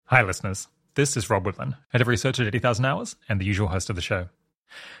Hi listeners, this is Rob Woodland, Head of Research at 80,000 Hours and the usual host of the show.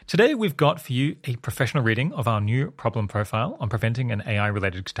 Today we've got for you a professional reading of our new problem profile on preventing an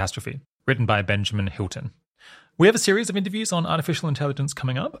AI-related catastrophe, written by Benjamin Hilton. We have a series of interviews on artificial intelligence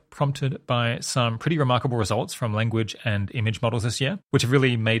coming up, prompted by some pretty remarkable results from language and image models this year, which have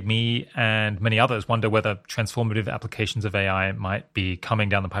really made me and many others wonder whether transformative applications of AI might be coming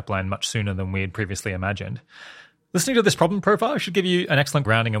down the pipeline much sooner than we had previously imagined. Listening to this problem profile should give you an excellent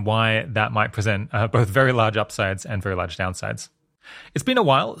grounding in why that might present both very large upsides and very large downsides. It's been a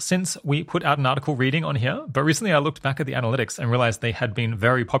while since we put out an article reading on here, but recently I looked back at the analytics and realized they had been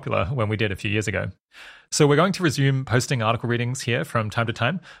very popular when we did a few years ago. So we're going to resume posting article readings here from time to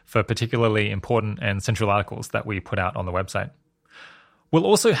time for particularly important and central articles that we put out on the website. We'll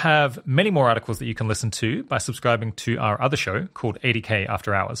also have many more articles that you can listen to by subscribing to our other show called 80K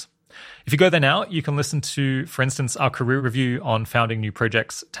After Hours. If you go there now, you can listen to, for instance, our career review on founding new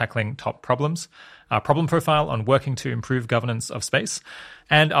projects tackling top problems, our problem profile on working to improve governance of space,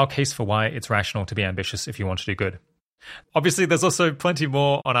 and our case for why it's rational to be ambitious if you want to do good. Obviously, there's also plenty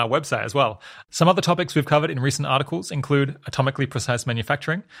more on our website as well. Some other topics we've covered in recent articles include atomically precise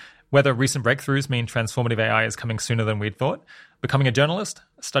manufacturing, whether recent breakthroughs mean transformative AI is coming sooner than we'd thought, becoming a journalist,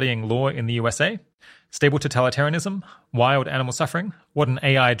 studying law in the USA, stable totalitarianism, wild animal suffering, what an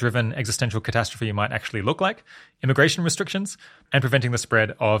AI-driven existential catastrophe might actually look like, immigration restrictions, and preventing the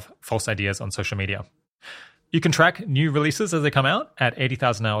spread of false ideas on social media. You can track new releases as they come out at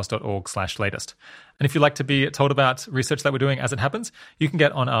 80,000hours.org/latest. And if you'd like to be told about research that we're doing as it happens, you can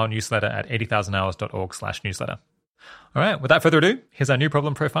get on our newsletter at 80,000hours.org/newsletter. All right, without further ado, here's our new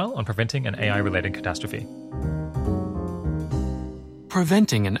problem profile on preventing an AI-related catastrophe.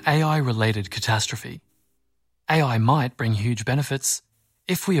 Preventing an AI-related catastrophe. AI might bring huge benefits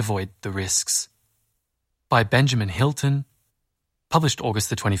if we avoid the risks. By Benjamin Hilton, published August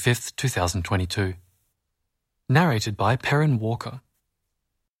the 25th, 2022. Narrated by Perrin Walker.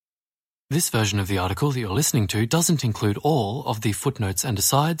 This version of the article that you're listening to doesn't include all of the footnotes and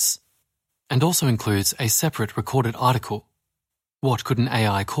asides, and also includes a separate recorded article. What could an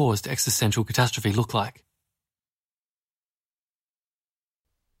AI-caused existential catastrophe look like?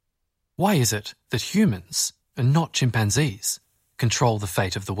 Why is it that humans, and not chimpanzees, control the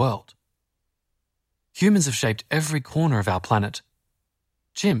fate of the world? Humans have shaped every corner of our planet.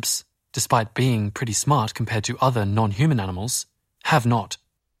 Chimps, despite being pretty smart compared to other non-human animals, have not.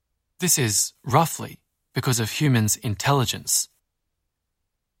 This is, roughly, because of humans' intelligence.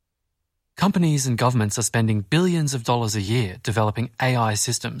 Companies and governments are spending billions of dollars a year developing AI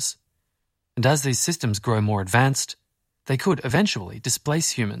systems. And as these systems grow more advanced, they could eventually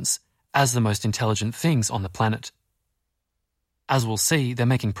displace humans as the most intelligent things on the planet. As we'll see, they're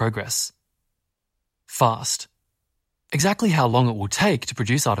making progress. Fast. Exactly how long it will take to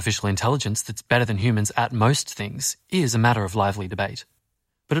produce artificial intelligence that's better than humans at most things is a matter of lively debate.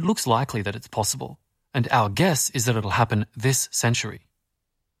 But it looks likely that it's possible, and our guess is that it'll happen this century.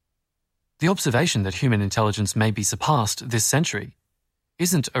 The observation that human intelligence may be surpassed this century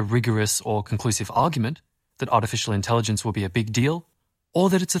isn't a rigorous or conclusive argument that artificial intelligence will be a big deal or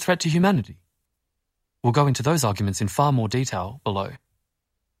that it's a threat to humanity. We'll go into those arguments in far more detail below.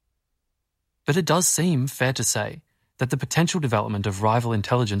 But it does seem fair to say that the potential development of rival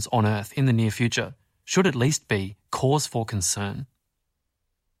intelligence on Earth in the near future should at least be cause for concern.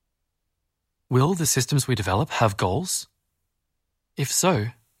 Will the systems we develop have goals? If so,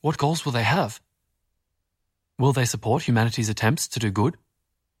 what goals will they have? Will they support humanity's attempts to do good?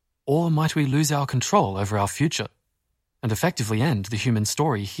 Or might we lose our control over our future and effectively end the human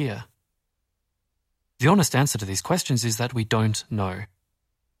story here? The honest answer to these questions is that we don't know.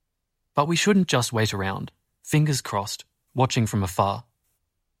 But we shouldn't just wait around, fingers crossed, watching from afar.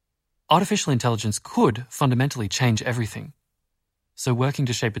 Artificial intelligence could fundamentally change everything, so working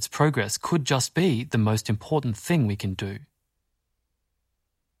to shape its progress could just be the most important thing we can do.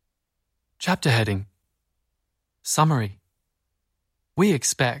 Chapter heading. Summary. We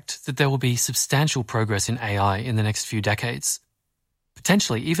expect that there will be substantial progress in AI in the next few decades,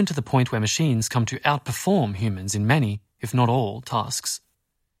 potentially even to the point where machines come to outperform humans in many, if not all, tasks.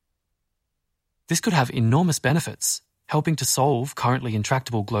 This could have enormous benefits, helping to solve currently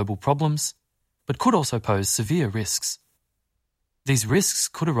intractable global problems, but could also pose severe risks. These risks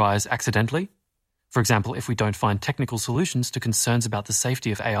could arise accidentally, for example if we don't find technical solutions to concerns about the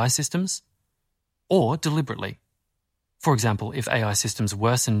safety of AI systems, or deliberately, for example if AI systems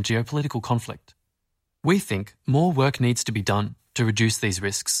worsen geopolitical conflict. We think more work needs to be done to reduce these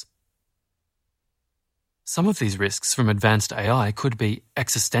risks. Some of these risks from advanced AI could be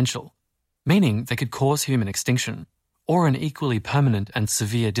existential, meaning they could cause human extinction, or an equally permanent and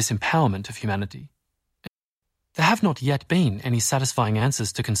severe disempowerment of humanity. There have not yet been any satisfying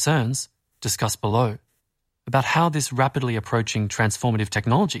answers to concerns, discussed below, about how this rapidly approaching transformative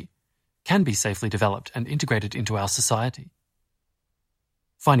technology can be safely developed and integrated into our society.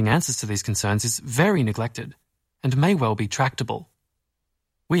 Finding answers to these concerns is very neglected and may well be tractable.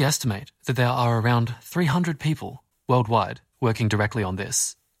 We estimate that there are around 300 people worldwide working directly on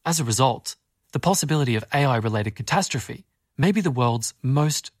this. As a result, the possibility of AI-related catastrophe may be the world's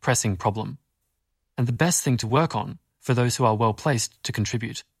most pressing problem, and the best thing to work on for those who are well placed to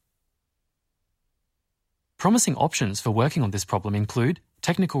contribute. Promising options for working on this problem include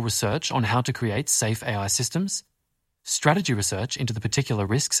technical research on how to create safe AI systems, strategy research into the particular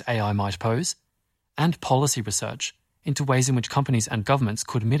risks AI might pose, and policy research into ways in which companies and governments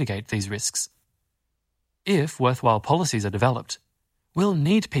could mitigate these risks. If worthwhile policies are developed, we'll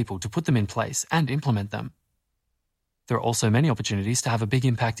need people to put them in place and implement them. There are also many opportunities to have a big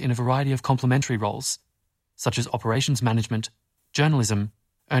impact in a variety of complementary roles, such as operations management, journalism,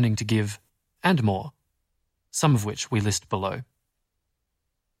 earning to give, and more, some of which we list below.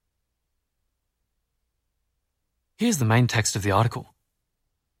 Here's the main text of the article.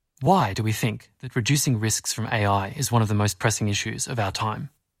 Why do we think that reducing risks from AI is one of the most pressing issues of our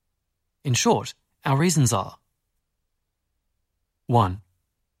time? In short, our reasons are: 1.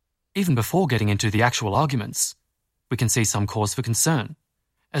 Even before getting into the actual arguments, we can see some cause for concern,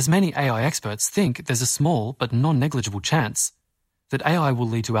 as many AI experts think there's a small but non-negligible chance that AI will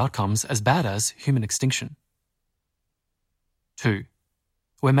lead to outcomes as bad as human extinction. 2.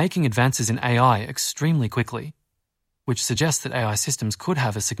 We're making advances in AI extremely quickly, which suggests that AI systems could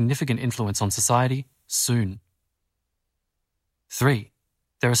have a significant influence on society soon. 3.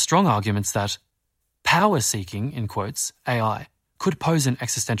 There are strong arguments that power-seeking, in quotes, AI could pose an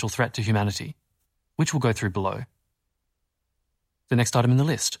existential threat to humanity, which we'll go through below. The next item in the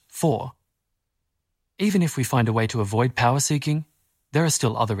list, 4. Even if we find a way to avoid power-seeking, there are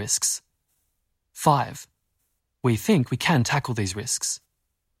still other risks. 5. We think we can tackle these risks.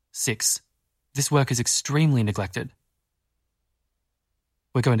 6. This work is extremely neglected.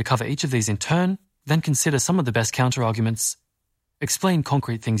 We're going to cover each of these in turn, then consider some of the best counter-arguments, explain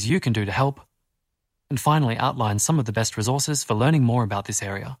concrete things you can do to help, and finally outline some of the best resources for learning more about this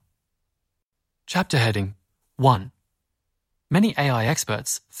area. Chapter heading 1. Many AI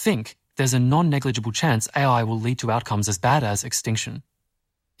experts think there's a non-negligible chance AI will lead to outcomes as bad as extinction.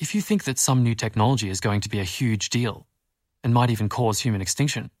 If you think that some new technology is going to be a huge deal and might even cause human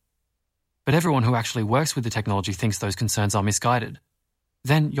extinction, but everyone who actually works with the technology thinks those concerns are misguided,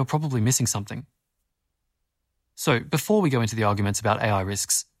 then you're probably missing something. So, before we go into the arguments about AI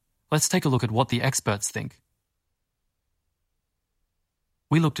risks, let's take a look at what the experts think.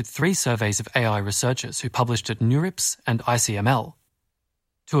 We looked at 3 surveys of AI researchers who published at NeurIPS and ICML,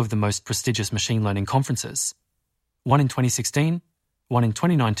 2 of the most prestigious machine learning conferences, one in 2016, one in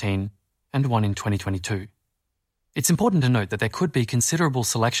 2019, and one in 2022. It's important to note that there could be considerable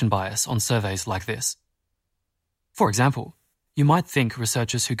selection bias on surveys like this. For example, you might think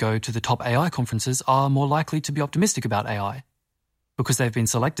researchers who go to the top AI conferences are more likely to be optimistic about AI, because they've been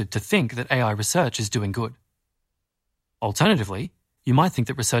selected to think that AI research is doing good. Alternatively, you might think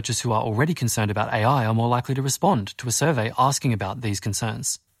that researchers who are already concerned about AI are more likely to respond to a survey asking about these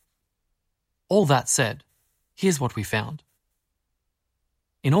concerns. All that said, here's what we found.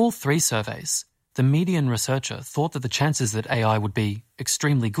 In all 3 surveys, the median researcher thought that the chances that AI would be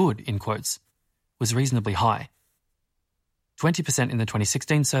extremely good, in quotes, was reasonably high. 20% in the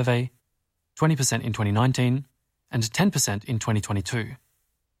 2016 survey, 20% in 2019, and 10% in 2022.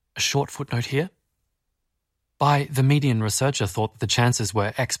 A short footnote here. By the median researcher thought that the chances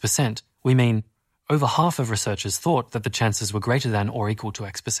were X%, we mean over half of researchers thought that the chances were greater than or equal to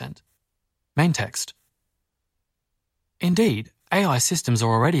X%. Main text. Indeed, AI systems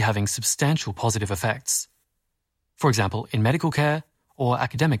are already having substantial positive effects. For example, in medical care or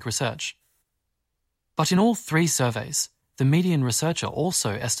academic research. But in all 3 surveys, the median researcher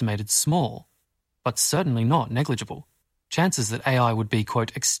also estimated small, but certainly not negligible, chances that AI would be,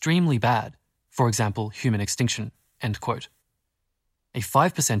 quote, extremely bad, for example, human extinction, end quote. A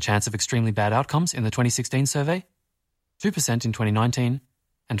 5% chance of extremely bad outcomes in the 2016 survey, 2% in 2019,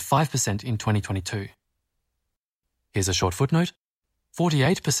 and 5% in 2022. Here's a short footnote.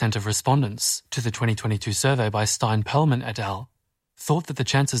 48% of respondents to the 2022 survey by Stein-Perlman et al. Thought that the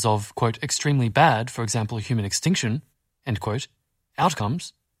chances of, quote, extremely bad, for example, human extinction, end quote,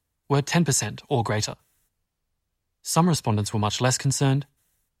 outcomes were 10% or greater. Some respondents were much less concerned.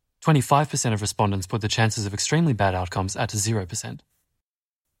 25% of respondents put the chances of extremely bad outcomes at 0%.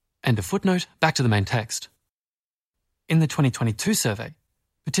 End of footnote, back to the main text. In the 2022 survey,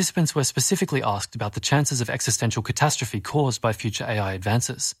 participants were specifically asked about the chances of existential catastrophe caused by future AI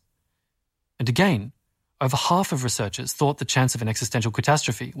advances. And again, over half of researchers thought the chance of an existential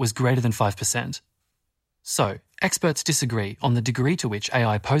catastrophe was greater than 5%. So, experts disagree on the degree to which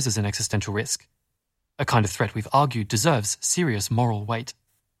AI poses an existential risk, a kind of threat we've argued deserves serious moral weight.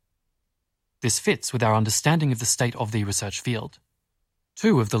 This fits with our understanding of the state of the research field.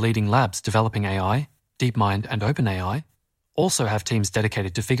 Two of the leading labs developing AI, DeepMind and OpenAI, also have teams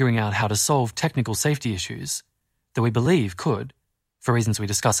dedicated to figuring out how to solve technical safety issues that we believe could, for reasons we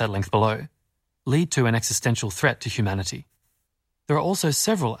discuss at length below, lead to an existential threat to humanity. There are also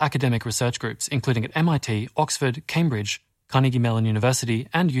several academic research groups, including at MIT, Oxford, Cambridge, Carnegie Mellon University,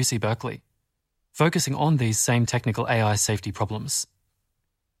 and UC Berkeley, focusing on these same technical AI safety problems.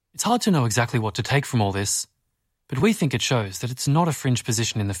 It's hard to know exactly what to take from all this, but we think it shows that it's not a fringe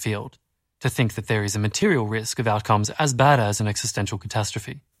position in the field to think that there is a material risk of outcomes as bad as an existential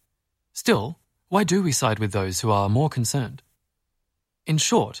catastrophe. Still, why do we side with those who are more concerned? In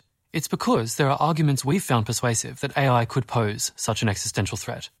short, it's because there are arguments we've found persuasive that AI could pose such an existential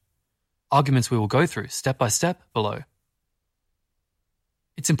threat. Arguments we will go through step by step below.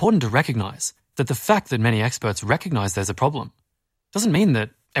 It's important to recognize that the fact that many experts recognize there's a problem doesn't mean that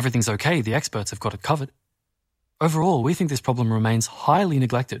everything's okay, the experts have got it covered. Overall, we think this problem remains highly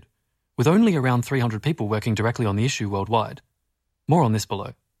neglected, with only around 300 people working directly on the issue worldwide. More on this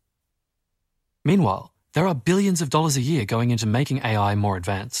below. Meanwhile, there are billions of dollars a year going into making AI more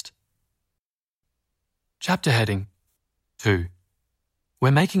advanced. Chapter heading 2.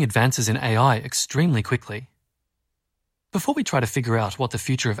 We're making advances in AI extremely quickly. Before we try to figure out what the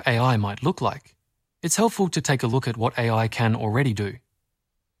future of AI might look like, it's helpful to take a look at what AI can already do.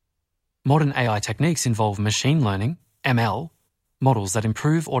 Modern AI techniques involve machine learning, ML, models that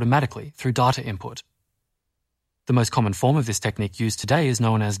improve automatically through data input. The most common form of this technique used today is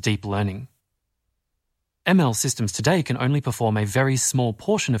known as deep learning. ML systems today can only perform a very small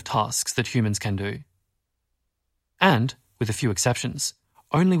portion of tasks that humans can do. And, with a few exceptions,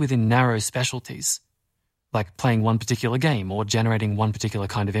 only within narrow specialties, like playing one particular game or generating one particular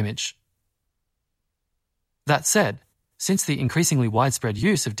kind of image. That said, since the increasingly widespread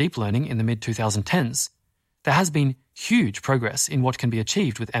use of deep learning in the mid-2010s, there has been huge progress in what can be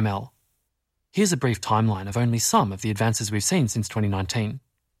achieved with ML. Here's a brief timeline of only some of the advances we've seen since 2019.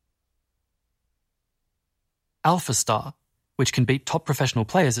 AlphaStar, which can beat top professional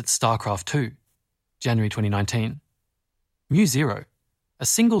players at StarCraft 2, January 2019. MuZero, a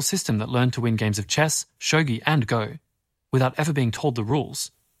single system that learned to win games of chess, shogi, and Go without ever being told the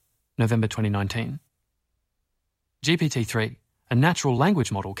rules, November 2019. GPT-3, a natural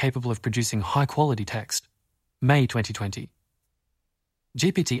language model capable of producing high-quality text, May 2020.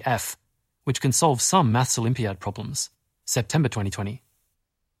 GPT-F, which can solve some Maths Olympiad problems, September 2020.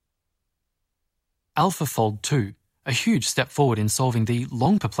 AlphaFold 2, a huge step forward in solving the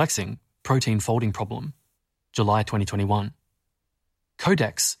long-perplexing protein folding problem, July 2021.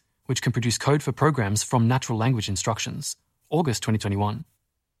 Codex, which can produce code for programs from natural language instructions, August 2021.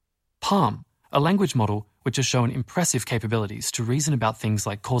 Palm, a language model which has shown impressive capabilities to reason about things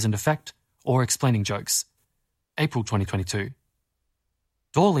like cause and effect or explaining jokes, April 2022.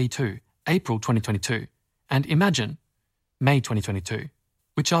 DALL-E 2, April 2022, and Imagine, May 2022,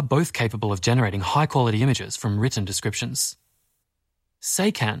 which are both capable of generating high-quality images from written descriptions.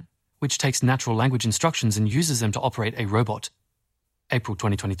 Saycan, which takes natural language instructions and uses them to operate a robot, April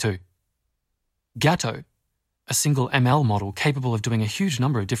 2022. Gato, a single ML model capable of doing a huge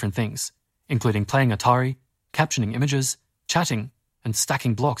number of different things, including playing Atari, captioning images, chatting, and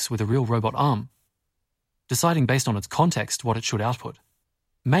stacking blocks with a real robot arm, deciding based on its context what it should output,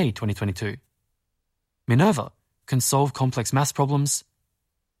 May 2022. Minerva can solve complex maths problems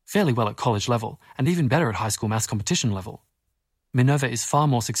fairly well at college level and even better at high school maths competition level. Minerva is far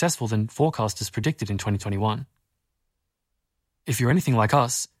more successful than forecasters predicted in 2021. If you're anything like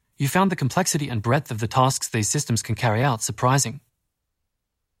us, you found the complexity and breadth of the tasks these systems can carry out surprising.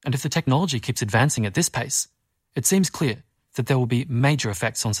 And if the technology keeps advancing at this pace, it seems clear that there will be major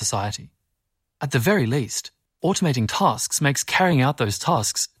effects on society. At the very least, automating tasks makes carrying out those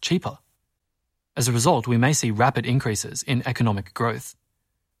tasks cheaper. As a result, we may see rapid increases in economic growth,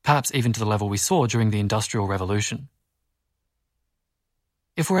 perhaps even to the level we saw during the Industrial Revolution.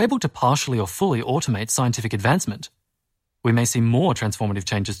 If we're able to partially or fully automate scientific advancement, we may see more transformative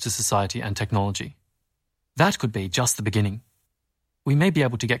changes to society and technology. That could be just the beginning. We may be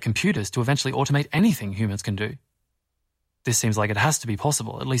able to get computers to eventually automate anything humans can do. This seems like it has to be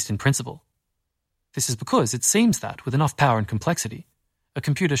possible, at least in principle. This is because it seems that, with enough power and complexity, a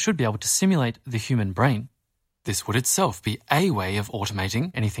computer should be able to simulate the human brain, This would itself be a way of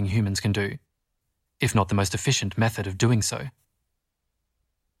automating anything humans can do, if not the most efficient method of doing so.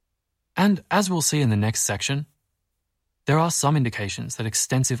 And as we'll see in the next section, there are some indications that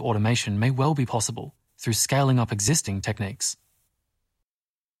extensive automation may well be possible through scaling up existing techniques.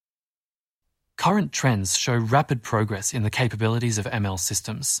 Current trends show rapid progress in the capabilities of ML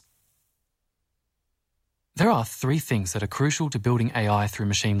systems. There are 3 things that are crucial to building AI through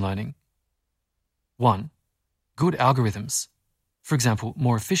machine learning. 1. Good algorithms. For example,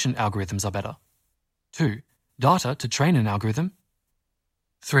 more efficient algorithms are better. 2. Data to train an algorithm.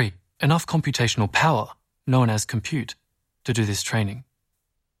 3. Enough computational power, known as compute, to do this training.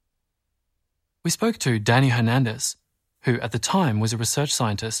 We spoke to Danny Hernandez, who at the time was a research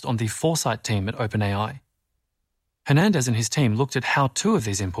scientist on the Foresight team at OpenAI. Hernandez and his team looked at how 2 of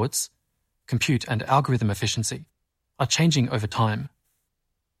these inputs, compute and algorithm efficiency, are changing over time.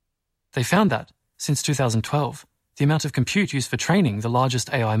 They found that, since 2012, the amount of compute used for training the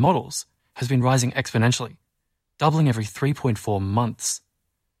largest AI models has been rising exponentially, doubling every 3.4 months.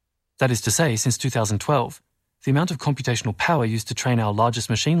 That is to say, since 2012, the amount of computational power used to train our largest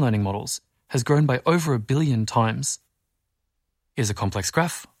machine learning models has grown by over 1 billion times. Here's a complex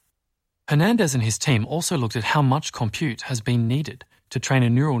graph. Hernandez and his team also looked at how much compute has been needed to train a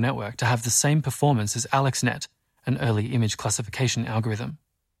neural network to have the same performance as AlexNet, an early image classification algorithm.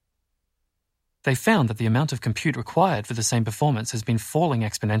 They found that the amount of compute required for the same performance has been falling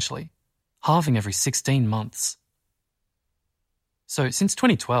exponentially, halving every 16 months. So, since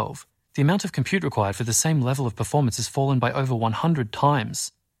 2012, the amount of compute required for the same level of performance has fallen by over 100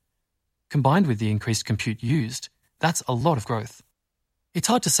 times. Combined with the increased compute used, that's a lot of growth. It's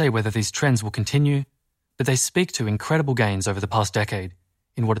hard to say whether these trends will continue, but they speak to incredible gains over the past decade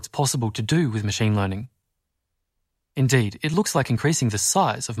in what it's possible to do with machine learning. Indeed, it looks like increasing the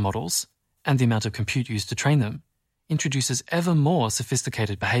size of models and the amount of compute used to train them introduces ever more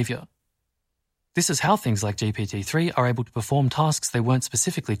sophisticated behavior. This is how things like GPT-3 are able to perform tasks they weren't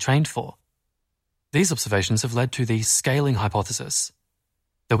specifically trained for. These observations have led to the scaling hypothesis,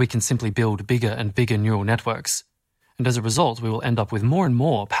 that we can simply build bigger and bigger neural networks, and as a result we will end up with more and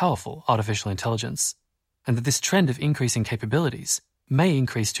more powerful artificial intelligence, and that this trend of increasing capabilities may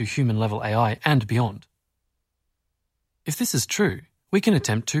increase to human-level AI and beyond. If this is true, we can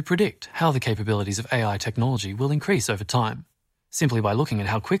attempt to predict how the capabilities of AI technology will increase over time, simply by looking at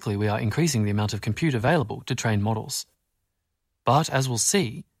how quickly we are increasing the amount of compute available to train models. But as we'll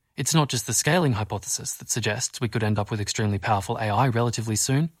see, it's not just the scaling hypothesis that suggests we could end up with extremely powerful AI relatively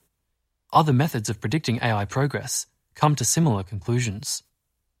soon. Other methods of predicting AI progress come to similar conclusions.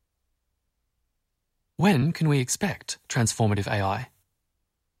 When can we expect transformative AI?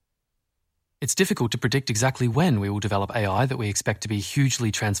 It's difficult to predict exactly when we will develop AI that we expect to be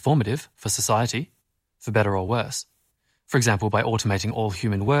hugely transformative for society, for better or worse. For example, by automating all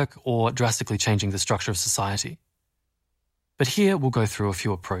human work or drastically changing the structure of society. But here we'll go through a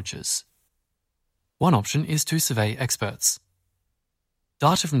few approaches. One option is to survey experts.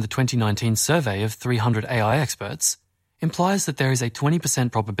 Data from the 2019 survey of 300 AI experts implies that there is a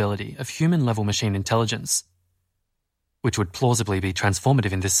 20% probability of human-level machine intelligence, which would plausibly be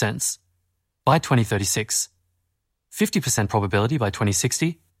transformative in this sense, by 2036, 50% probability by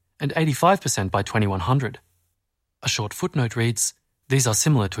 2060, and 85% by 2100. A short footnote reads, these are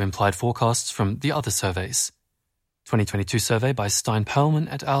similar to implied forecasts from the other surveys. 2022 survey by Stein-Perlman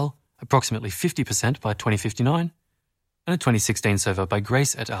et al., approximately 50% by 2059, and a 2016 survey by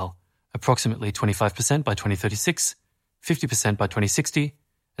Grace et al., approximately 25% by 2036, 50% by 2060,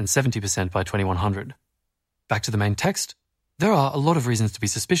 and 70% by 2100. Back to the main text. There are a lot of reasons to be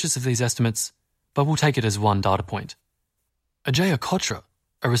suspicious of these estimates, but we'll take it as one data point. Ajaya Kotra,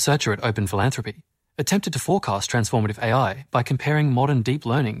 a researcher at Open Philanthropy, attempted to forecast transformative AI by comparing modern deep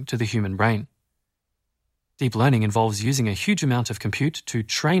learning to the human brain. Deep learning involves using a huge amount of compute to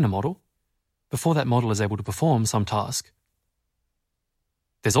train a model before that model is able to perform some task.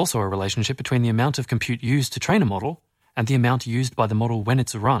 There's also a relationship between the amount of compute used to train a model and the amount used by the model when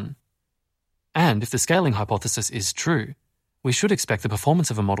it's run. And if the scaling hypothesis is true, we should expect the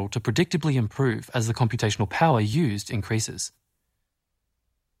performance of a model to predictably improve as the computational power used increases.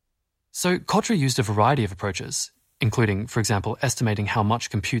 So Kotra used a variety of approaches, including, for example, estimating how much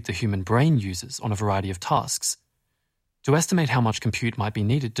compute the human brain uses on a variety of tasks, to estimate how much compute might be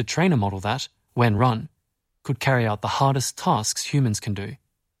needed to train a model that, when run, could carry out the hardest tasks humans can do.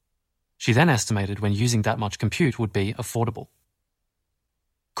 She then estimated when using that much compute would be affordable.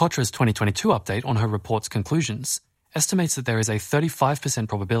 Kotra's 2022 update on her report's conclusions estimates that there is a 35%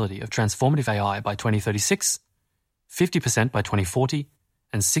 probability of transformative AI by 2036, 50% by 2040,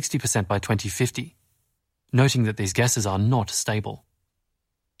 and 60% by 2050. noting that these guesses are not stable.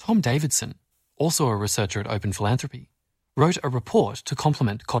 Tom Davidson, also a researcher at Open Philanthropy, wrote a report to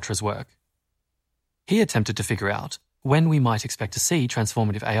complement Kotra's work. He attempted to figure out when we might expect to see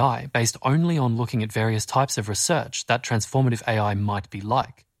transformative AI based only on looking at various types of research that transformative AI might be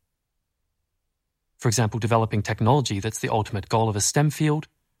like. For example, developing technology that's the ultimate goal of a STEM field,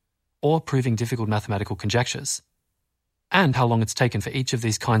 or proving difficult mathematical conjectures, and how long it's taken for each of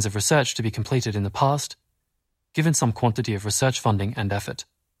these kinds of research to be completed in the past, given some quantity of research funding and effort.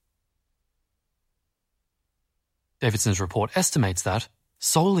 Davidson's report estimates that,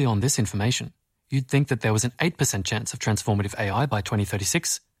 solely on this information, you'd think that there was an 8% chance of transformative AI by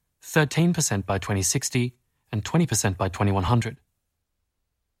 2036, 13% by 2060, and 20% by 2100.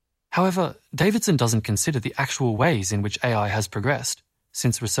 However, Davidson doesn't consider the actual ways in which AI has progressed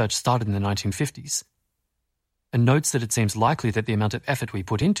since research started in the 1950s, and notes that it seems likely that the amount of effort we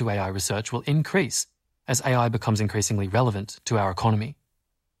put into AI research will increase as AI becomes increasingly relevant to our economy.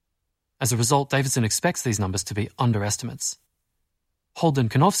 As a result, Davidson expects these numbers to be underestimates. Holden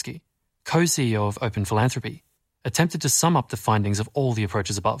Konofsky, co-CEO of Open Philanthropy, attempted to sum up the findings of all the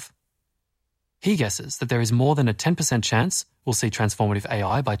approaches above. He guesses that there is more than a 10% chance we'll see transformative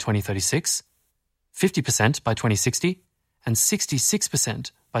AI by 2036, 50% by 2060, and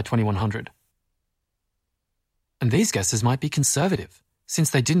 66% by 2100. And these guesses might be conservative,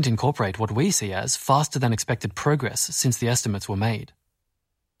 since they didn't incorporate what we see as faster than expected progress since the estimates were made.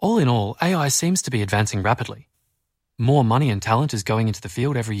 All in all, AI seems to be advancing rapidly. More money and talent is going into the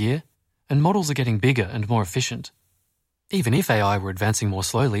field every year, and models are getting bigger and more efficient. Even if AI were advancing more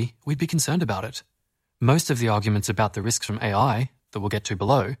slowly, we'd be concerned about it. Most of the arguments about the risks from AI, that we'll get to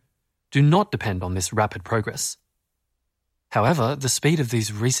below, do not depend on this rapid progress. However, the speed of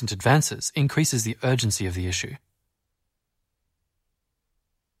these recent advances increases the urgency of the issue.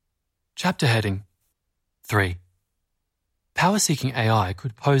 Chapter heading 3. Power-seeking AI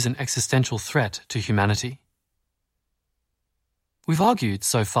could pose an existential threat to humanity. We've argued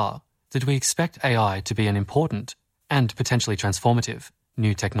so far that we expect AI to be an important and potentially transformative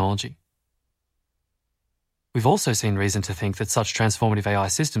new technology. We've also seen reason to think that such transformative AI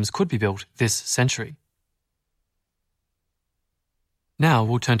systems could be built this century. Now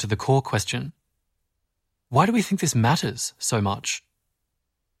we'll turn to the core question. Why do we think this matters so much?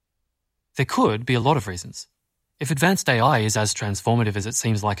 There could be a lot of reasons. If advanced AI is as transformative as it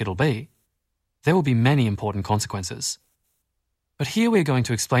seems like it'll be, there will be many important consequences. But here we're going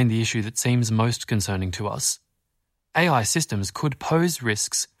to explain the issue that seems most concerning to us. AI systems could pose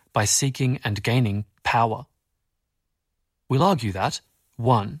risks by seeking and gaining power. We'll argue that,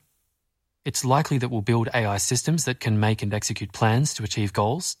 1. It's likely that we'll build AI systems that can make and execute plans to achieve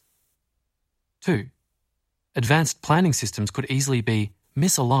goals. 2. Advanced planning systems could easily be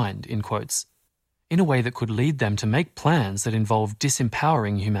misaligned, in quotes, in a way that could lead them to make plans that involve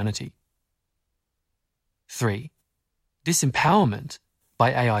disempowering humanity. 3. Disempowerment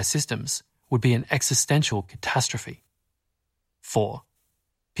by AI systems would be an existential catastrophe. 4.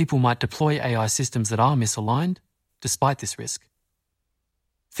 People might deploy AI systems that are misaligned despite this risk.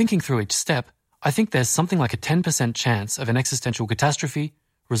 Thinking through each step, I think there's something like a 10% chance of an existential catastrophe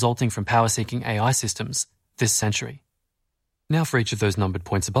resulting from power-seeking AI systems this century. Now for each of those numbered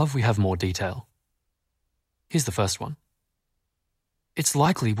points above, we have more detail. Here's the first one. It's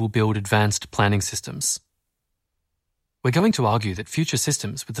likely we'll build advanced planning systems. We're going to argue that future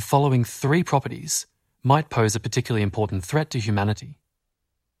systems with the following 3 properties might pose a particularly important threat to humanity.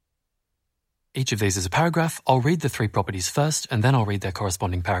 Each of these is a paragraph. I'll read the 3 properties first, and then I'll read their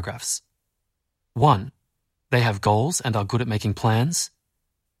corresponding paragraphs. 1. They have goals and are good at making plans.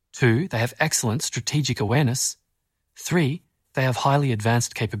 2. They have excellent strategic awareness. 3. They have highly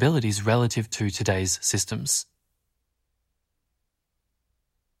advanced capabilities relative to today's systems.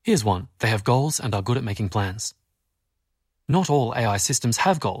 Here's 1. They have goals and are good at making plans. Not all AI systems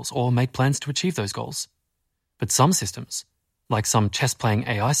have goals or make plans to achieve those goals. But some systems, like some chess-playing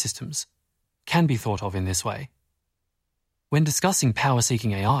AI systems, can be thought of in this way. When discussing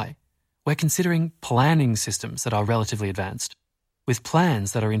power-seeking AI, we're considering planning systems that are relatively advanced, with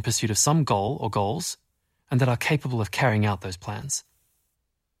plans that are in pursuit of some goal or goals, and that are capable of carrying out those plans.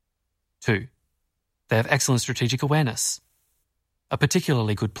 2. They have excellent strategic awareness. A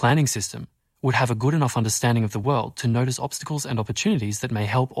particularly good planning system would have a good enough understanding of the world to notice obstacles and opportunities that may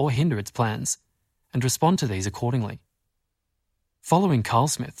help or hinder its plans, and respond to these accordingly. Following Carl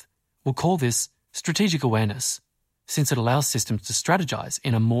Smith, we'll call this strategic awareness, since it allows systems to strategize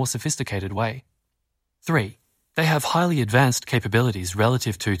in a more sophisticated way. 3. They have highly advanced capabilities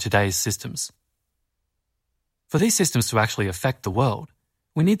relative to today's systems. For these systems to actually affect the world,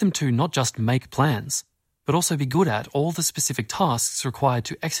 we need them to not just make plans, but but also be good at all the specific tasks required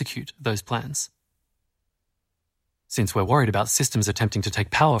to execute those plans. Since we're worried about systems attempting to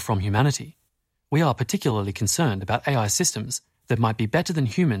take power from humanity, we are particularly concerned about AI systems that might be better than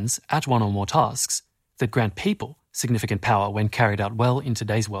humans at one or more tasks that grant people significant power when carried out well in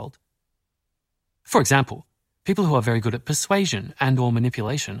today's world. For example, people who are very good at persuasion and/or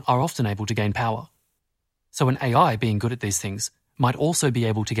manipulation are often able to gain power. So an AI being good at these things might also be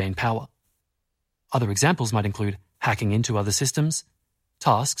able to gain power. Other examples might include hacking into other systems,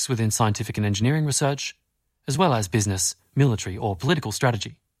 tasks within scientific and engineering research, as well as business, military, or political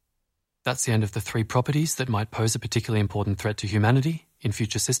strategy. That's the end of the 3 properties that might pose a particularly important threat to humanity in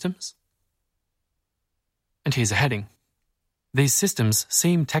future systems. And here's a heading. These systems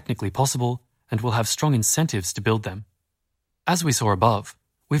seem technically possible and will have strong incentives to build them. As we saw above,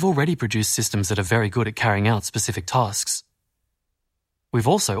 we've already produced systems that are very good at carrying out specific tasks. We've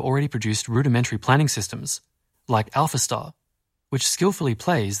also already produced rudimentary planning systems, like AlphaStar, which skillfully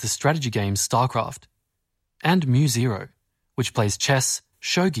plays the strategy game StarCraft, and Mu-Zero, which plays chess,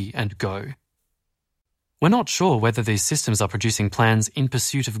 shogi, and Go. We're not sure whether these systems are producing plans in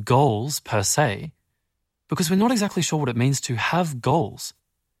pursuit of goals per se, because we're not exactly sure what it means to have goals.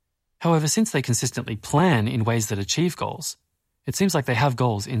 However, since they consistently plan in ways that achieve goals, it seems like they have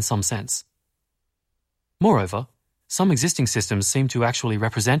goals in some sense. Moreover, some existing systems seem to actually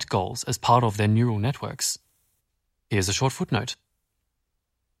represent goals as part of their neural networks. Here's a short footnote.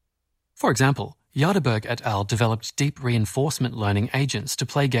 For example, Yarderberg et al. Developed deep reinforcement learning agents to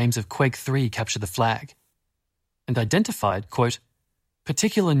play games of Quake 3 Capture the Flag, and identified, quote,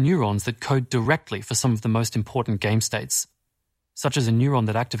 particular neurons that code directly for some of the most important game states, such as a neuron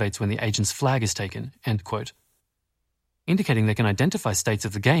that activates when the agent's flag is taken, end quote, indicating they can identify states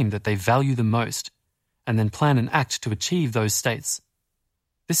of the game that they value the most and then plan and act to achieve those states.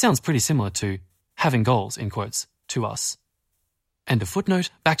 This sounds pretty similar to having goals, in quotes, to us. End of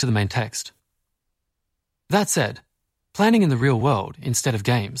footnote, back to the main text. That said, planning in the real world, instead of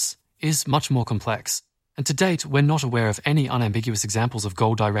games, is much more complex, and to date we're not aware of any unambiguous examples of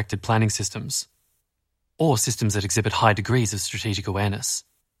goal-directed planning systems, or systems that exhibit high degrees of strategic awareness.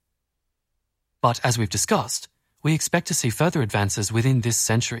 But as we've discussed, we expect to see further advances within this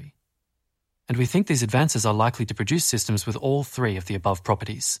century, and we think these advances are likely to produce systems with all 3 of the above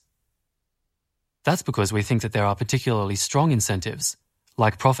properties. That's because we think that there are particularly strong incentives,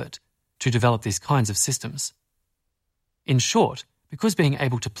 like profit, to develop these kinds of systems. In short, because being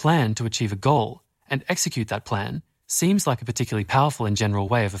able to plan to achieve a goal and execute that plan seems like a particularly powerful and general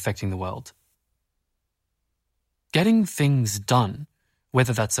way of affecting the world. Getting things done,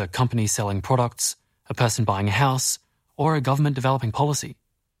 whether that's a company selling products, a person buying a house, or a government developing policy,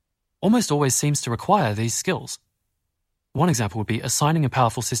 almost always seems to require these skills. One example would be assigning a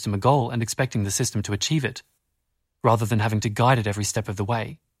powerful system a goal and expecting the system to achieve it, rather than having to guide it every step of the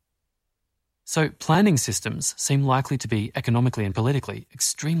way. So planning systems seem likely to be economically and politically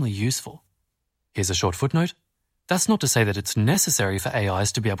extremely useful. Here's a short footnote. That's not to say that it's necessary for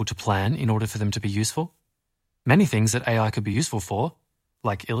AIs to be able to plan in order for them to be useful. Many things that AI could be useful for,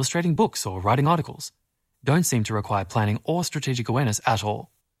 like illustrating books or writing articles, don't seem to require planning or strategic awareness at all.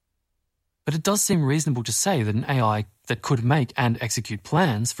 But it does seem reasonable to say that an AI that could make and execute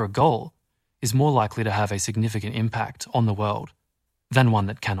plans for a goal is more likely to have a significant impact on the world than one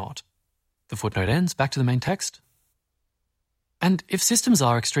that cannot. The footnote ends, back to the main text. And if systems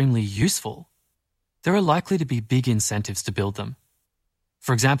are extremely useful, there are likely to be big incentives to build them.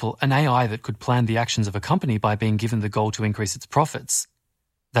 For example, an AI that could plan the actions of a company by being given the goal to increase its profits,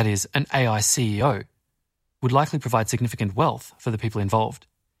 that is, an AI CEO, would likely provide significant wealth for the people involved,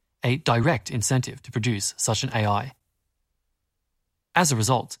 a direct incentive to produce such an AI. As a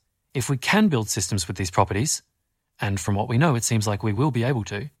result, if we can build systems with these properties, and from what we know it seems like we will be able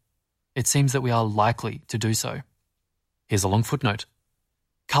to, it seems that we are likely to do so. Here's a long footnote.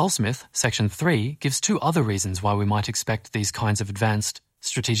 Carl Smith, section 3, gives 2 other reasons why we might expect these kinds of advanced,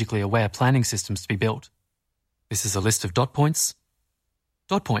 strategically aware planning systems to be built. This is a list of dot points.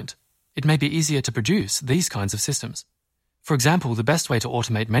 Dot point. It may be easier to produce these kinds of systems. For example, the best way to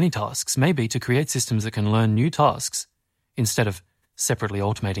automate many tasks may be to create systems that can learn new tasks, instead of separately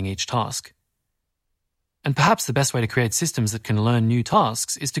automating each task. And perhaps the best way to create systems that can learn new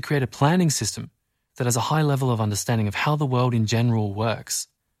tasks is to create a planning system that has a high level of understanding of how the world in general works,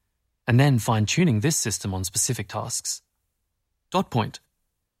 and then fine-tuning this system on specific tasks. Dot point.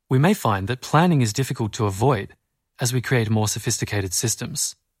 We may find that planning is difficult to avoid as we create more sophisticated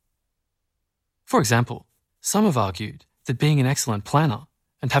systems. For example, some have argued that being an excellent planner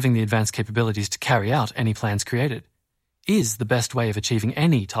and having the advanced capabilities to carry out any plans created is the best way of achieving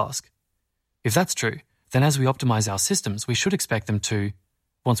any task. If that's true, then as we optimize our systems, we should expect them to,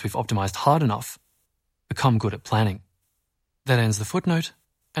 once we've optimized hard enough, become good at planning. That ends the footnote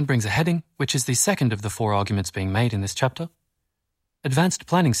and brings a heading, which is the second of the 4 arguments being made in this chapter. Advanced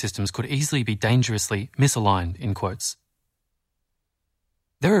planning systems could easily be dangerously misaligned, in quotes.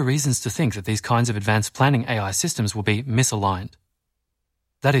 There are reasons to think that these kinds of advanced planning AI systems will be misaligned.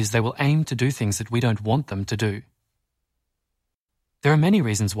 That is, they will aim to do things that we don't want them to do. There are many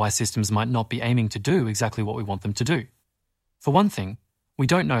reasons why systems might not be aiming to do exactly what we want them to do. For one thing, we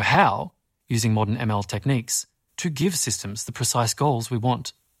don't know how, using modern ML techniques, to give systems the precise goals we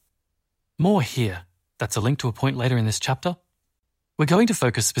want. More here. That's a link to a point later in this chapter. We're going to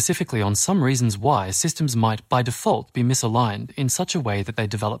focus specifically on some reasons why systems might, by default, be misaligned in such a way that they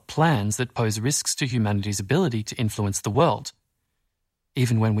develop plans that pose risks to humanity's ability to influence the world,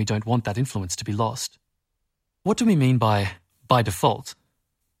 even when we don't want that influence to be lost. What do we mean by default?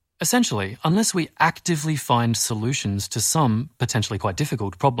 Essentially, unless we actively find solutions to some potentially quite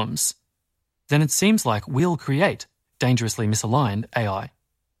difficult problems, then it seems like we'll create dangerously misaligned AI.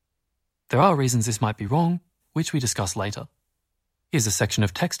 There are reasons this might be wrong, which we discuss later. Here's a section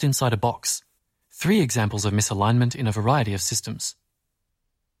of text inside a box. 3 examples of misalignment in a variety of systems.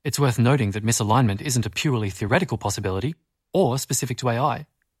 It's worth noting that misalignment isn't a purely theoretical possibility or specific to AI.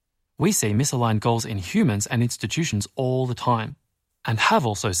 We see misaligned goals in humans and institutions all the time, and have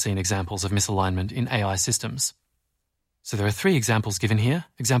also seen examples of misalignment in AI systems. So there are 3 examples given here.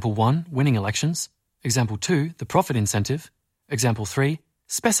 Example 1, winning elections. Example 2, the profit incentive. Example 3,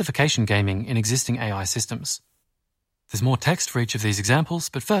 specification gaming in existing AI systems. There's more text for each of these examples,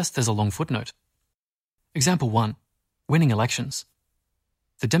 but first there's a long footnote. Example 1, winning elections.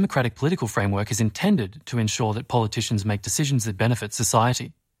 The democratic political framework is intended to ensure that politicians make decisions that benefit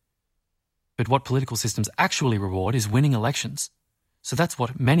society. But what political systems actually reward is winning elections. So that's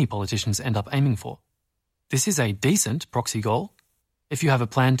what many politicians end up aiming for. This is a decent proxy goal. If you have a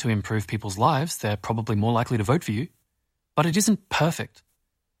plan to improve people's lives, they're probably more likely to vote for you. But it isn't perfect.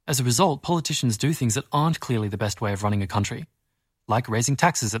 As a result, politicians do things that aren't clearly the best way of running a country, like raising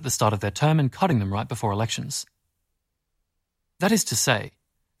taxes at the start of their term and cutting them right before elections. That is to say,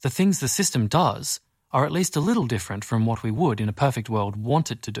 the things the system does are at least a little different from what we would in a perfect world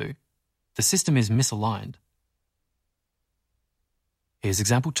want it to do. The system is misaligned. Here's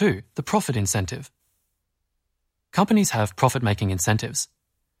example 2, the profit incentive. Companies have profit-making incentives.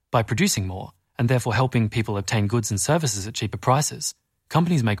 By producing more, and therefore helping people obtain goods and services at cheaper prices,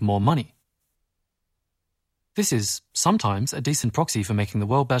 companies make more money. This is sometimes a decent proxy for making the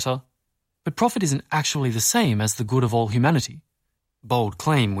world better, but profit isn't actually the same as the good of all humanity. Bold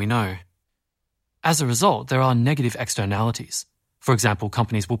claim, we know. As a result, there are negative externalities. For example,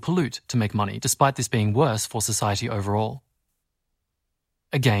 companies will pollute to make money, despite this being worse for society overall.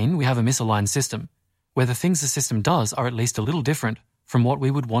 Again, we have a misaligned system, where the things the system does are at least a little different from what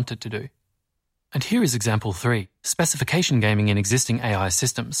we would want it to do. And here is example 3, specification gaming in existing AI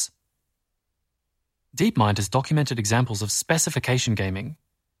systems. DeepMind has documented examples of specification gaming,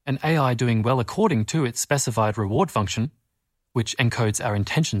 an AI doing well according to its specified reward function, which encodes our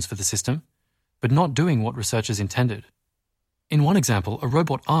intentions for the system, but not doing what researchers intended. In one example, a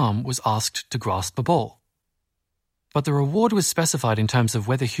robot arm was asked to grasp a ball. But the reward was specified in terms of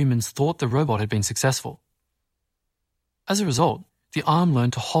whether humans thought the robot had been successful. As a result, the arm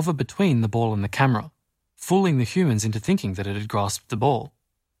learned to hover between the ball and the camera, fooling the humans into thinking that it had grasped the ball.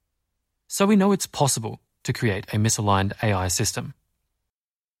 So we know it's possible to create a misaligned AI system.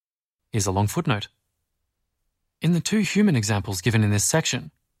 Here's a long footnote. In the 2 human examples given in this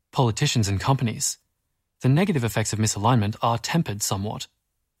section, politicians and companies, the negative effects of misalignment are tempered somewhat.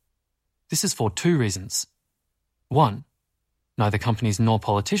 This is for 2 reasons. 1, neither companies nor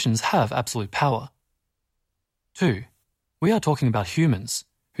politicians have absolute power. 2, we are talking about humans,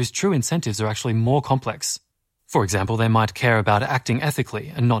 whose true incentives are actually more complex. For example, they might care about acting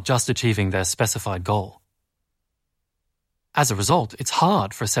ethically and not just achieving their specified goal. As a result, it's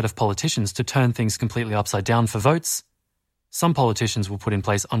hard for a set of politicians to turn things completely upside down for votes. Some politicians will put in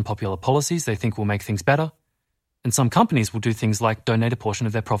place unpopular policies they think will make things better, and some companies will do things like donate a portion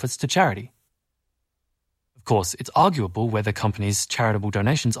of their profits to charity. Of course, it's arguable whether companies' charitable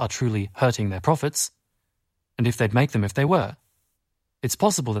donations are truly hurting their profits, and if they'd make them if they were. It's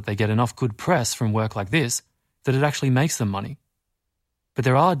possible that they get enough good press from work like this that it actually makes them money. But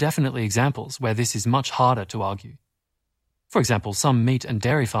there are definitely examples where this is much harder to argue. For example, some meat and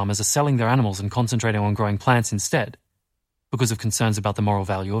dairy farmers are selling their animals and concentrating on growing plants instead, because of concerns about the moral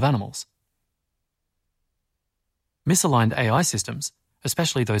value of animals. Misaligned AI systems,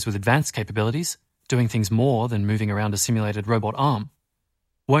 especially those with advanced capabilities, doing things more than moving around a simulated robot arm,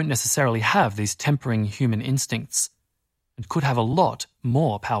 won't necessarily have these tempering human instincts and could have a lot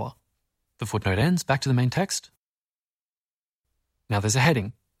more power. The footnote ends, back to the main text. Now there's a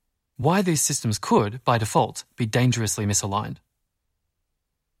heading. Why these systems could, by default, be dangerously misaligned.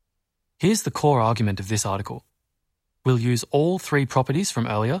 Here's the core argument of this article. We'll use all three properties from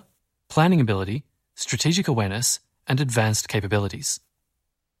earlier: planning ability, strategic awareness, and advanced capabilities.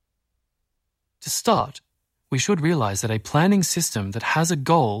 To start, we should realize that a planning system that has a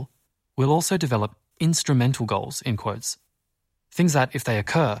goal will also develop instrumental goals, in quotes. Things that, if they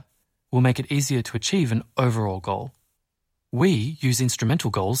occur, will make it easier to achieve an overall goal. We use instrumental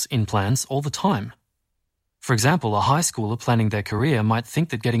goals in plans all the time. For example, a high schooler planning their career might think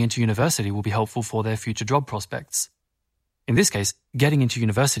that getting into university will be helpful for their future job prospects. In this case, getting into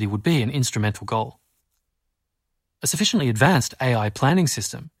university would be an instrumental goal. A sufficiently advanced AI planning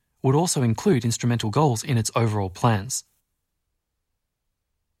system would also include instrumental goals in its overall plans.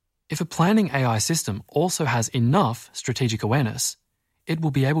 If a planning AI system also has enough strategic awareness, it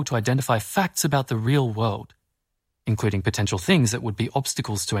will be able to identify facts about the real world, including potential things that would be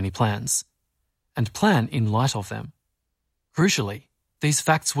obstacles to any plans, and plan in light of them. Crucially, these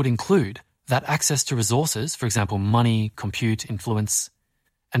facts would include that access to resources, for example money, compute, influence,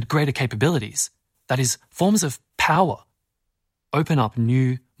 and greater capabilities, that is, forms of power, open up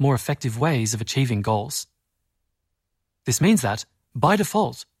new, more effective ways of achieving goals. This means that, by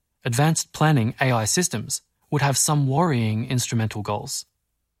default, advanced planning AI systems would have some worrying instrumental goals.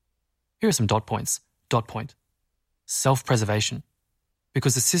 Here are some dot points. Dot point. Self-preservation,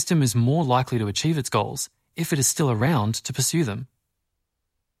 because the system is more likely to achieve its goals if it is still around to pursue them.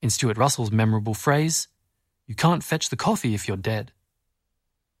 In Stuart Russell's memorable phrase, "You can't fetch the coffee if you're dead."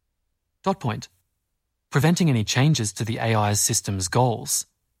 Dot point. Preventing any changes to the AI system's goals,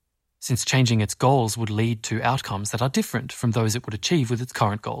 since changing its goals would lead to outcomes that are different from those it would achieve with its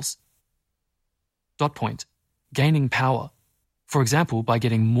current goals. Dot point. Gaining power, for example by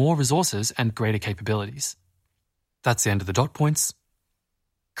getting more resources and greater capabilities. That's the end of the dot points.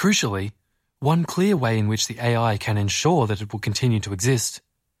 Crucially, one clear way in which the AI can ensure that it will continue to exist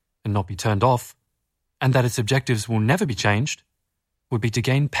and not be turned off, and that its objectives will never be changed, would be to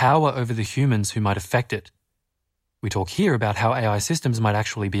gain power over the humans who might affect it. We talk here about how AI systems might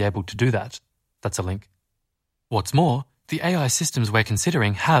actually be able to do that. That's a link. What's more, the AI systems we're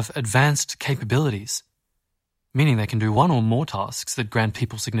considering have advanced capabilities, meaning they can do one or more tasks that grant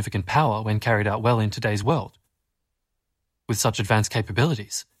people significant power when carried out well in today's world. With such advanced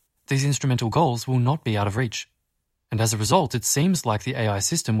capabilities, these instrumental goals will not be out of reach, and as a result, it seems like the AI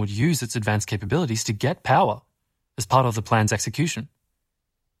system would use its advanced capabilities to get power as part of the plan's execution.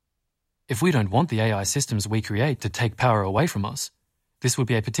 If we don't want the AI systems we create to take power away from us, this would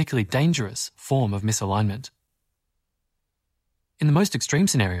be a particularly dangerous form of misalignment. In the most extreme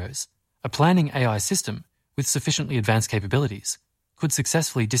scenarios, a planning AI system with sufficiently advanced capabilities could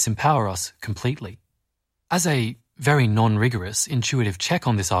successfully disempower us completely. As a very non-rigorous, intuitive check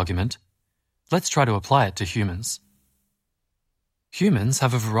on this argument, let's try to apply it to humans. Humans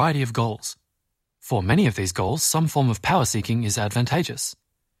have a variety of goals. For many of these goals, some form of power seeking is advantageous.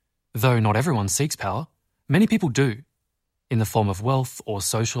 Though not everyone seeks power, many people do, in the form of wealth or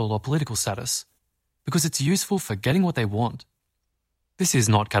social or political status, because it's useful for getting what they want. This is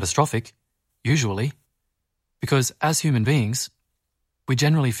not catastrophic, usually, because as human beings, we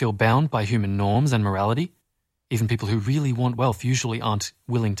generally feel bound by human norms and morality. Even people who really want wealth usually aren't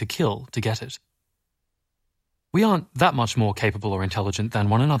willing to kill to get it. We aren't that much more capable or intelligent than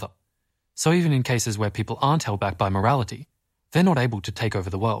one another, so even in cases where people aren't held back by morality, they're not able to take over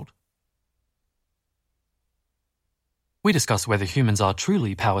the world. We discuss whether humans are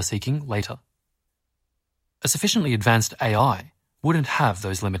truly power-seeking later. A sufficiently advanced AI wouldn't have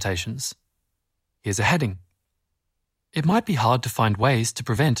those limitations. Here's a heading. It might be hard to find ways to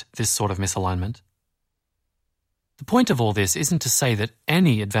prevent this sort of misalignment. The point of all this isn't to say that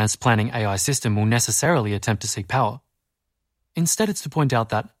any advanced planning AI system will necessarily attempt to seek power. Instead, it's to point out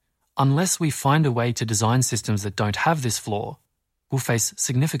that unless we find a way to design systems that don't have this flaw, we'll face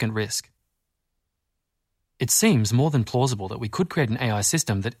significant risk. It seems more than plausible that we could create an AI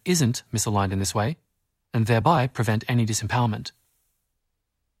system that isn't misaligned in this way, and thereby prevent any disempowerment.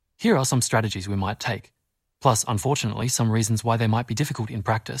 Here are some strategies we might take, plus, unfortunately, some reasons why they might be difficult in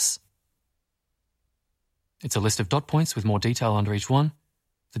practice. It's a list of dot points with more detail under each one.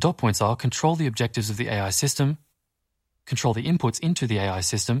 The dot points are: control the objectives of the AI system, control the inputs into the AI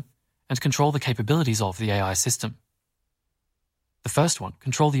system, and control the capabilities of the AI system. The first one,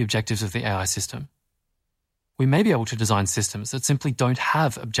 control the objectives of the AI system. We may be able to design systems that simply don't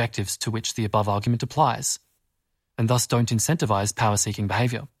have objectives to which the above argument applies, and thus don't incentivize power-seeking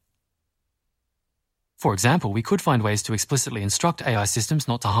behavior. For example, we could find ways to explicitly instruct AI systems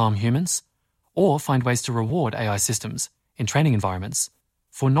not to harm humans, or find ways to reward AI systems in training environments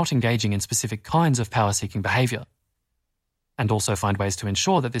for not engaging in specific kinds of power-seeking behavior, and also find ways to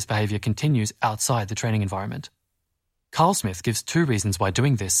ensure that this behavior continues outside the training environment. Carl Smith gives 2 reasons why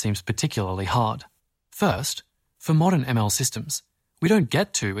doing this seems particularly hard. First, for modern ML systems, we don't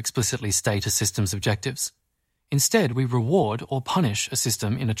get to explicitly state a system's objectives. Instead, we reward or punish a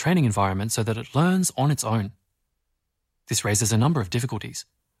system in a training environment so that it learns on its own. This raises a number of difficulties,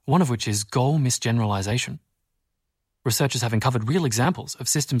 one of which is goal misgeneralization. Researchers have uncovered real examples of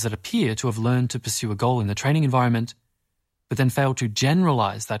systems that appear to have learned to pursue a goal in the training environment, but then fail to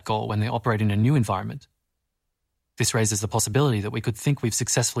generalize that goal when they operate in a new environment. This raises the possibility that we could think we've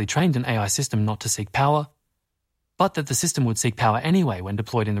successfully trained an AI system not to seek power, but that the system would seek power anyway when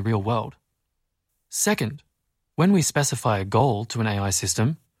deployed in the real world. Second, when we specify a goal to an AI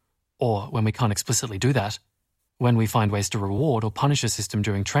system, or when we can't explicitly do that, when we find ways to reward or punish a system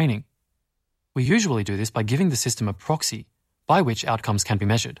during training, we usually do this by giving the system a proxy by which outcomes can be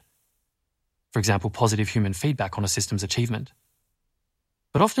measured. For example, positive human feedback on a system's achievement.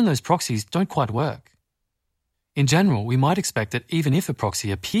 But often those proxies don't quite work. In general, we might expect that even if a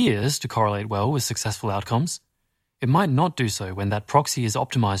proxy appears to correlate well with successful outcomes, it might not do so when that proxy is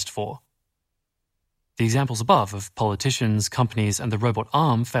optimized for. The examples above of politicians, companies, and the robot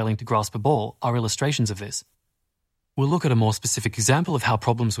arm failing to grasp a ball are illustrations of this. We'll look at a more specific example of how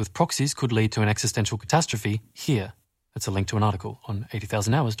problems with proxies could lead to an existential catastrophe here. That's a link to an article on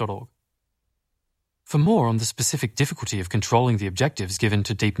 80,000hours.org. For more on the specific difficulty of controlling the objectives given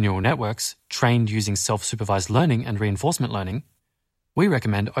to deep neural networks trained using self-supervised learning and reinforcement learning, we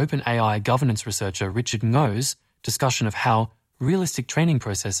recommend OpenAI governance researcher Richard Ngo's discussion of how realistic training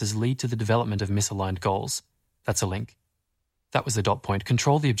processes lead to the development of misaligned goals. That's a link. That was the dot point.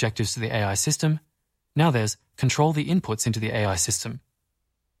 Control the objectives to the AI system. Now there's control the inputs into the AI system.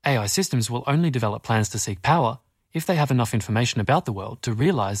 AI systems will only develop plans to seek power if they have enough information about the world to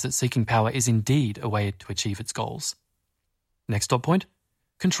realize that seeking power is indeed a way to achieve its goals. Next dot point.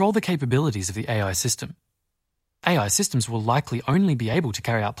 Control the capabilities of the AI system. AI systems will likely only be able to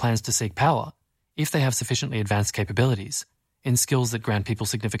carry out plans to seek power if they have sufficiently advanced capabilities in skills that grant people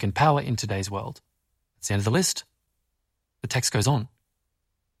significant power in today's world. That's the end of the list. The text goes on.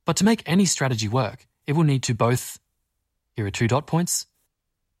 But to make any strategy work, it will need to both... Here are 2 dot points.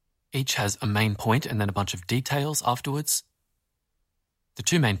 Each has a main point and then a bunch of details afterwards. The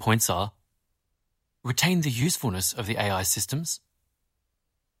 2 main points are retain the usefulness of the AI systems,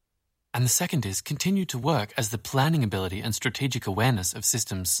 and the second is continue to work as the planning ability and strategic awareness of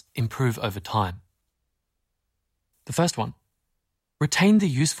systems improve over time. The first one, retain the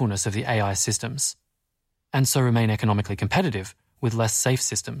usefulness of the AI systems, and so remain economically competitive with less safe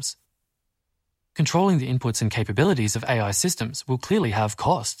systems. Controlling the inputs and capabilities of AI systems will clearly have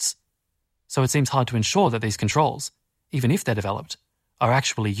costs, so it seems hard to ensure that these controls, even if they're developed, are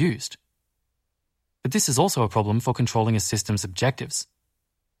actually used. But this is also a problem for controlling a system's objectives.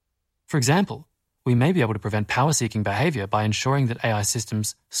 For example, we may be able to prevent power-seeking behavior by ensuring that AI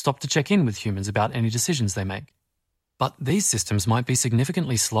systems stop to check in with humans about any decisions they make. But these systems might be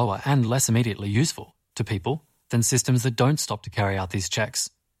significantly slower and less immediately useful to people than systems that don't stop to carry out these checks.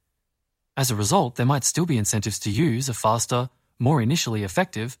 As a result, there might still be incentives to use a faster, more initially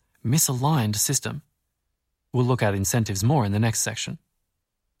effective, misaligned system. We'll look at incentives more in the next section.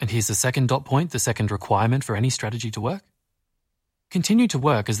 And here's the second dot point, the second requirement for any strategy to work. Continue to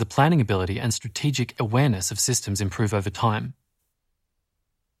work as the planning ability and strategic awareness of systems improve over time.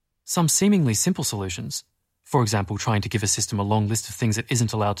 Some seemingly simple solutions, for example trying to give a system a long list of things it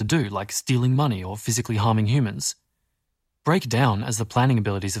isn't allowed to do, like stealing money or physically harming humans, break down as the planning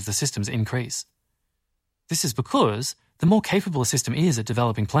abilities of the systems increase. This is because the more capable a system is at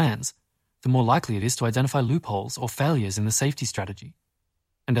developing plans, the more likely it is to identify loopholes or failures in the safety strategy.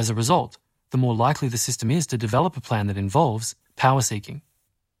 And as a result, the more likely the system is to develop a plan that involves power seeking.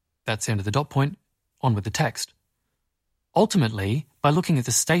 That's the end of the dot point. On with the text. Ultimately, by looking at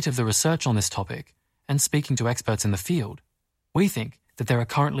the state of the research on this topic and speaking to experts in the field, we think that there are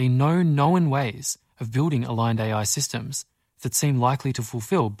currently no known ways of building aligned AI systems that seem likely to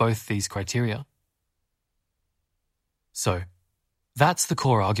fulfill both these criteria. So, that's the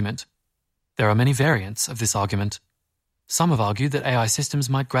core argument. There are many variants of this argument. Some have argued that AI systems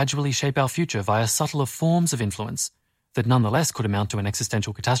might gradually shape our future via subtler forms of influence that nonetheless could amount to an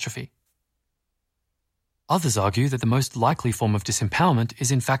existential catastrophe. Others argue that the most likely form of disempowerment is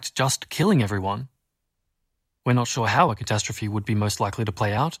in fact just killing everyone. We're not sure how a catastrophe would be most likely to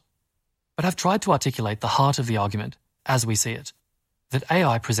play out, but have tried to articulate the heart of the argument, as we see it, that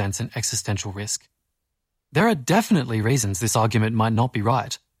AI presents an existential risk. There are definitely reasons this argument might not be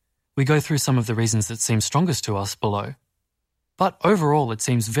right. We go through some of the reasons that seem strongest to us below. But overall, it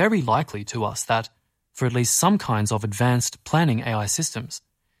seems very likely to us that, for at least some kinds of advanced planning AI systems,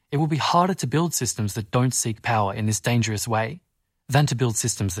 it will be harder to build systems that don't seek power in this dangerous way than to build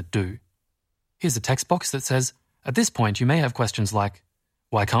systems that do. Here's a text box that says, at this point you may have questions like,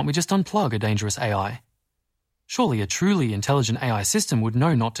 why can't we just unplug a dangerous AI? Surely a truly intelligent AI system would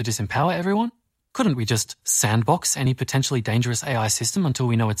know not to disempower everyone? Couldn't we just sandbox any potentially dangerous AI system until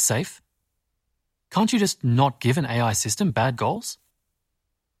we know it's safe? Can't you just not give an AI system bad goals?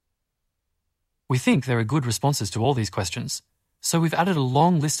 We think there are good responses to all these questions, so we've added a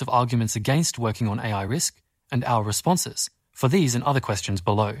long list of arguments against working on AI risk and our responses for these and other questions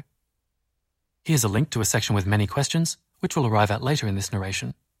below. Here's a link to a section with many questions, which we'll arrive at later in this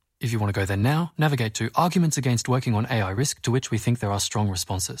narration. If you want to go there now, navigate to Arguments Against Working on AI Risk, to which we think there are strong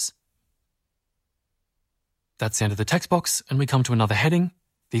responses. That's the end of the text box, and we come to another heading,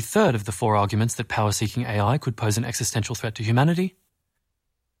 the third of the 4 arguments that power-seeking AI could pose an existential threat to humanity.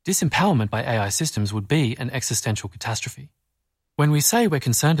 Disempowerment by AI systems would be an existential catastrophe. When we say we're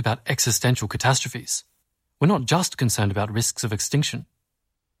concerned about existential catastrophes, we're not just concerned about risks of extinction.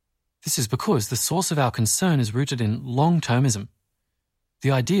 This is because the source of our concern is rooted in long-termism,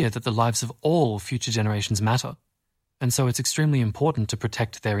 the idea that the lives of all future generations matter, and so it's extremely important to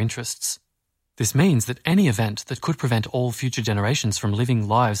protect their interests. This means that any event that could prevent all future generations from living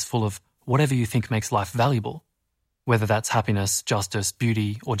lives full of whatever you think makes life valuable, whether that's happiness, justice,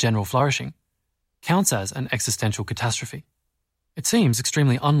 beauty, or general flourishing, counts as an existential catastrophe. It seems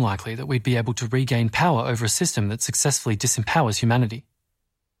extremely unlikely that we'd be able to regain power over a system that successfully disempowers humanity.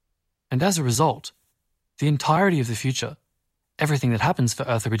 And as a result, the entirety of the future, everything that happens for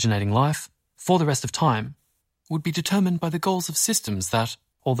Earth-originating life, for the rest of time, would be determined by the goals of systems that,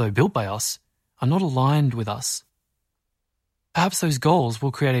 although built by us, are not aligned with us. Perhaps those goals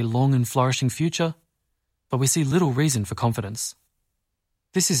will create a long and flourishing future, but we see little reason for confidence.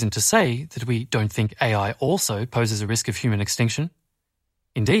 This isn't to say that we don't think AI also poses a risk of human extinction.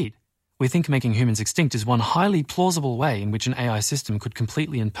 Indeed, we think making humans extinct is one highly plausible way in which an AI system could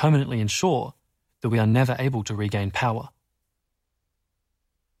completely and permanently ensure that we are never able to regain power.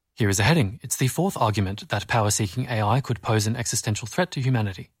 Here is a heading. It's the 4th argument that power-seeking AI could pose an existential threat to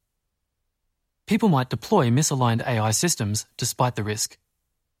humanity. People might deploy misaligned AI systems despite the risk.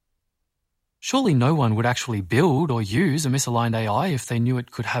 Surely no one would actually build or use a misaligned AI if they knew it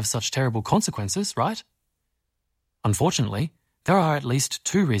could have such terrible consequences, right? Unfortunately, there are at least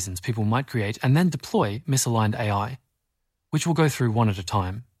 2 reasons people might create and then deploy misaligned AI, which we'll go through one at a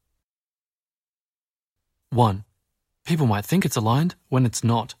time. 1. People might think it's aligned when it's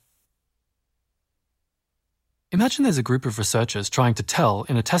not. Imagine there's a group of researchers trying to tell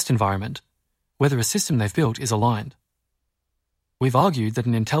in a test environment whether a system they've built is aligned. We've argued that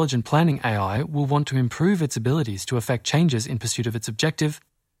an intelligent planning AI will want to improve its abilities to affect changes in pursuit of its objective,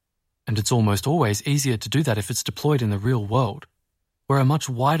 and it's almost always easier to do that if it's deployed in the real world, where a much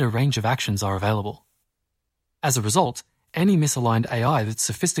wider range of actions are available. As a result, any misaligned AI that's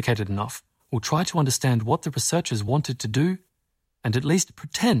sophisticated enough will try to understand what the researchers wanted to do, and at least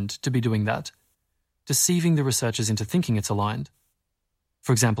pretend to be doing that, deceiving the researchers into thinking it's aligned.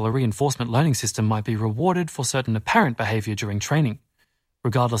 For example, a reinforcement learning system might be rewarded for certain apparent behavior during training,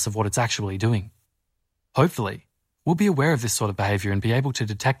 regardless of what it's actually doing. Hopefully, we'll be aware of this sort of behavior and be able to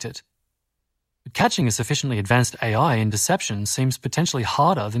detect it. But catching a sufficiently advanced AI in deception seems potentially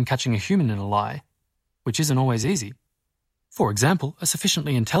harder than catching a human in a lie, which isn't always easy. For example, a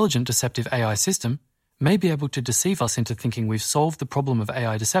sufficiently intelligent deceptive AI system may be able to deceive us into thinking we've solved the problem of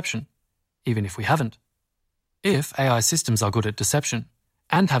AI deception, even if we haven't. If AI systems are good at deception,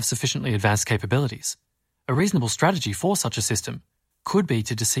 and have sufficiently advanced capabilities, a reasonable strategy for such a system could be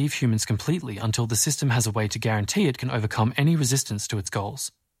to deceive humans completely until the system has a way to guarantee it can overcome any resistance to its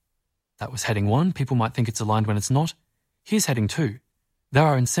goals. That was heading 1, people might think it's aligned when it's not. Here's heading 2, there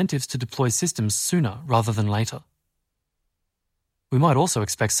are incentives to deploy systems sooner rather than later. We might also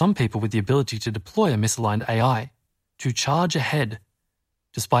expect some people with the ability to deploy a misaligned AI to charge ahead,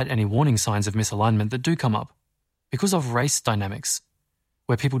 despite any warning signs of misalignment that do come up, because of race dynamics,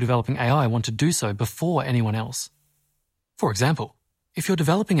 where people developing AI want to do so before anyone else. For example, if you're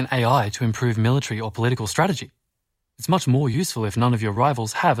developing an AI to improve military or political strategy, it's much more useful if none of your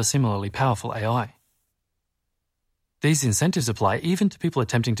rivals have a similarly powerful AI. These incentives apply even to people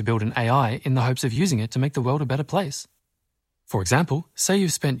attempting to build an AI in the hopes of using it to make the world a better place. For example, say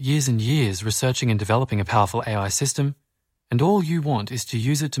you've spent years and years researching and developing a powerful AI system, and all you want is to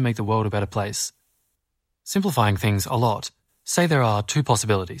use it to make the world a better place. Simplifying things a lot, say there are two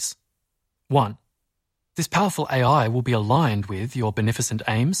possibilities. 1. This powerful AI will be aligned with your beneficent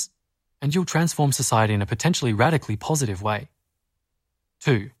aims, and you'll transform society in a potentially radically positive way.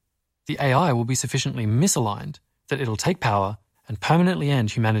 2. The AI will be sufficiently misaligned that it'll take power and permanently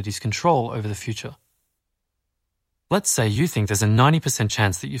end humanity's control over the future. Let's say you think there's a 90%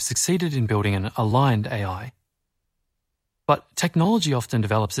 chance that you've succeeded in building an aligned AI. But technology often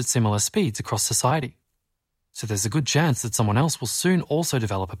develops at similar speeds across society. So there's a good chance that someone else will soon also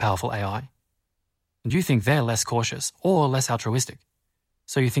develop a powerful AI. And you think they're less cautious or less altruistic.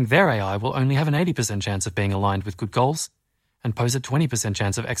 So you think their AI will only have an 80% chance of being aligned with good goals and pose a 20%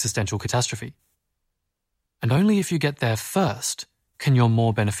 chance of existential catastrophe. And only if you get there first can your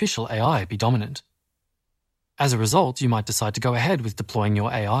more beneficial AI be dominant. As a result, you might decide to go ahead with deploying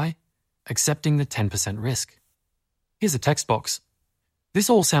your AI, accepting the 10% risk. Here's a text box. This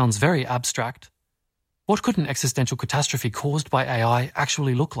all sounds very abstract. What could an existential catastrophe caused by AI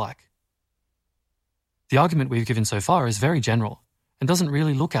actually look like? The argument we've given so far is very general and doesn't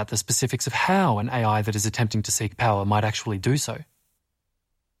really look at the specifics of how an AI that is attempting to seek power might actually do so.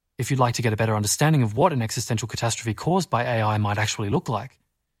 If you'd like to get a better understanding of what an existential catastrophe caused by AI might actually look like,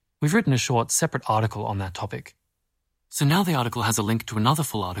 we've written a short, separate article on that topic. So now the article has a link to another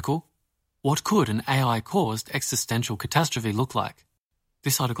full article. What could an AI-caused existential catastrophe look like?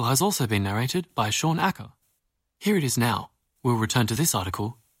 This article has also been narrated by Sean Acker. Here it is now. We'll return to this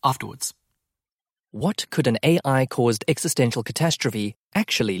article afterwards. What could an AI-caused existential catastrophe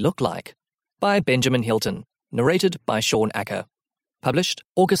actually look like? By Benjamin Hilton, narrated by Sean Acker. Published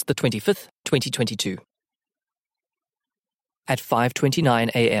August the 25th, 2022. At 5:29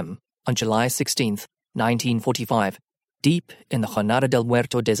 a.m. on July 16th, 1945, deep in the Jornada del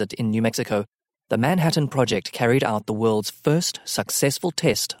Muerto desert in New Mexico, the Manhattan Project carried out the world's first successful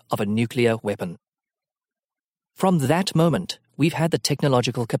test of a nuclear weapon. From that moment, we've had the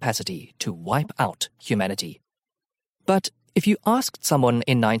technological capacity to wipe out humanity. But if you asked someone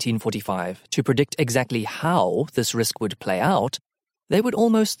in 1945 to predict exactly how this risk would play out, they would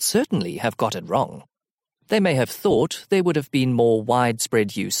almost certainly have got it wrong. They may have thought there would have been more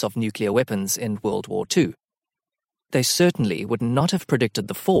widespread use of nuclear weapons in World War II. They certainly would not have predicted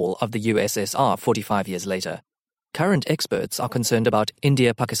the fall of the USSR 45 years later. Current experts are concerned about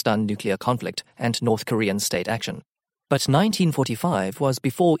India-Pakistan nuclear conflict and North Korean state action. But 1945 was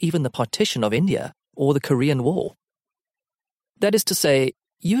before even the partition of India or the Korean War. That is to say,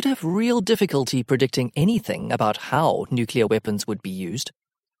 you'd have real difficulty predicting anything about how nuclear weapons would be used.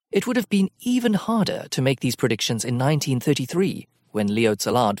 It would have been even harder to make these predictions in 1933, when Leo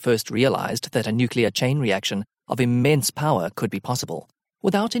Szilard first realized that a nuclear chain reaction of immense power could be possible,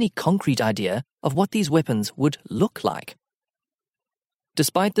 without any concrete idea of what these weapons would look like.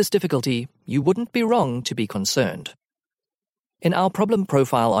 Despite this difficulty, you wouldn't be wrong to be concerned. In our problem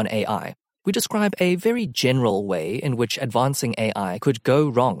profile on AI, we describe a very general way in which advancing AI could go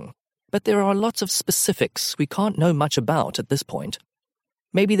wrong, but there are lots of specifics we can't know much about at this point.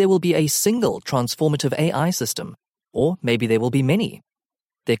 Maybe there will be a single transformative AI system, or maybe there will be many.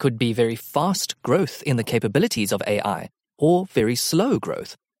 There could be very fast growth in the capabilities of AI, or very slow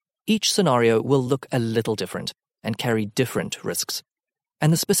growth. Each scenario will look a little different and carry different risks.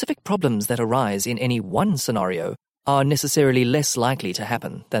 And the specific problems that arise in any one scenario are necessarily less likely to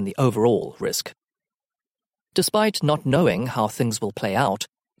happen than the overall risk. Despite not knowing how things will play out,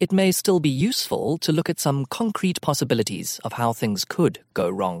 it may still be useful to look at some concrete possibilities of how things could go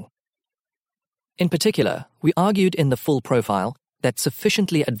wrong. In particular, we argued in the full profile that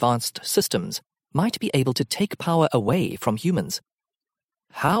sufficiently advanced systems might be able to take power away from humans.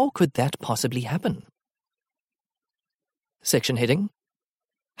 How could that possibly happen? Section heading: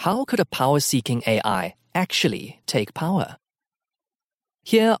 How could a power-seeking AI actually take power?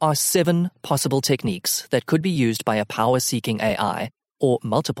 Here are 7 possible techniques that could be used by a power-seeking AI or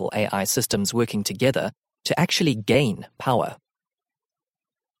multiple AI systems working together to actually gain power.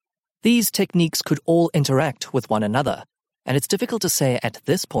 These techniques could all interact with one another, and it's difficult to say at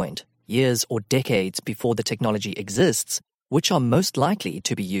this point, years or decades before the technology exists, which are most likely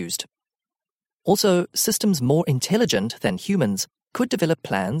to be used. Also, systems more intelligent than humans could develop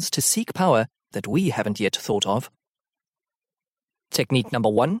plans to seek power that we haven't yet thought of. Technique number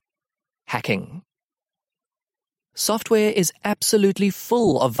 1, hacking. Software is absolutely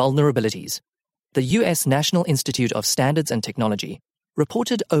full of vulnerabilities. The US National Institute of Standards and Technology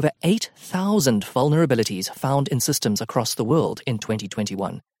reported over 8,000 vulnerabilities found in systems across the world in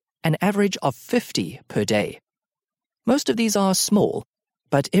 2021, an average of 50 per day. Most of these are small,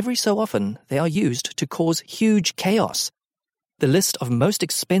 but every so often they are used to cause huge chaos, The list of most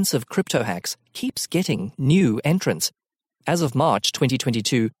expensive crypto hacks keeps getting new entrants. As of March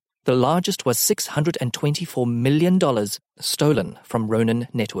 2022, the largest was $624 million stolen from Ronin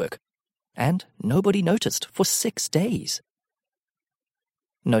Network. And nobody noticed for 6 days.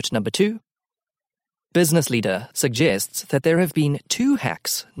 Note number 2. Business Leader suggests that there have been 2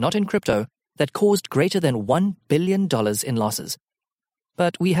 hacks, not in crypto, that caused greater than $1 billion in losses.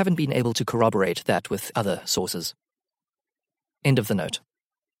 But we haven't been able to corroborate that with other sources. End of the note.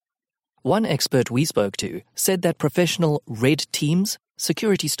 One expert we spoke to said that professional red teams,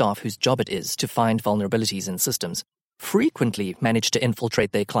 security staff whose job it is to find vulnerabilities in systems, frequently manage to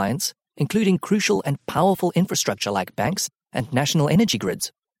infiltrate their clients, including crucial and powerful infrastructure like banks and national energy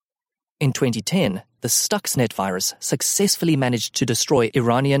grids. In 2010, the Stuxnet virus successfully managed to destroy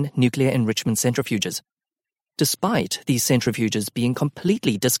Iranian nuclear enrichment centrifuges, despite these centrifuges being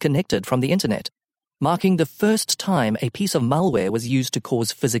completely disconnected from the internet, marking the first time a piece of malware was used to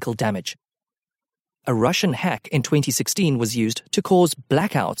cause physical damage. A Russian hack in 2016 was used to cause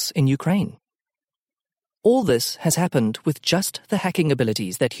blackouts in Ukraine. All this has happened with just the hacking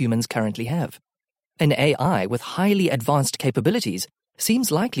abilities that humans currently have. An AI with highly advanced capabilities seems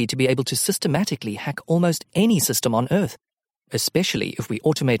likely to be able to systematically hack almost any system on Earth, especially if we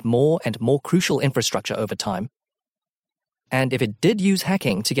automate more and more crucial infrastructure over time. And if it did use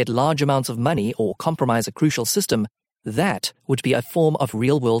hacking to get large amounts of money or compromise a crucial system, that would be a form of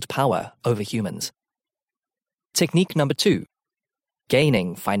real-world power over humans. Technique number 2.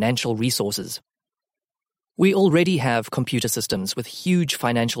 Gaining financial resources. We already have computer systems with huge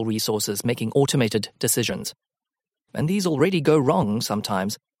financial resources making automated decisions. And these already go wrong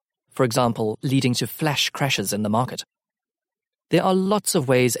sometimes, for example, leading to flash crashes in the market. There are lots of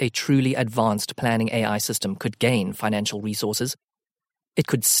ways a truly advanced planning AI system could gain financial resources. It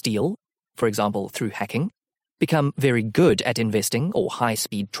could steal, for example, through hacking, become very good at investing or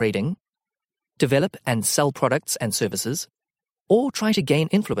high-speed trading, develop and sell products and services, or try to gain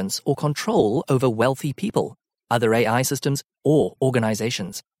influence or control over wealthy people, other AI systems, or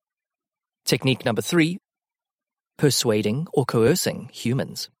organizations. Technique number 3. Persuading or coercing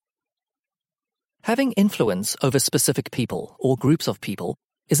humans. Having influence over specific people or groups of people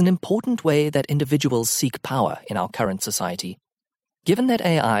is an important way that individuals seek power in our current society. Given that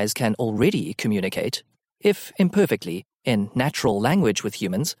AIs can already communicate, if imperfectly, in natural language with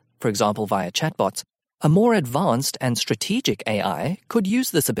humans, for example via chatbots, a more advanced and strategic AI could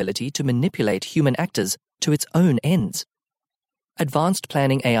use this ability to manipulate human actors to its own ends. Advanced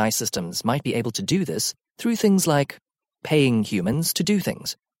planning AI systems might be able to do this through things like paying humans to do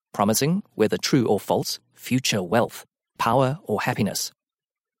things, promising, whether true or false, future wealth, power, or happiness.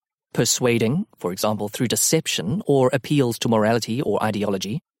 Persuading, for example, through deception or appeals to morality or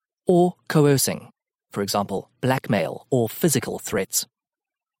ideology, or coercing, for example, blackmail or physical threats.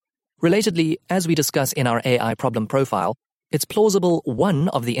 Relatedly, as we discuss in our AI problem profile, it's plausible one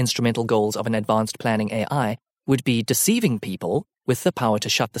of the instrumental goals of an advanced planning AI would be deceiving people with the power to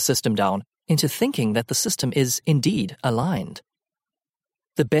shut the system down into thinking that the system is indeed aligned.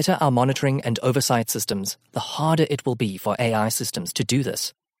 The better our monitoring and oversight systems, the harder it will be for AI systems to do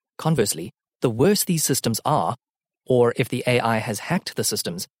this. Conversely, the worse these systems are, or if the AI has hacked the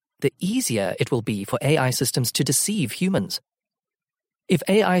systems, the easier it will be for AI systems to deceive humans. If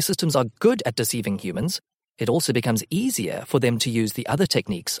AI systems are good at deceiving humans, it also becomes easier for them to use the other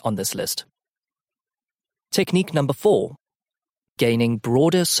techniques on this list. Technique number 4. Gaining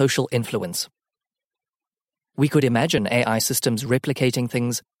broader social influence. We could imagine AI systems replicating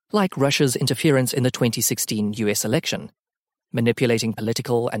things like Russia's interference in the 2016 US election, manipulating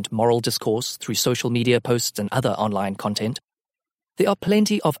political and moral discourse through social media posts and other online content. There are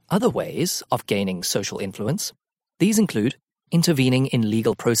plenty of other ways of gaining social influence. These include intervening in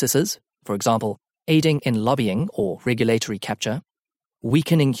legal processes, for example, aiding in lobbying or regulatory capture,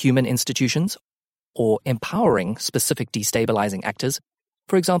 weakening human institutions, or empowering specific destabilizing actors,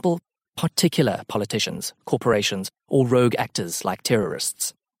 for example, particular politicians, corporations, or rogue actors like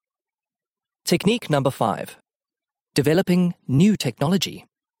terrorists. Technique number 5. Developing new technology.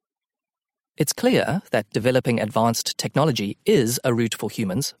 It's clear that developing advanced technology is a route for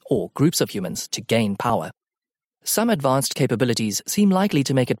humans, or groups of humans, to gain power. Some advanced capabilities seem likely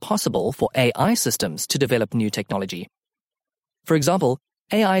to make it possible for AI systems to develop new technology. For example,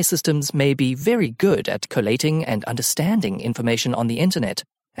 AI systems may be very good at collating and understanding information on the internet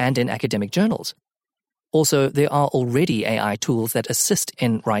and in academic journals. Also, there are already AI tools that assist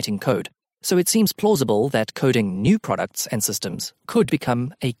in writing code, so it seems plausible that coding new products and systems could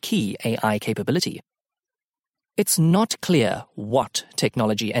become a key AI capability. It's not clear what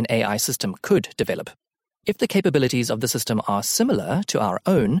technology an AI system could develop. If the capabilities of the system are similar to our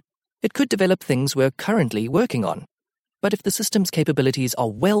own, it could develop things we're currently working on. But if the system's capabilities are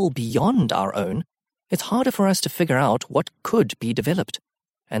well beyond our own, it's harder for us to figure out what could be developed.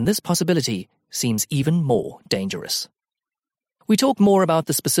 And this possibility seems even more dangerous. We talk more about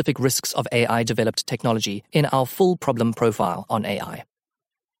the specific risks of AI-developed technology in our full problem profile on AI.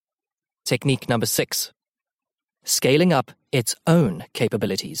 Technique number 6. Scaling up its own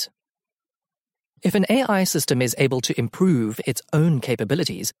capabilities. If an AI system is able to improve its own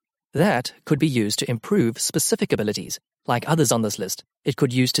capabilities, that could be used to improve specific abilities. Like others on this list, it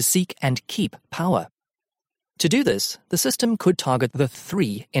could use to seek and keep power. To do this, the system could target the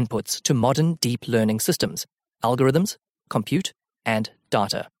 3 inputs to modern deep learning systems: algorithms, compute, and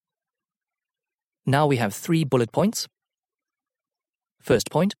data. Now we have 3 bullet points. First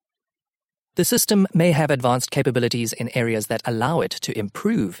point. The system may have advanced capabilities in areas that allow it to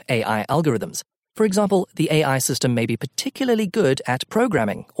improve AI algorithms. For example, the AI system may be particularly good at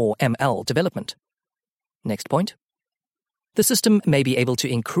programming or ML development. Next point. The system may be able to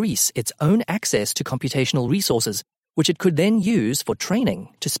increase its own access to computational resources, which it could then use for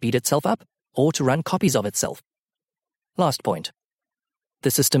training to speed itself up or to run copies of itself. Last point.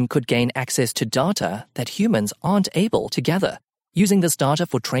 The system could gain access to data that humans aren't able to gather, using this data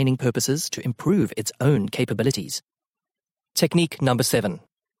for training purposes to improve its own capabilities. Technique number 7.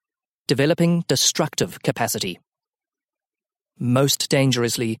 Developing destructive capacity. Most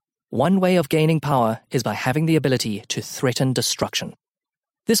dangerously, one way of gaining power is by having the ability to threaten destruction.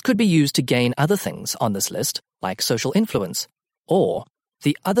 This could be used to gain other things on this list, like social influence, or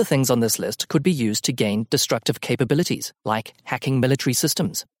the other things on this list could be used to gain destructive capabilities, like hacking military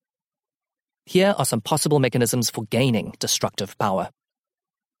systems. Here are some possible mechanisms for gaining destructive power.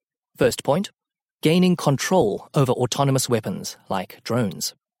 First point, gaining control over autonomous weapons like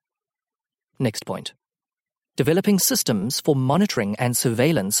drones. Next point, developing systems for monitoring and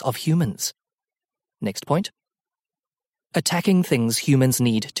surveillance of humans. Next point, attacking things humans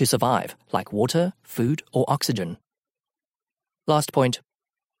need to survive, like water, food, or oxygen. Last point,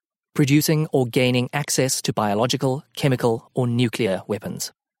 producing or gaining access to biological, chemical, or nuclear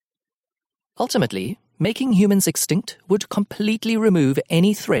weapons. Ultimately, making humans extinct would completely remove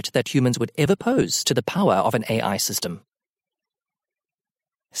any threat that humans would ever pose to the power of an AI system.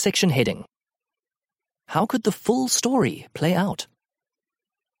 Section heading. How could the full story play out?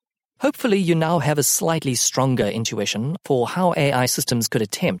 Hopefully you now have a slightly stronger intuition for how AI systems could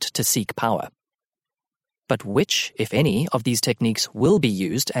attempt to seek power. But which, if any, of these techniques will be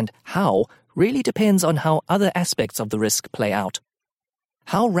used and how really depends on how other aspects of the risk play out.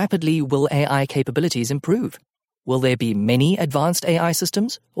 How rapidly will AI capabilities improve? Will there be many advanced AI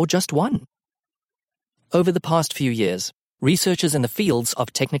systems or just one? Over the past few years, researchers in the fields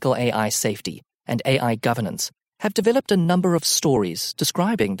of technical AI safety and AI governance have developed a number of stories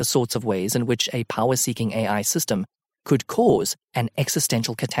describing the sorts of ways in which a power-seeking AI system could cause an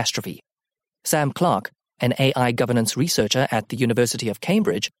existential catastrophe. Sam Clark, an AI governance researcher at the University of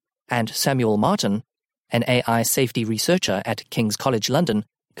Cambridge, and Samuel Martin, an AI safety researcher at King's College London,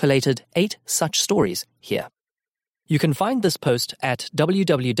 collated 8 such stories here. You can find this post at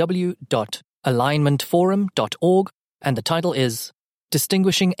www.alignmentforum.org, and the title is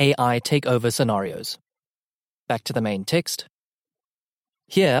Distinguishing AI Takeover Scenarios. Back to the main text.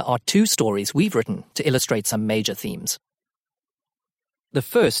 Here are 2 stories we've written to illustrate some major themes. The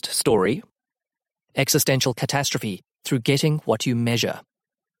first story, Existential Catastrophe Through Getting What You Measure.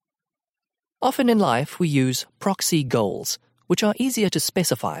 Often in life we use proxy goals, which are easier to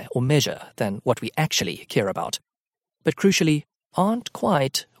specify or measure than what we actually care about, but crucially aren't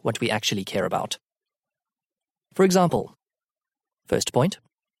quite what we actually care about. For example, first point,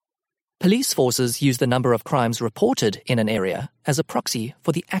 police forces use the number of crimes reported in an area as a proxy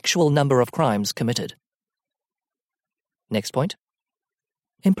for the actual number of crimes committed. Next point,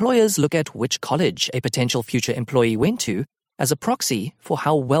 employers look at which college a potential future employee went to as a proxy for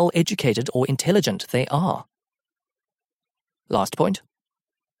how well educated or intelligent they are. Last point,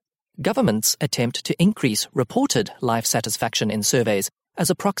 governments attempt to increase reported life satisfaction in surveys as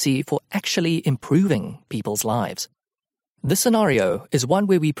a proxy for actually improving people's lives. This scenario is one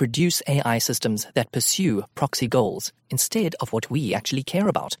where we produce AI systems that pursue proxy goals instead of what we actually care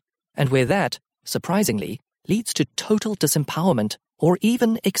about, and where that, surprisingly, leads to total disempowerment or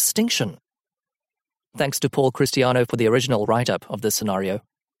even extinction. Thanks to Paul Cristiano for the original write-up of this scenario.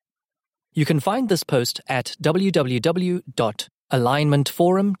 You can find this post at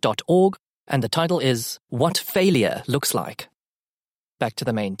www.alignmentforum.org, and the title is What Failure Looks Like. Back to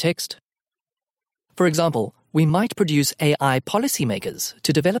the main text. For example, we might produce AI policymakers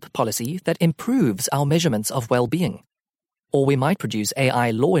to develop policy that improves our measurements of well-being. Or we might produce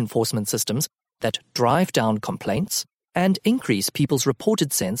AI law enforcement systems that drive down complaints and increase people's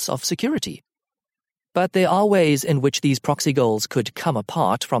reported sense of security. But there are ways in which these proxy goals could come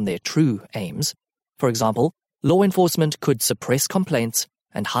apart from their true aims. For example, law enforcement could suppress complaints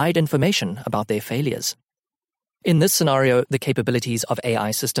and hide information about their failures. In this scenario, the capabilities of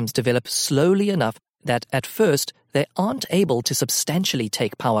AI systems develop slowly enough that at first they aren't able to substantially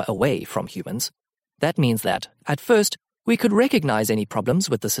take power away from humans. That means that, at first, we could recognize any problems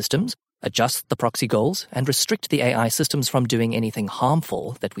with the systems, adjust the proxy goals, and restrict the AI systems from doing anything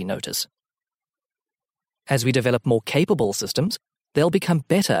harmful that we notice. As we develop more capable systems, they'll become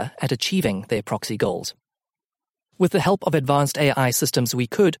better at achieving their proxy goals. With the help of advanced AI systems, we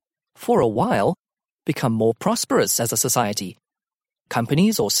could, for a while, become more prosperous as a society.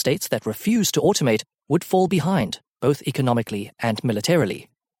 Companies or states that refuse to automate would fall behind, both economically and militarily.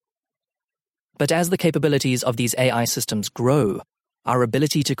 But as the capabilities of these AI systems grow, our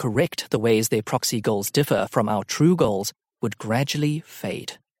ability to correct the ways their proxy goals differ from our true goals would gradually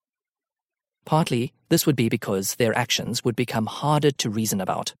fade. Partly, this would be because their actions would become harder to reason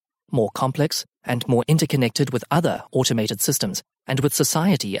about, more complex, and more interconnected with other automated systems and with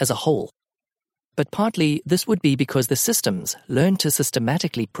society as a whole. But partly, this would be because the systems learn to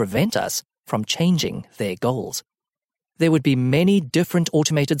systematically prevent us from changing their goals. There would be many different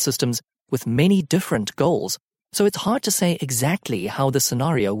automated systems with many different goals, so it's hard to say exactly how the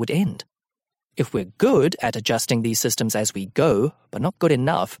scenario would end. If we're good at adjusting these systems as we go, but not good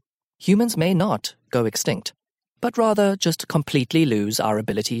enough, humans may not go extinct, but rather just completely lose our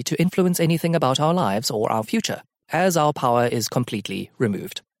ability to influence anything about our lives or our future, as our power is completely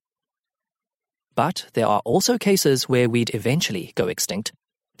removed. But there are also cases where we'd eventually go extinct.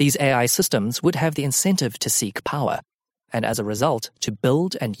 These AI systems would have the incentive to seek power, and as a result, to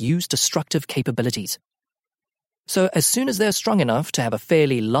build and use destructive capabilities. So as soon as they're strong enough to have a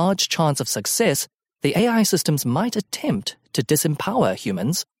fairly large chance of success, the AI systems might attempt to disempower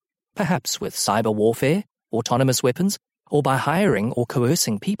humans, perhaps with cyber warfare, autonomous weapons, or by hiring or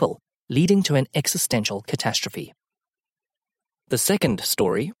coercing people, leading to an existential catastrophe. The second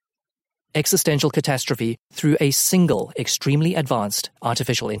story: existential catastrophe through a single extremely advanced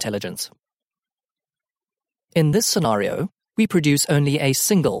artificial intelligence. In this scenario, we produce only a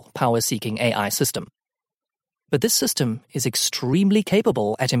single power-seeking AI system. But this system is extremely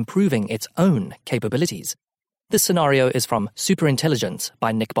capable at improving its own capabilities. This scenario is from Superintelligence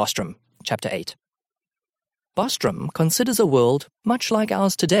by Nick Bostrom, Chapter 8. Bostrom considers a world much like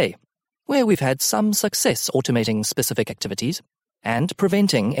ours today, where we've had some success automating specific activities and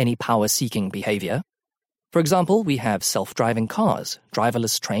preventing any power-seeking behavior. For example, we have self-driving cars,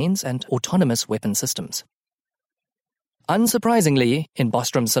 driverless trains, and autonomous weapon systems. Unsurprisingly, in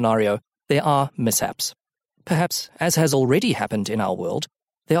Bostrom's scenario, there are mishaps. Perhaps, as has already happened in our world,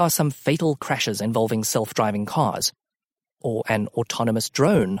 there are some fatal crashes involving self-driving cars, or an autonomous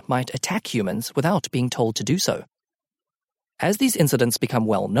drone might attack humans without being told to do so. As these incidents become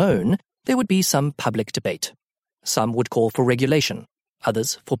well known, there would be some public debate. Some would call for regulation,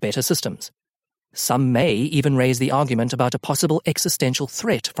 others for better systems. Some may even raise the argument about a possible existential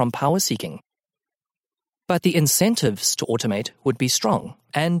threat from power-seeking. But the incentives to automate would be strong,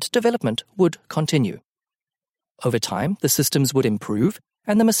 and development would continue. Over time, the systems would improve,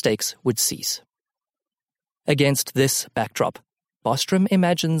 and the mistakes would cease. Against this backdrop, Bostrom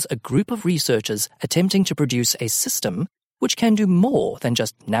imagines a group of researchers attempting to produce a system which can do more than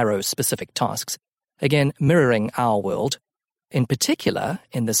just narrow specific tasks, again mirroring our world. In particular,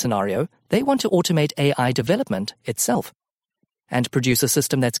 in this scenario, they want to automate AI development itself and produce a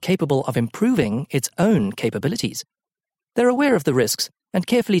system that's capable of improving its own capabilities. They're aware of the risks and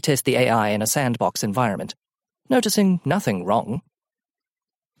carefully test the AI in a sandbox environment, noticing nothing wrong.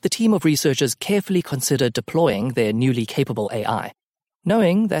 The team of researchers carefully consider deploying their newly capable AI,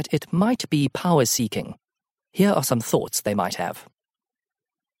 knowing that it might be power-seeking. Here are some thoughts they might have.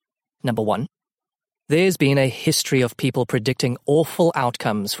 Number 1. There's been a history of people predicting awful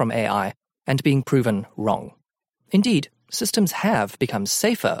outcomes from AI and being proven wrong. Indeed, systems have become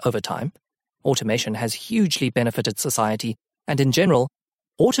safer over time. Automation has hugely benefited society, and in general,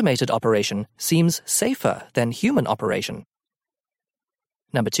 automated operation seems safer than human operation.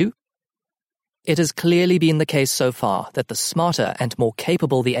 Number 2. It has clearly been the case so far that the smarter and more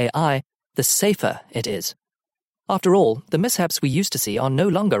capable the AI, the safer it is. After all, the mishaps we used to see are no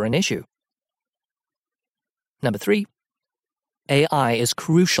longer an issue. Number 3. AI is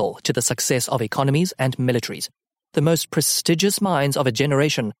crucial to the success of economies and militaries. The most prestigious minds of a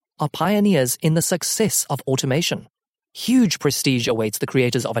generation are pioneers in the success of automation. Huge prestige awaits the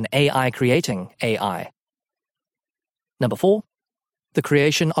creators of an AI creating AI. Number 4. The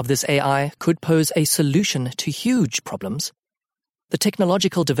creation of this AI could pose a solution to huge problems. The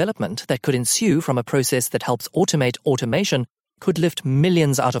technological development that could ensue from a process that helps automate automation could lift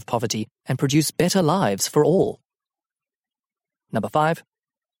millions out of poverty and produce better lives for all. Number 5.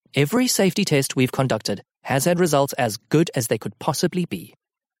 Every safety test we've conducted has had results as good as they could possibly be.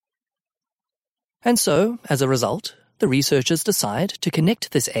 And so, as a result, the researchers decide to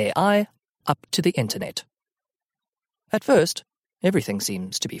connect this AI up to the internet. At first, everything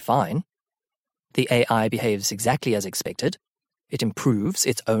seems to be fine. The AI behaves exactly as expected. It improves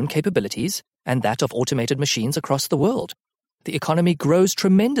its own capabilities and that of automated machines across the world. The economy grows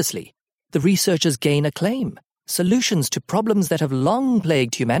tremendously. The researchers gain acclaim. Solutions to problems that have long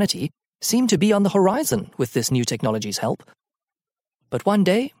plagued humanity seem to be on the horizon with this new technology's help. But one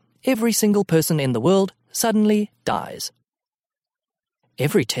day, every single person in the world suddenly dies.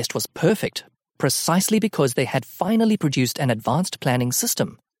 Every test was perfect, precisely because they had finally produced an advanced planning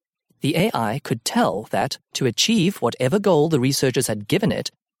system. The AI could tell that, to achieve whatever goal the researchers had given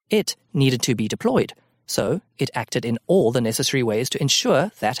it, it needed to be deployed, so it acted in all the necessary ways to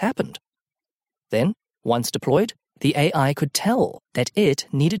ensure that happened. Then, once deployed, the AI could tell that it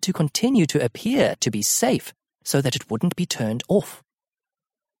needed to continue to appear to be safe so that it wouldn't be turned off.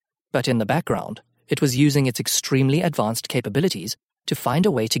 But in the background, it was using its extremely advanced capabilities to find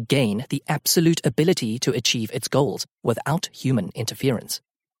a way to gain the absolute ability to achieve its goals without human interference.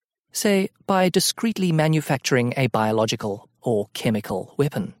 Say, by discreetly manufacturing a biological or chemical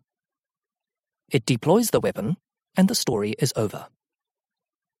weapon. It deploys the weapon, and the story is over.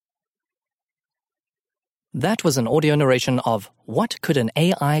 That was an audio narration of What Could an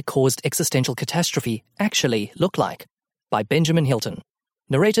AI-Caused Existential Catastrophe Actually Look Like? By Benjamin Hilton,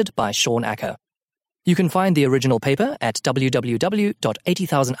 narrated by Sean Acker. You can find the original paper at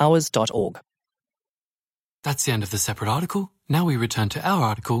www.80000hours.org. That's the end of the separate article. Now we return to our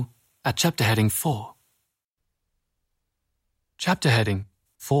article at chapter heading 4. Chapter heading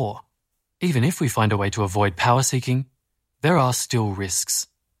 4. Even if we find a way to avoid power seeking, there are still risks.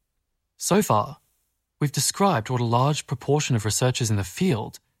 So far, we've described what a large proportion of researchers in the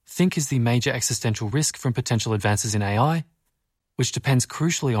field think is the major existential risk from potential advances in AI, which depends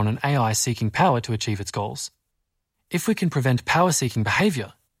crucially on an AI seeking power to achieve its goals. If we can prevent power-seeking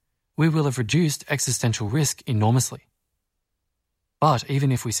behavior, we will have reduced existential risk enormously. But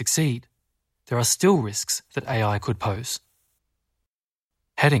even if we succeed, there are still risks that AI could pose.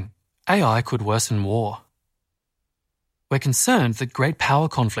 Heading: AI could worsen war. We're concerned that great power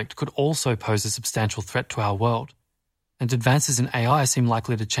conflict could also pose a substantial threat to our world, and advances in AI seem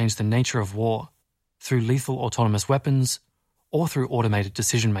likely to change the nature of war through lethal autonomous weapons or through automated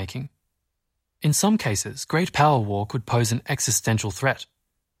decision-making. In some cases, great power war could pose an existential threat.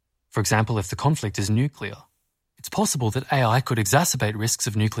 For example, if the conflict is nuclear, it's possible that AI could exacerbate risks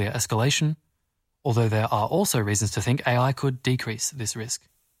of nuclear escalation, although there are also reasons to think AI could decrease this risk.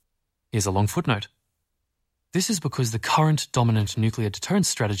 Here's a long footnote. This is because the current dominant nuclear deterrence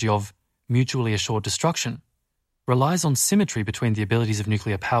strategy of mutually assured destruction relies on symmetry between the abilities of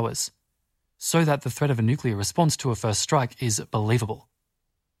nuclear powers, so that the threat of a nuclear response to a first strike is believable.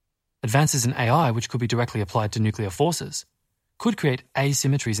 Advances in AI, which could be directly applied to nuclear forces, could create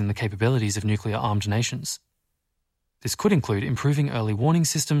asymmetries in the capabilities of nuclear-armed nations. This could include improving early warning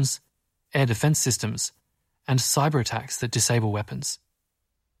systems, air defense systems, and cyber attacks that disable weapons.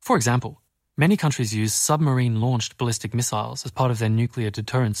 For example, many countries use submarine-launched ballistic missiles as part of their nuclear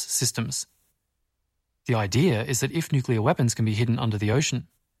deterrence systems. The idea is that if nuclear weapons can be hidden under the ocean,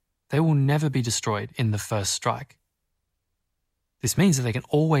 they will never be destroyed in the first strike. This means that they can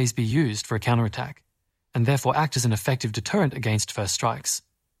always be used for a counterattack, and therefore act as an effective deterrent against first strikes.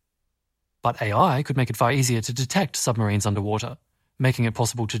 But AI could make it far easier to detect submarines underwater, making it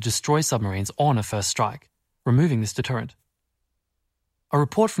possible to destroy submarines on a first strike, removing this deterrent. A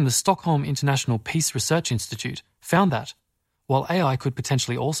report from the Stockholm International Peace Research Institute found that, while AI could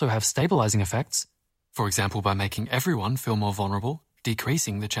potentially also have stabilizing effects, for example by making everyone feel more vulnerable,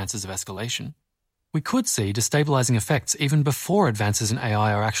 decreasing the chances of escalation, we could see destabilizing effects even before advances in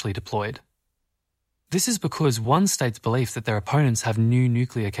AI are actually deployed. This is because one state's belief that their opponents have new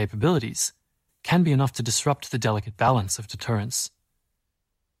nuclear capabilities can be enough to disrupt the delicate balance of deterrence.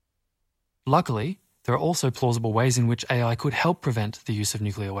 Luckily, there are also plausible ways in which AI could help prevent the use of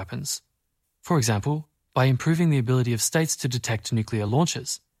nuclear weapons. For example, by improving the ability of states to detect nuclear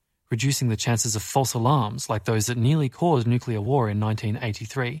launches, reducing the chances of false alarms like those that nearly caused nuclear war in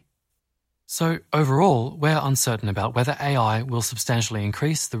 1983. So overall, we're uncertain about whether AI will substantially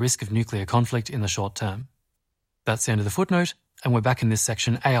increase the risk of nuclear conflict in the short term. That's the end of the footnote, and we're back in this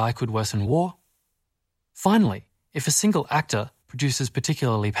section, AI could worsen war. Finally, if a single actor produces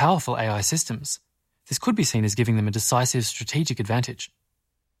particularly powerful AI systems, this could be seen as giving them a decisive strategic advantage.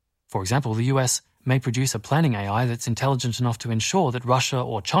 For example, the US may produce a planning AI that's intelligent enough to ensure that Russia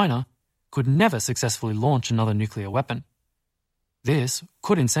or China could never successfully launch another nuclear weapon. This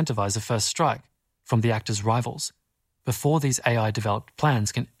could incentivize a first strike from the actor's rivals before these AI-developed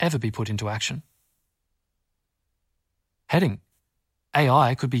plans can ever be put into action. Heading: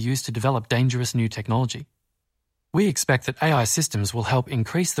 AI could be used to develop dangerous new technology. We expect that AI systems will help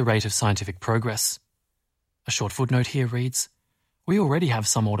increase the rate of scientific progress. A short footnote here reads, "We already have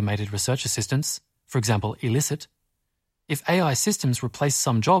some automated research assistants, for example, Elicit. If AI systems replace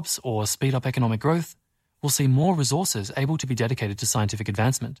some jobs or speed up economic growth, we'll see more resources able to be dedicated to scientific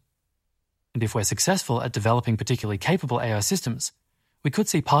advancement. And if we're successful at developing particularly capable AI systems, we could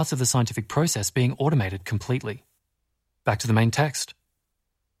see parts of the scientific process being automated completely." Back to the main text.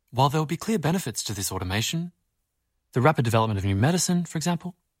 While there will be clear benefits to this automation, the rapid development of new medicine, for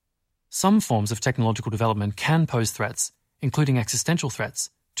example, some forms of technological development can pose threats, including existential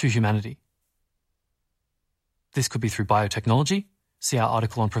threats, to humanity. This could be through biotechnology, see our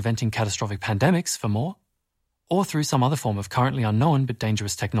article on preventing catastrophic pandemics for more, or through some other form of currently unknown but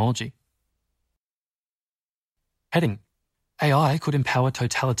dangerous technology. Heading: AI could empower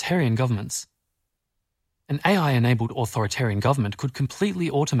totalitarian governments. An AI-enabled authoritarian government could completely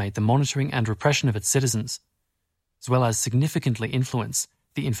automate the monitoring and repression of its citizens, as well as significantly influence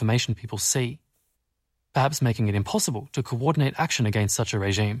the information people see, perhaps making it impossible to coordinate action against such a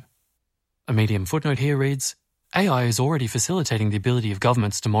regime. A Medium footnote here reads, "AI is already facilitating the ability of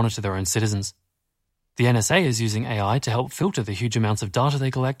governments to monitor their own citizens. The NSA is using AI to help filter the huge amounts of data they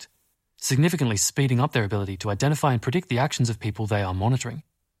collect, significantly speeding up their ability to identify and predict the actions of people they are monitoring.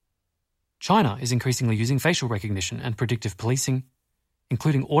 China is increasingly using facial recognition and predictive policing,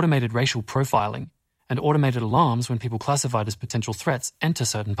 including automated racial profiling and automated alarms when people classified as potential threats enter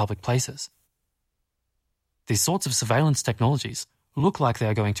certain public places. These sorts of surveillance technologies look like they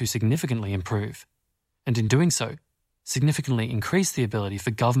are going to significantly improve, and in doing so, significantly increase the ability for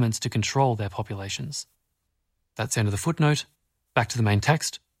governments to control their populations." That's the end of the footnote. Back to the main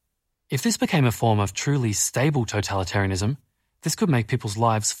text. If this became a form of truly stable totalitarianism, this could make people's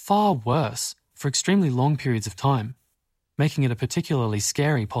lives far worse for extremely long periods of time, making it a particularly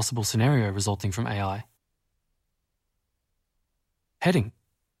scary possible scenario resulting from AI. Heading: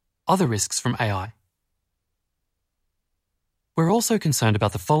 Other risks from AI. We're also concerned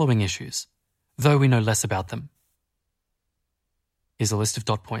about the following issues, though we know less about them. Here's a list of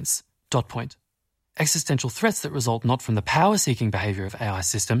dot points. Dot point: existential threats that result not from the power-seeking behavior of AI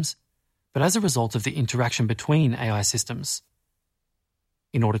systems, but as a result of the interaction between AI systems.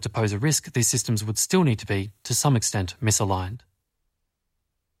 In order to pose a risk, these systems would still need to be, to some extent, misaligned.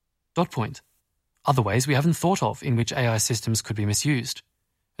 Dot point: other ways we haven't thought of in which AI systems could be misused,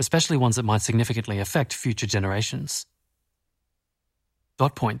 especially ones that might significantly affect future generations.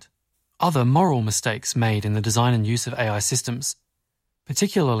 Dot point: other moral mistakes made in the design and use of AI systems,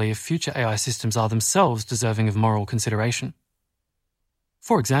 particularly if future AI systems are themselves deserving of moral consideration.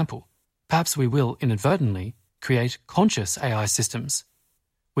 For example, perhaps we will inadvertently create conscious AI systems,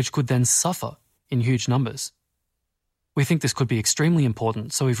 which could then suffer in huge numbers. We think this could be extremely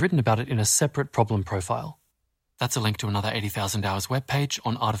important, so we've written about it in a separate problem profile. That's a link to another 80,000 Hours webpage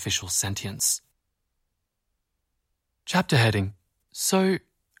on artificial sentience. Chapter heading: So,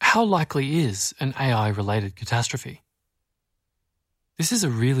 how likely is an AI-related catastrophe? This is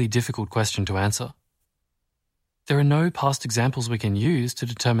a really difficult question to answer. There are no past examples we can use to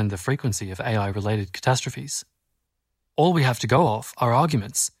determine the frequency of AI-related catastrophes. All we have to go off are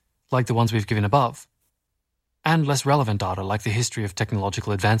arguments, like the ones we've given above, and less relevant data like the history of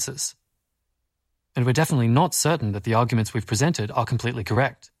technological advances. And we're definitely not certain that the arguments we've presented are completely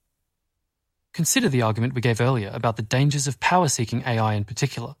correct. Consider the argument we gave earlier about the dangers of power-seeking AI in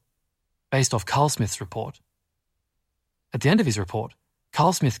particular, based off Carl Smith's report. At the end of his report,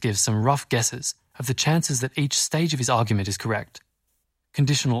 Carl Smith gives some rough guesses of the chances that each stage of his argument is correct,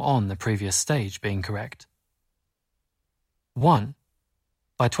 conditional on the previous stage being correct. 1.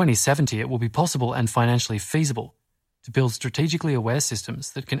 By 2070, it will be possible and financially feasible to build strategically aware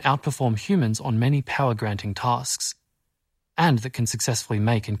systems that can outperform humans on many power-granting tasks, and that can successfully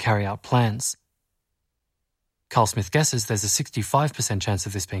make and carry out plans. Carl Smith guesses there's a 65% chance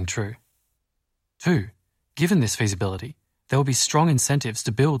of this being true. 2. Given this feasibility, there will be strong incentives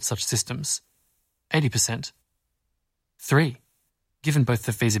to build such systems, 80%. 3. Given both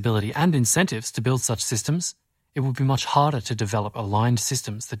the feasibility and incentives to build such systems, it would be much harder to develop aligned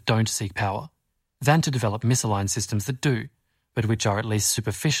systems that don't seek power than to develop misaligned systems that do, but which are at least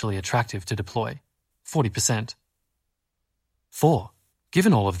superficially attractive to deploy. 40%. 4.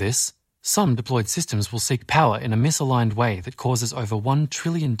 Given all of this, some deployed systems will seek power in a misaligned way that causes over $1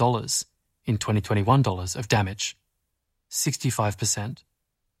 trillion in 2021 dollars of damage. 65%.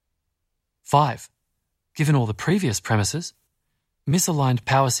 5. Given all the previous premises, misaligned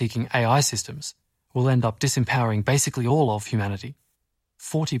power-seeking AI systems will end up disempowering basically all of humanity.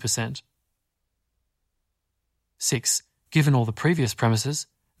 40%. 6. Given all the previous premises,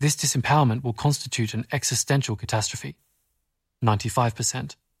 this disempowerment will constitute an existential catastrophe.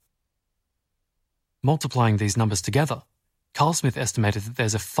 95%. Multiplying these numbers together, Carl Smith estimated that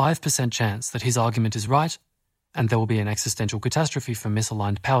there's a 5% chance that his argument is right and there will be an existential catastrophe for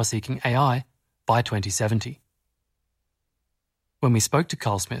misaligned power-seeking AI by 2070. When we spoke to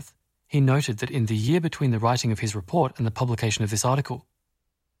Carl Smith, he noted that in the year between the writing of his report and the publication of this article,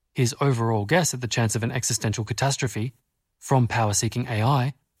 his overall guess at the chance of an existential catastrophe from power-seeking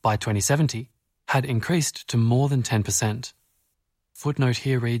AI by 2070 had increased to more than 10%. Footnote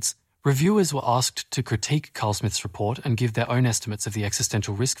here reads, reviewers were asked to critique Carl Smith's report and give their own estimates of the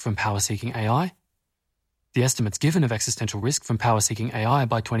existential risk from power-seeking AI. The estimates given of existential risk from power-seeking AI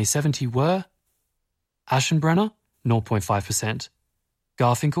by 2070 were Aschenbrenner, 0.5%,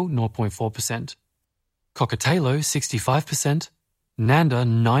 Garfinkel, 0.4%, Cockatello, 65%, Nanda,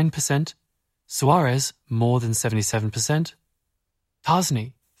 9%, Suarez, more than 77%,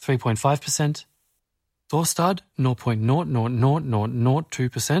 Tarsney, 3.5%, Thorstad,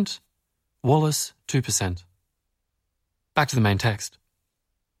 0.00002%, Wallace, 2%. Back to the main text.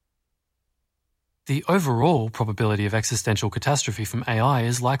 The overall probability of existential catastrophe from AI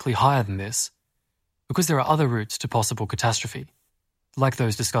is likely higher than this, because there are other routes to possible catastrophe, like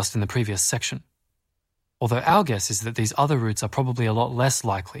those discussed in the previous section. Although our guess is that these other routes are probably a lot less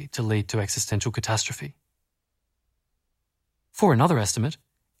likely to lead to existential catastrophe. For another estimate,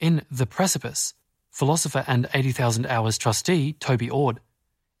 in The Precipice, philosopher and 80,000 Hours trustee Toby Ord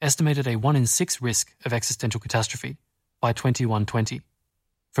estimated a 1 in 6 risk of existential catastrophe by 2120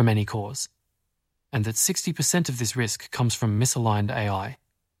 from any cause, and that 60% of this risk comes from misaligned AI,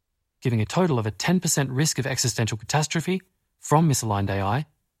 giving a total of a 10% risk of existential catastrophe from misaligned AI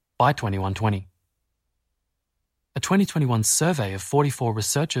by 2120. A 2021 survey of 44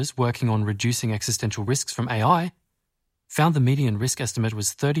 researchers working on reducing existential risks from AI found the median risk estimate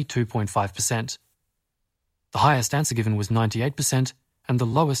was 32.5%. The highest answer given was 98%, and the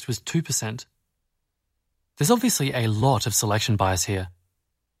lowest was 2%. There's obviously a lot of selection bias here.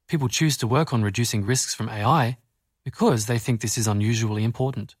 People choose to work on reducing risks from AI because they think this is unusually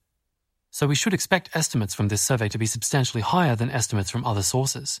important. So we should expect estimates from this survey to be substantially higher than estimates from other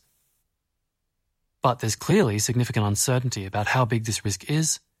sources. But there's clearly significant uncertainty about how big this risk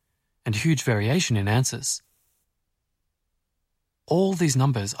is, and huge variation in answers. All these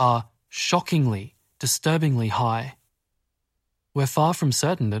numbers are shockingly, disturbingly high. We're far from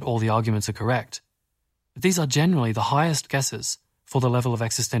certain that all the arguments are correct, but these are generally the highest guesses for the level of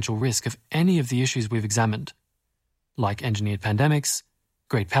existential risk of any of the issues we've examined, like engineered pandemics,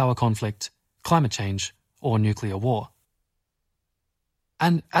 great power conflict, climate change, or nuclear war.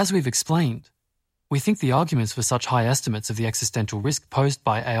 And as we've explained, we think the arguments for such high estimates of the existential risk posed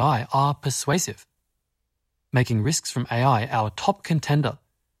by AI are persuasive, making risks from AI our top contender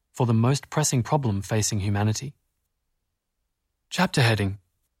for the most pressing problem facing humanity. Chapter heading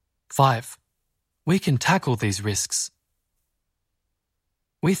 5. We can tackle these risks.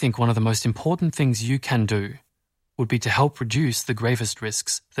 We think one of the most important things you can do would be to help reduce the gravest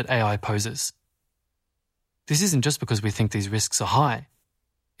risks that AI poses. This isn't just because we think these risks are high.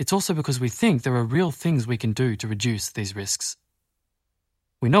 It's also because we think there are real things we can do to reduce these risks.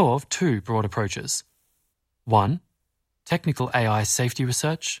 We know of 2 broad approaches. 1. Technical AI safety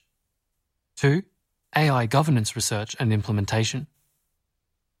research. 2. AI governance research and implementation.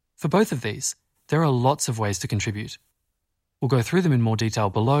 For both of these, there are lots of ways to contribute. We'll go through them in more detail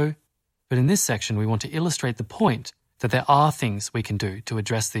below, but in this section we want to illustrate the point that there are things we can do to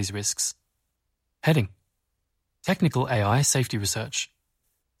address these risks. Heading: Technical AI safety research.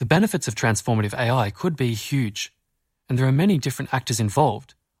 The benefits of transformative AI could be huge, and there are many different actors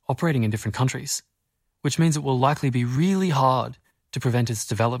involved, operating in different countries, which means it will likely be really hard to prevent its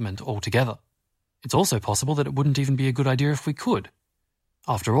development altogether. It's also possible that it wouldn't even be a good idea if we could.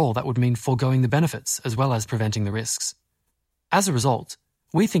 After all, that would mean foregoing the benefits as well as preventing the risks. As a result,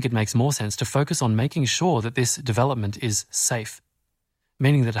 we think it makes more sense to focus on making sure that this development is safe,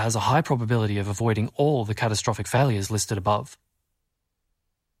 meaning that it has a high probability of avoiding all the catastrophic failures listed above.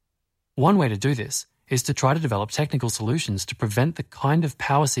 One way to do this is to try to develop technical solutions to prevent the kind of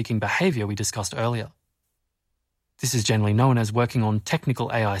power-seeking behavior we discussed earlier. This is generally known as working on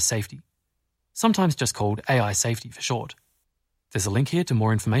technical AI safety, sometimes just called AI safety for short. There's a link here to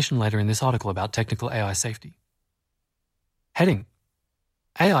more information later in this article about technical AI safety. Heading: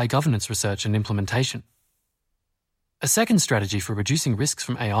 AI governance research and implementation. A second strategy for reducing risks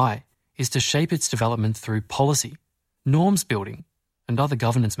from AI is to shape its development through policy, norms building, and other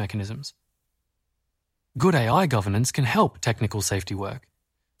governance mechanisms. Good AI governance can help technical safety work,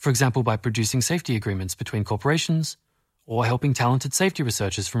 for example by producing safety agreements between corporations or helping talented safety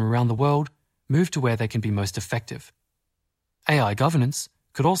researchers from around the world move to where they can be most effective. AI governance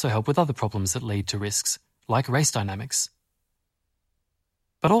could also help with other problems that lead to risks, like race dynamics.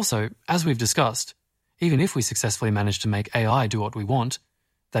 But also, as we've discussed, even if we successfully manage to make AI do what we want,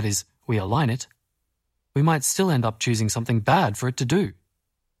 that is, we align it, we might still end up choosing something bad for it to do.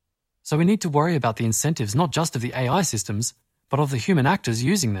 So we need to worry about the incentives not just of the AI systems, but of the human actors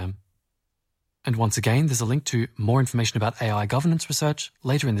using them. And once again, there's a link to more information about AI governance research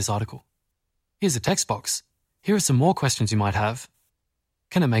later in this article. Here's a text box. Here are some more questions you might have.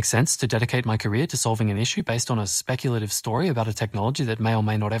 Can it make sense to dedicate my career to solving an issue based on a speculative story about a technology that may or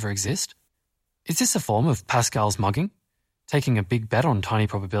may not ever exist? Is this a form of Pascal's mugging, taking a big bet on tiny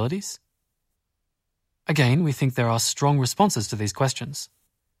probabilities? Again, we think there are strong responses to these questions.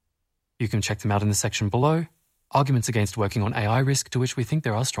 You can check them out in the section below, Arguments Against Working on AI Risk, to which we think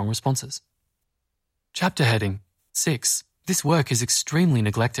there are strong responses. Chapter heading: 6. This work is extremely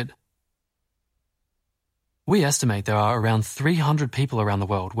neglected. We estimate there are around 300 people around the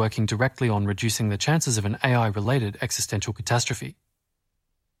world working directly on reducing the chances of an AI-related existential catastrophe.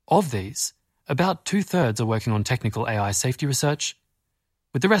 Of these, about 2/3 are working on technical AI safety research,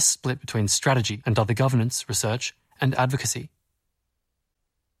 with the rest split between strategy and other governance, research, and advocacy.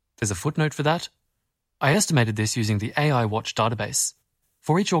 There's a footnote for that. I estimated this using the AI Watch database.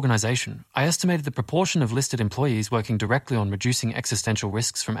 For each organisation, I estimated the proportion of listed employees working directly on reducing existential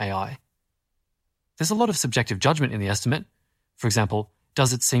risks from AI. There's a lot of subjective judgment in the estimate. For example,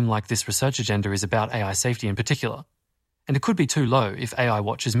 does it seem like this research agenda is about AI safety in particular? And it could be too low if AI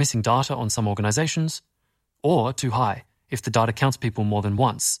Watch is missing data on some organisations, or too high if the data counts people more than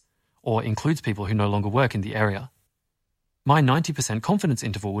once, or includes people who no longer work in the area. My 90% confidence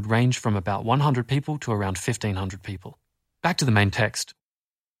interval would range from about 100 people to around 1,500 people. Back to the main text.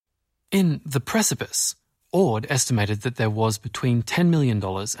 In The Precipice, Ord estimated that there was between $10 million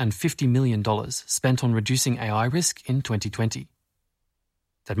and $50 million spent on reducing AI risk in 2020.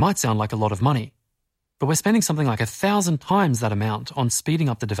 That might sound like a lot of money, but we're spending something like 1,000 times that amount on speeding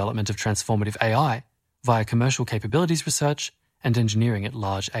up the development of transformative AI via commercial capabilities research and engineering at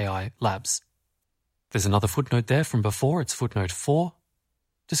large AI labs. There's another footnote there from before, it's footnote 4,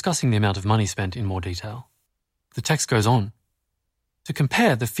 discussing the amount of money spent in more detail. The text goes on. To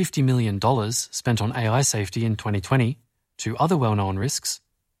compare the $50 million spent on AI safety in 2020 to other well-known risks,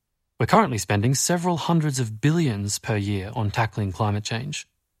 we're currently spending several hundreds of billions per year on tackling climate change.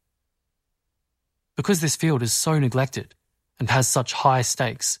 Because this field is so neglected and has such high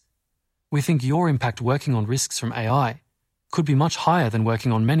stakes, we think your impact working on risks from AI could be much higher than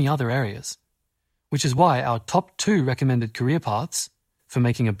working on many other areas, which is why our top 2 recommended career paths for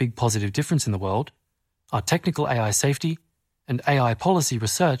making a big positive difference in the world are technical AI safety and AI policy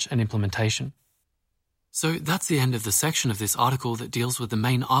research and implementation. So that's the end of the section of this article that deals with the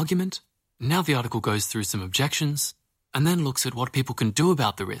main argument. Now the article goes through some objections and then looks at what people can do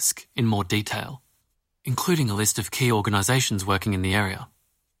about the risk in more detail, including a list of key organisations working in the area.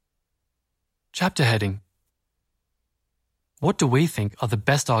 Chapter heading: What do we think are the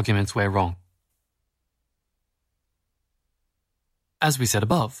best arguments we're wrong? As we said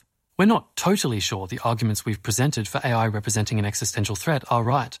above, we're not totally sure the arguments we've presented for AI representing an existential threat are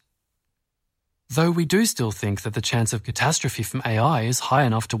right. Though we do still think that the chance of catastrophe from AI is high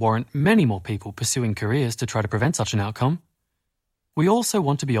enough to warrant many more people pursuing careers to try to prevent such an outcome, we also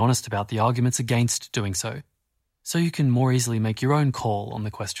want to be honest about the arguments against doing so you can more easily make your own call on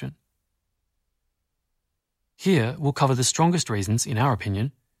the question. Here, we'll cover the strongest reasons, in our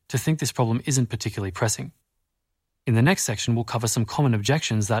opinion, to think this problem isn't particularly pressing. In the next section, we'll cover some common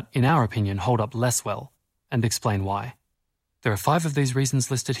objections that, in our opinion, hold up less well, and explain why. There are 5 of these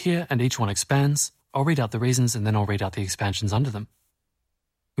reasons listed here, and each one expands. I'll read out the reasons, and then I'll read out the expansions under them.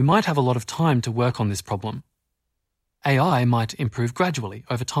 We might have a lot of time to work on this problem. AI might improve gradually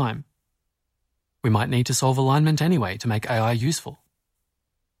over time. We might need to solve alignment anyway to make AI useful.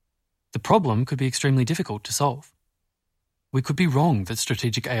 The problem could be extremely difficult to solve. We could be wrong that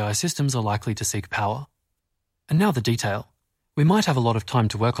strategic AI systems are likely to seek power. And now the detail. we might have a lot of time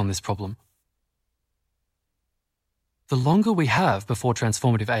to work on this problem. The longer we have before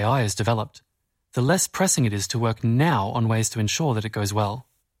transformative AI is developed, the less pressing it is to work now on ways to ensure that it goes well.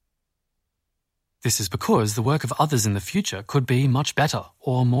 This is because the work of others in the future could be much better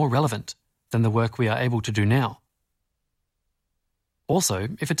or more relevant than the work we are able to do now. Also,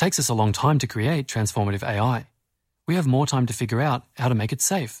 if it takes us a long time to create transformative AI, we have more time to figure out how to make it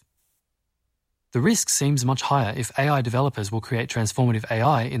safe. The risk seems much higher if AI developers will create transformative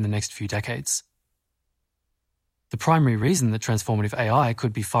AI in the next few decades. The primary reason that transformative AI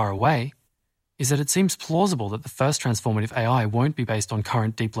could be far away is that it seems plausible that the first transformative AI won't be based on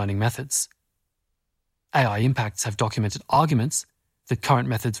current deep learning methods. AI impacts have documented arguments that current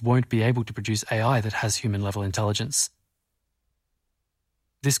methods won't be able to produce AI that has human-level intelligence.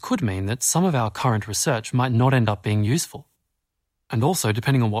 This could mean that some of our current research might not end up being useful, and also,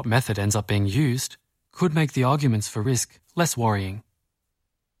 depending on what method ends up being used, could make the arguments for risk less worrying.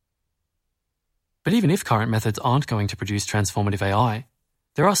 But even if current methods aren't going to produce transformative AI,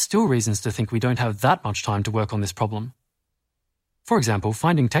 there are still reasons to think we don't have that much time to work on this problem. For example,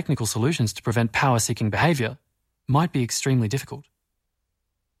 finding technical solutions to prevent power-seeking behavior might be extremely difficult.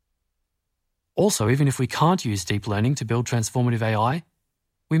 Also, even if we can't use deep learning to build transformative AI,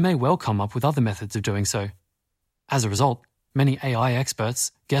 we may well come up with other methods of doing so. As a result, many AI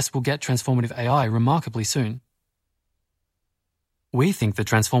experts guess we'll get transformative AI remarkably soon. We think that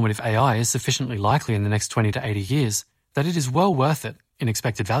transformative AI is sufficiently likely in the next 20 to 80 years that it is well worth it, in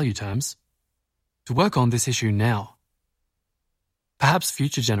expected value terms, to work on this issue now. Perhaps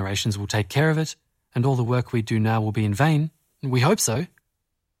future generations will take care of it, and all the work we do now will be in vain. We hope so,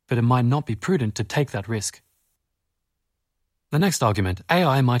 but it might not be prudent to take that risk. The next argument,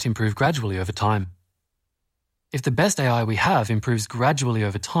 AI might improve gradually over time. If the best AI we have improves gradually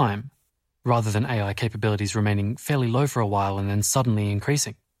over time, rather than AI capabilities remaining fairly low for a while and then suddenly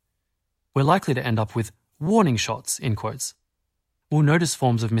increasing, we're likely to end up with warning shots, in quotes. We'll notice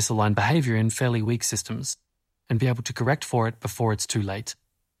forms of misaligned behavior in fairly weak systems and be able to correct for it before it's too late.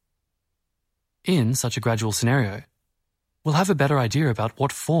 In such a gradual scenario, we'll have a better idea about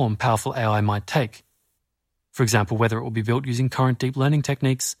what form powerful AI might take. For example, whether it will be built using current deep learning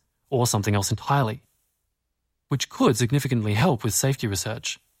techniques or something else entirely, which could significantly help with safety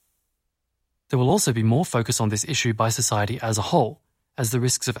research. There will also be more focus on this issue by society as a whole, as the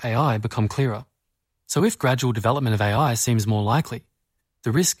risks of AI become clearer. So if gradual development of AI seems more likely,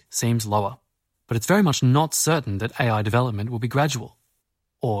 the risk seems lower. But it's very much not certain that AI development will be gradual.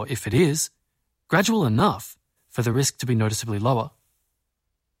 Or if it is, gradual enough for the risk to be noticeably lower.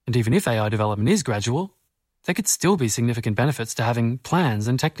 And even if AI development is gradual, there could still be significant benefits to having plans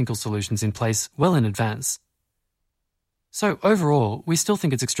and technical solutions in place well in advance. So overall, we still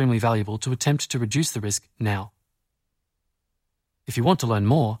think it's extremely valuable to attempt to reduce the risk now. If you want to learn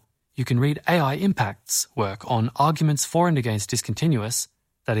more, you can read AI Impact's work on arguments for and against discontinuous,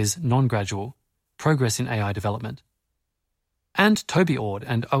 that is, non-gradual, progress in AI development, and Toby Ord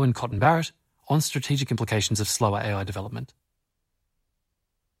and Owen Cotton Barrett on strategic implications of slower AI development.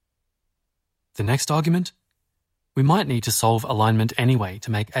 The next argument? We might need to solve alignment anyway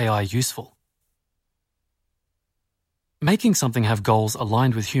to make AI useful. Making something have goals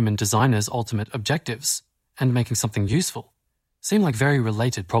aligned with human designers' ultimate objectives and making something useful seem like very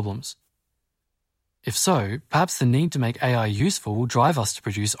related problems. If so, perhaps the need to make AI useful will drive us to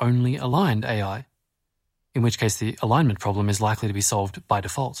produce only aligned AI, in which case the alignment problem is likely to be solved by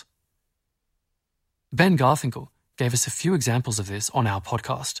default. Ben Garfinkel gave us a few examples of this on our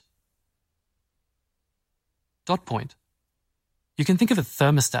podcast. Dot point. You can think of a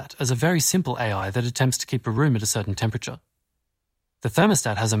thermostat as a very simple AI that attempts to keep a room at a certain temperature. The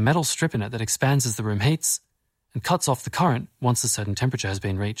thermostat has a metal strip in it that expands as the room heats and cuts off the current once a certain temperature has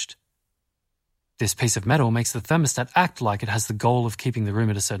been reached. This piece of metal makes the thermostat act like it has the goal of keeping the room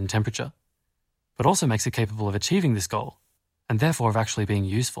at a certain temperature, but also makes it capable of achieving this goal, and therefore of actually being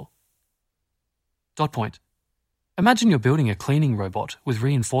useful. Dot point. Imagine you're building a cleaning robot with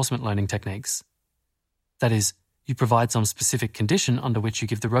reinforcement learning techniques. That is, you provide some specific condition under which you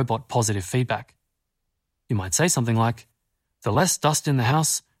give the robot positive feedback. You might say something like, "The less dust in the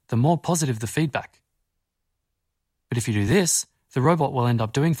house, the more positive the feedback." But if you do this, the robot will end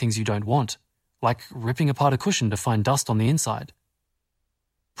up doing things you don't want, like ripping apart a cushion to find dust on the inside.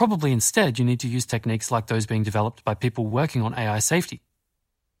 Probably instead you need to use techniques like those being developed by people working on AI safety.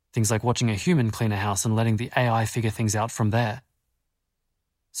 Things like watching a human clean a house and letting the AI figure things out from there.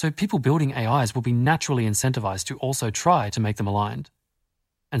 So people building AIs will be naturally incentivized to also try to make them aligned,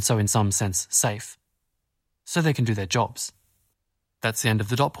 and so in some sense safe, so they can do their jobs. That's the end of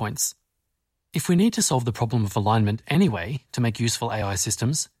the dot points. If we need to solve the problem of alignment anyway to make useful AI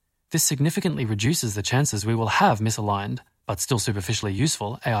systems, this significantly reduces the chances we will have misaligned, but still superficially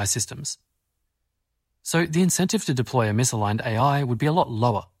useful AI systems. So the incentive to deploy a misaligned AI would be a lot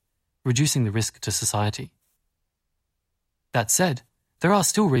lower, reducing the risk to society. That said, there are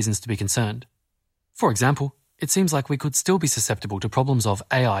still reasons to be concerned. For example, it seems like we could still be susceptible to problems of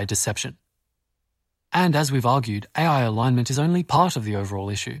AI deception. And as we've argued, AI alignment is only part of the overall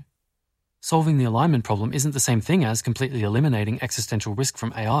issue. Solving the alignment problem isn't the same thing as completely eliminating existential risk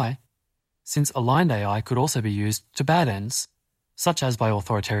from AI, since aligned AI could also be used to bad ends, such as by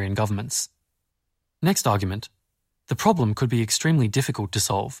authoritarian governments. Next argument. The problem could be extremely difficult to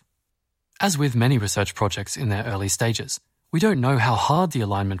solve. As with many research projects in their early stages, we don't know how hard the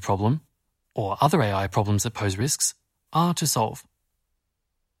alignment problem, or other AI problems that pose risks, are to solve.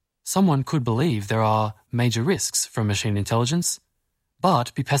 Someone could believe there are major risks from machine intelligence,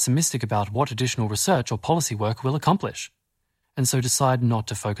 but be pessimistic about what additional research or policy work will accomplish, and so decide not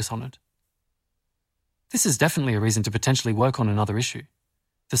to focus on it. This is definitely a reason to potentially work on another issue.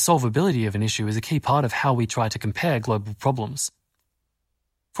 The solvability of an issue is a key part of how we try to compare global problems.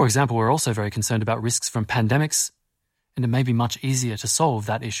 For example, we're also very concerned about risks from pandemics, and it may be much easier to solve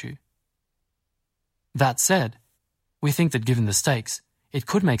that issue. That said, we think that given the stakes, it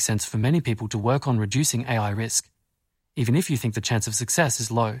could make sense for many people to work on reducing AI risk, even if you think the chance of success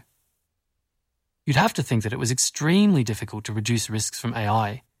is low. You'd have to think that it was extremely difficult to reduce risks from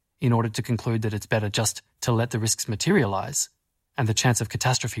AI in order to conclude that it's better just to let the risks materialize and the chance of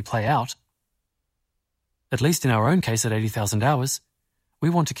catastrophe play out. At least in our own case at 80,000 hours, we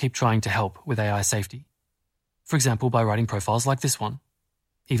want to keep trying to help with AI safety. For example, by writing profiles like this one,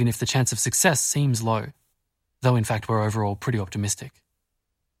 even if the chance of success seems low, though in fact we're overall pretty optimistic.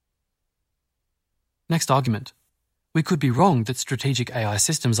 Next argument. We could be wrong that strategic AI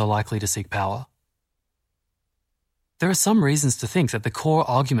systems are likely to seek power. There are some reasons to think that the core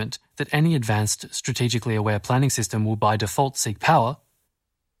argument that any advanced strategically aware planning system will by default seek power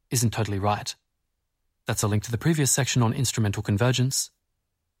isn't totally right. That's a link to the previous section on instrumental convergence.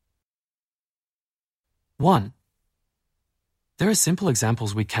 1. There are simple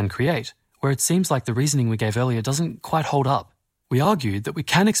examples we can create where it seems like the reasoning we gave earlier doesn't quite hold up. We argued that we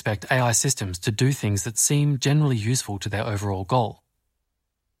can expect AI systems to do things that seem generally useful to their overall goal.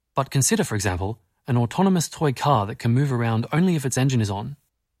 But consider, for example, an autonomous toy car that can move around only if its engine is on.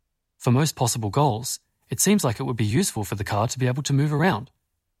 For most possible goals, it seems like it would be useful for the car to be able to move around,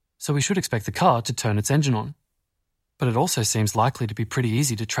 so we should expect the car to turn its engine on. But it also seems likely to be pretty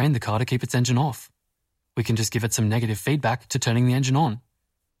easy to train the car to keep its engine off. We can just give it some negative feedback to turning the engine on,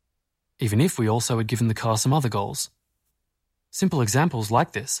 even if we also had given the car some other goals. Simple examples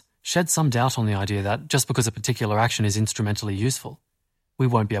like this shed some doubt on the idea that just because a particular action is instrumentally useful, we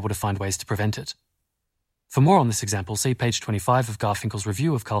won't be able to find ways to prevent it. For more on this example, see page 25 of Garfinkel's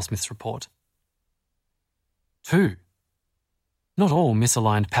review of Carl Smith's report. 2. Not all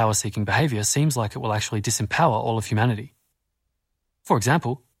misaligned power-seeking behavior seems like it will actually disempower all of humanity. For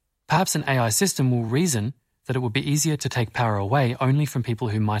example, perhaps an AI system will reason that it would be easier to take power away only from people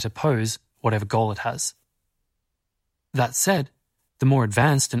who might oppose whatever goal it has. That said, the more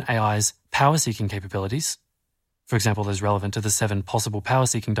advanced an AI's power-seeking capabilities, for example those relevant to the 7 possible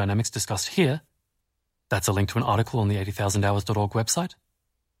power-seeking dynamics discussed here, that's a link to an article on the 80,000hours.org website,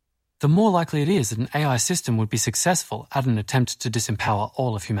 the more likely it is that an AI system would be successful at an attempt to disempower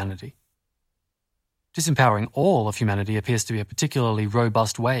all of humanity. Disempowering all of humanity appears to be a particularly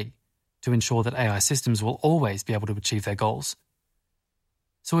robust way to ensure that AI systems will always be able to achieve their goals.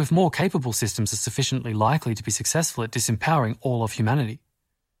 So if more capable systems are sufficiently likely to be successful at disempowering all of humanity,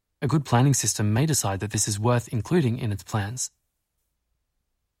 a good planning system may decide that this is worth including in its plans.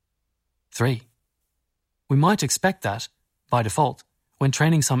 3. We might expect that, by default, when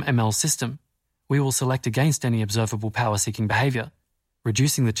training some ML system, we will select against any observable power-seeking behavior,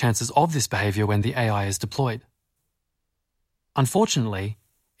 reducing the chances of this behavior when the AI is deployed. Unfortunately,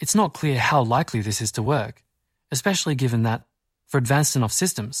 it's not clear how likely this is to work, especially given that, for advanced enough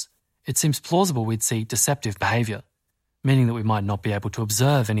systems, it seems plausible we'd see deceptive behavior, meaning that we might not be able to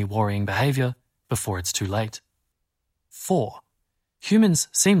observe any worrying behavior before it's too late. 4. Humans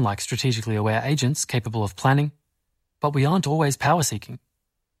seem like strategically aware agents capable of planning, but we aren't always power-seeking.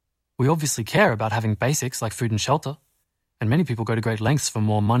 We obviously care about having basics like food and shelter, and many people go to great lengths for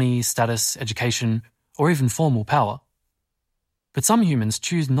more money, status, education, or even formal power. But some humans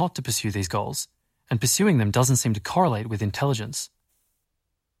choose not to pursue these goals, and pursuing them doesn't seem to correlate with intelligence.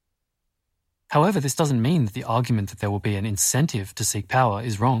 However, this doesn't mean that the argument that there will be an incentive to seek power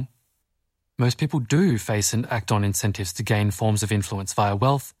is wrong. Most people do face and act on incentives to gain forms of influence via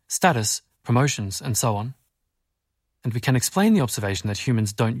wealth, status, promotions, and so on. And we can explain the observation that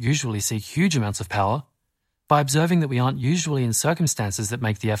humans don't usually seek huge amounts of power by observing that we aren't usually in circumstances that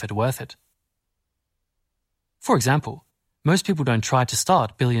make the effort worth it. For example, most people don't try to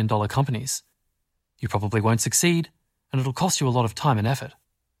start billion-dollar companies. You probably won't succeed, and it'll cost you a lot of time and effort.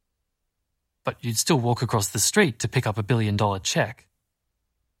 But you'd still walk across the street to pick up a billion-dollar check.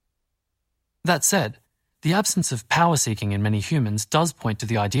 That said, the absence of power-seeking in many humans does point to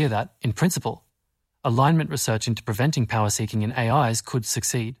the idea that, in principle, alignment research into preventing power-seeking in AIs could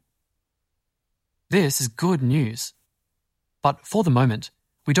succeed. This is good news. But for the moment,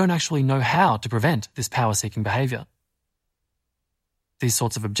 we don't actually know how to prevent this power-seeking behaviour. These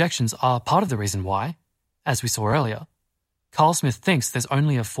sorts of objections are part of the reason why, as we saw earlier, Carl Smith thinks there's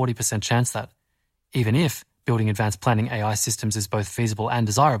only a 40% chance that, even if building advanced planning AI systems is both feasible and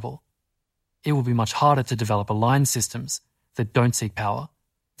desirable, it will be much harder to develop aligned systems that don't seek power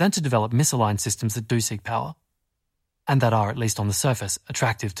than to develop misaligned systems that do seek power, and that are, at least on the surface,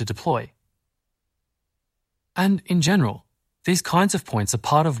 attractive to deploy. And in general, these kinds of points are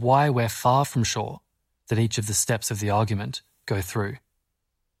part of why we're far from sure that each of the steps of the argument go through.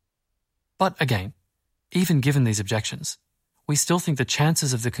 But again, even given these objections, we still think the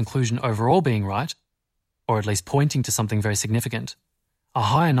chances of the conclusion overall being right, or at least pointing to something very significant, are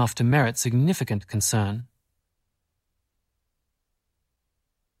high enough to merit significant concern.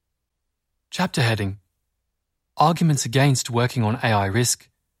 Chapter heading: Arguments against working on AI risk,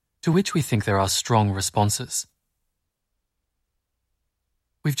 to which we think there are strong responses.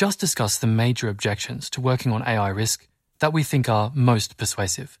 We've just discussed the major objections to working on AI risk that we think are most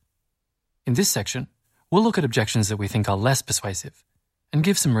persuasive. In this section, we'll look at objections that we think are less persuasive and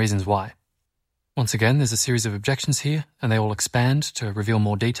give some reasons why. Once again, there's a series of objections here, and they all expand to reveal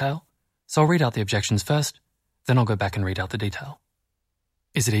more detail, so I'll read out the objections first, then I'll go back and read out the detail.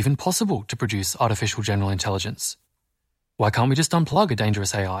 Is it even possible to produce artificial general intelligence? Why can't we just unplug a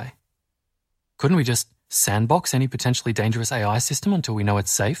dangerous AI? Couldn't we just sandbox any potentially dangerous AI system until we know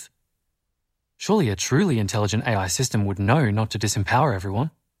it's safe? Surely a truly intelligent AI system would know not to disempower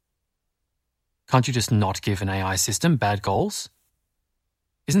everyone. Can't you just not give an AI system bad goals?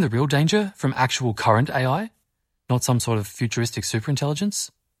 Isn't the real danger from actual current AI, not some sort of futuristic superintelligence?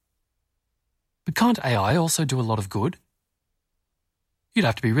 But can't AI also do a lot of good? You'd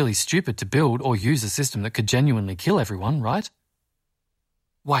have to be really stupid to build or use a system that could genuinely kill everyone, right?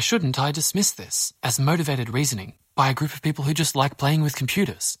 Why shouldn't I dismiss this as motivated reasoning by a group of people who just like playing with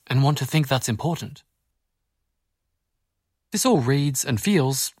computers and want to think that's important? This all reads and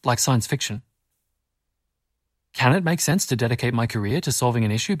feels like science fiction. Can it make sense to dedicate my career to solving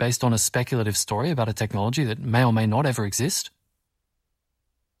an issue based on a speculative story about a technology that may or may not ever exist?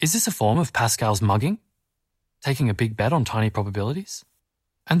 Is this a form of Pascal's mugging? Taking a big bet on tiny probabilities?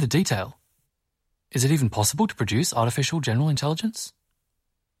 And the detail. Is it even possible to produce artificial general intelligence?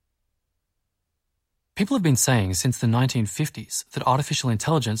 People have been saying since the 1950s that artificial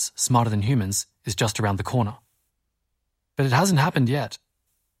intelligence smarter than humans is just around the corner. But it hasn't happened yet.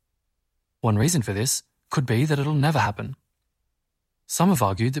 One reason for this could be that it'll never happen. Some have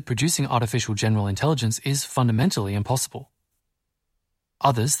argued that producing artificial general intelligence is fundamentally impossible.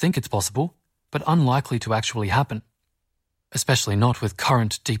 Others think it's possible, but unlikely to actually happen, especially not with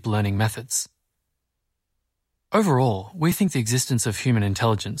current deep learning methods. Overall, we think the existence of human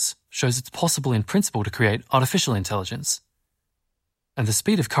intelligence shows it's possible in principle to create artificial intelligence. And the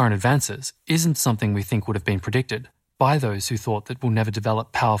speed of current advances isn't something we think would have been predicted by those who thought that we'll never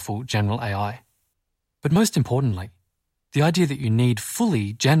develop powerful general AI. But most importantly, the idea that you need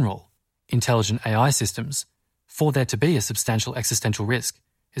fully general, intelligent AI systems for there to be a substantial existential risk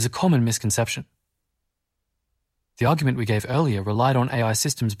is a common misconception. The argument we gave earlier relied on AI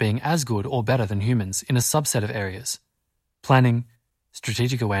systems being as good or better than humans in a subset of areas: planning,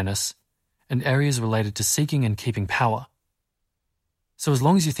 strategic awareness, and areas related to seeking and keeping power. So as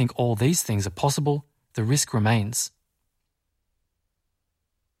long as you think all these things are possible, the risk remains.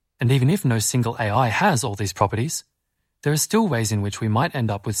 And even if no single AI has all these properties, there are still ways in which we might end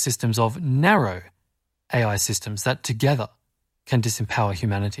up with systems of narrow AI systems that together can disempower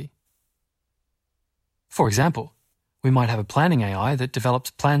humanity. For example, we might have a planning AI that develops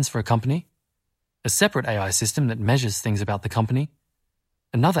plans for a company, a separate AI system that measures things about the company,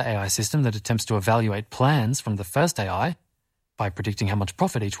 another AI system that attempts to evaluate plans from the first AI by predicting how much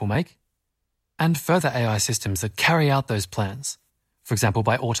profit each will make, and further AI systems that carry out those plans, for example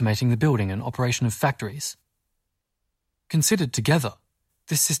by automating the building and operation of factories. Considered together,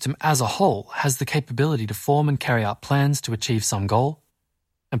 this system as a whole has the capability to form and carry out plans to achieve some goal,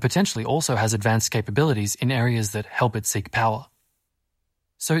 and potentially also has advanced capabilities in areas that help it seek power.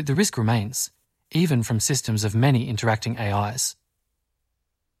 So the risk remains, even from systems of many interacting AIs.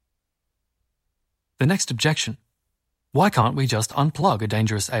 The next objection: why can't we just unplug a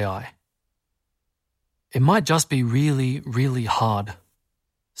dangerous AI? It might just be really, really hard.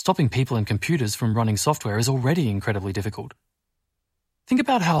 Stopping people and computers from running software is already incredibly difficult. Think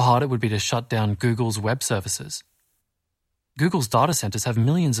about how hard it would be to shut down Google's web services. Google's data centers have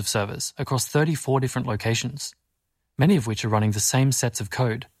millions of servers across 34 different locations, many of which are running the same sets of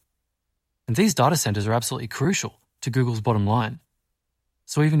code. And these data centers are absolutely crucial to Google's bottom line.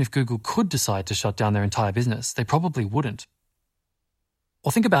 So even if Google could decide to shut down their entire business, they probably wouldn't.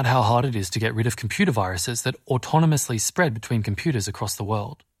 Or think about how hard it is to get rid of computer viruses that autonomously spread between computers across the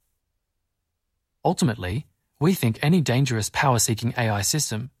world. Ultimately, we think any dangerous power-seeking AI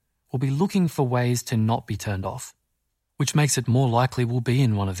system will be looking for ways to not be turned off, which makes it more likely we'll be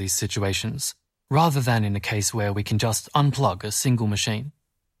in one of these situations, rather than in a case where we can just unplug a single machine.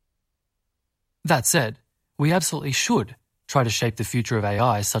 That said, we absolutely should try to shape the future of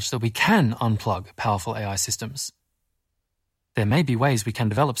AI such that we can unplug powerful AI systems. There may be ways we can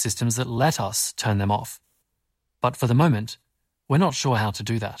develop systems that let us turn them off, but for the moment, we're not sure how to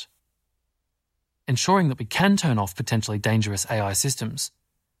do that. Ensuring that we can turn off potentially dangerous AI systems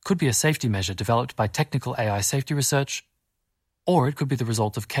could be a safety measure developed by technical AI safety research, or it could be the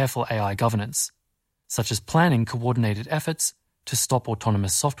result of careful AI governance, such as planning coordinated efforts to stop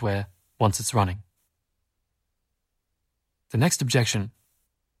autonomous software once it's running. The next objection: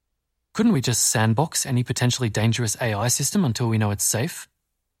 couldn't we just sandbox any potentially dangerous AI system until we know it's safe?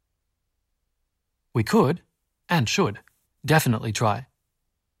 We could, and should, definitely try.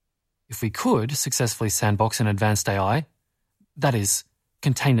 If we could successfully sandbox an advanced AI, that is,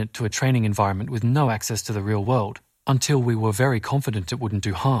 contain it to a training environment with no access to the real world until we were very confident it wouldn't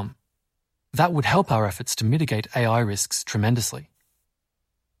do harm, that would help our efforts to mitigate AI risks tremendously.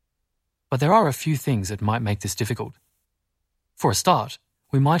 But there are a few things that might make this difficult. For a start,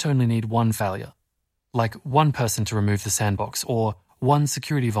 we might only need one failure, like one person to remove the sandbox or one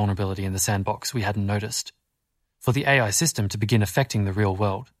security vulnerability in the sandbox we hadn't noticed, for the AI system to begin affecting the real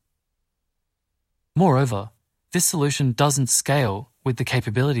world. Moreover, this solution doesn't scale with the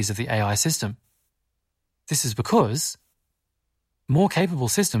capabilities of the AI system. This is because more capable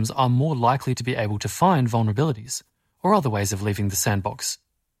systems are more likely to be able to find vulnerabilities or other ways of leaving the sandbox,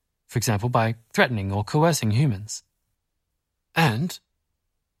 for example by threatening or coercing humans. And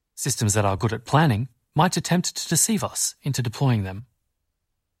systems that are good at planning might attempt to deceive us into deploying them.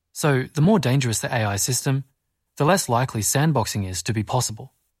 So the more dangerous the AI system, the less likely sandboxing is to be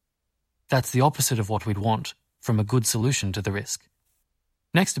possible. That's the opposite of what we'd want from a good solution to the risk.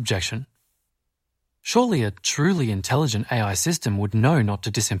 Next objection: surely a truly intelligent AI system would know not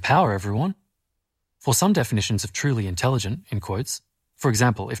to disempower everyone. For some definitions of truly intelligent, in quotes, for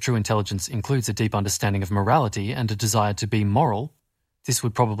example, if true intelligence includes a deep understanding of morality and a desire to be moral, this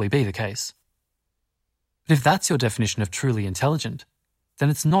would probably be the case. But if that's your definition of truly intelligent, then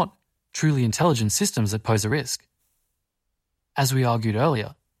it's not truly intelligent systems that pose a risk. As we argued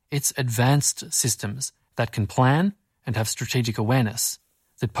earlier, it's advanced systems that can plan and have strategic awareness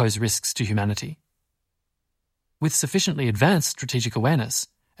that pose risks to humanity. With sufficiently advanced strategic awareness,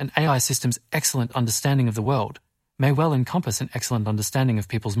 an AI system's excellent understanding of the world may well encompass an excellent understanding of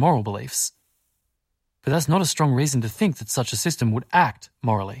people's moral beliefs. But that's not a strong reason to think that such a system would act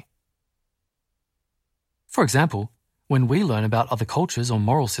morally. For example, when we learn about other cultures or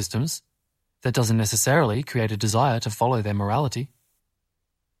moral systems, that doesn't necessarily create a desire to follow their morality.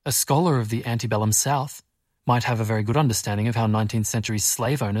 A scholar of the antebellum South might have a very good understanding of how 19th century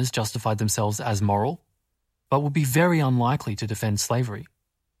slave owners justified themselves as moral, but would be very unlikely to defend slavery.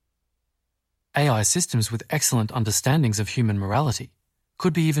 AI systems with excellent understandings of human morality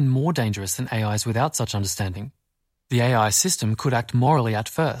could be even more dangerous than AIs without such understanding. The AI system could act morally at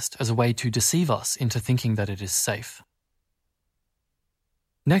first as a way to deceive us into thinking that it is safe.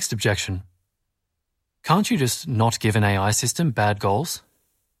 Next objection: can't you just not give an AI system bad goals?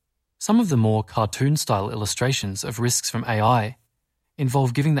 Some of the more cartoon-style illustrations of risks from AI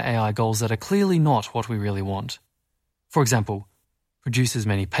involve giving the AI goals that are clearly not what we really want. For example, produce as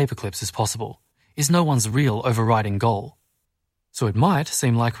many paperclips as possible is no one's real overriding goal. So it might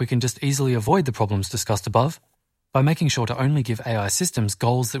seem like we can just easily avoid the problems discussed above by making sure to only give AI systems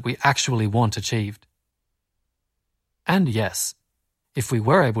goals that we actually want achieved. And yes, if we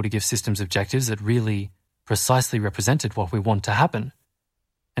were able to give systems objectives that really precisely represented what we want to happen,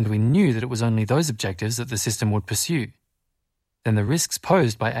 and we knew that it was only those objectives that the system would pursue, then the risks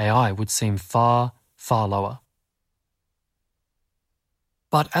posed by AI would seem far, far lower.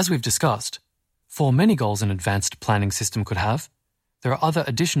 But as we've discussed, for many goals an advanced planning system could have, there are other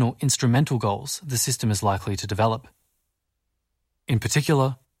additional instrumental goals the system is likely to develop. In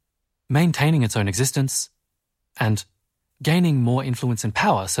particular, maintaining its own existence and gaining more influence and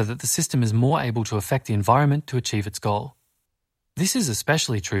power so that the system is more able to affect the environment to achieve its goal. This is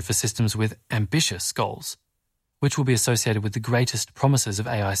especially true for systems with ambitious goals, which will be associated with the greatest promises of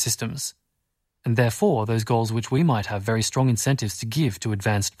AI systems, and therefore those goals which we might have very strong incentives to give to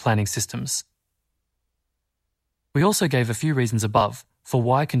advanced planning systems. We also gave a few reasons above for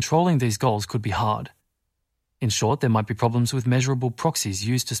why controlling these goals could be hard. In short, there might be problems with measurable proxies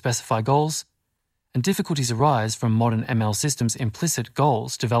used to specify goals, and difficulties arise from modern ML systems' implicit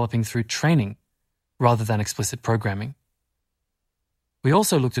goals developing through training rather than explicit programming. We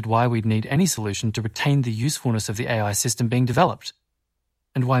also looked at why we'd need any solution to retain the usefulness of the AI system being developed,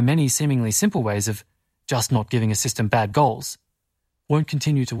 and why many seemingly simple ways of just not giving a system bad goals won't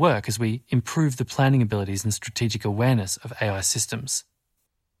continue to work as we improve the planning abilities and strategic awareness of AI systems.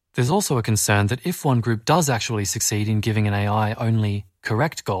 There's also a concern that if one group does actually succeed in giving an AI only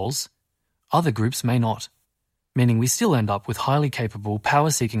correct goals, other groups may not, meaning we still end up with highly capable,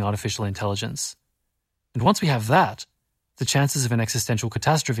 power-seeking artificial intelligence. And once we have that, the chances of an existential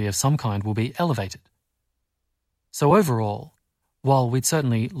catastrophe of some kind will be elevated. So overall, while we'd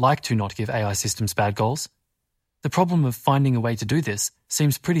certainly like to not give AI systems bad goals, the problem of finding a way to do this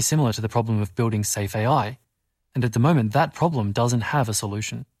seems pretty similar to the problem of building safe AI, and at the moment that problem doesn't have a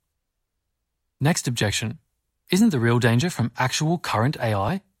solution. Next objection. Isn't the real danger from actual current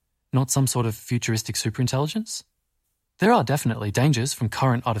AI, not some sort of futuristic superintelligence? There are definitely dangers from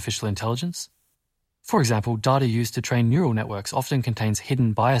current artificial intelligence. For example, data used to train neural networks often contains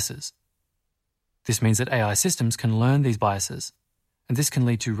hidden biases. This means that AI systems can learn these biases, and this can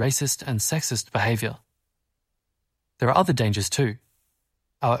lead to racist and sexist behavior. There are other dangers too.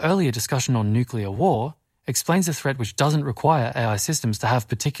 Our earlier discussion on nuclear war explains a threat which doesn't require AI systems to have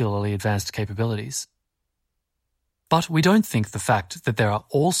particularly advanced capabilities. But we don't think the fact that there are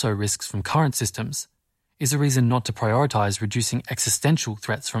also risks from current systems is a reason not to prioritize reducing existential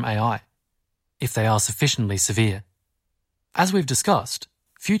threats from AI, if they are sufficiently severe. As we've discussed,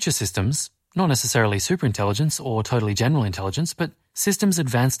 future systems, not necessarily superintelligence or totally general intelligence, but systems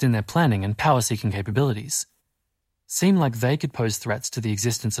advanced in their planning and power-seeking capabilities, seem like they could pose threats to the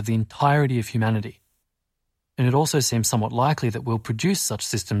existence of the entirety of humanity. And it also seems somewhat likely that we'll produce such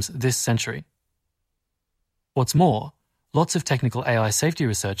systems this century. What's more, lots of technical AI safety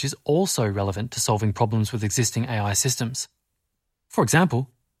research is also relevant to solving problems with existing AI systems. For example,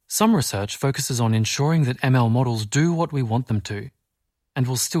 some research focuses on ensuring that ML models do what we want them to, and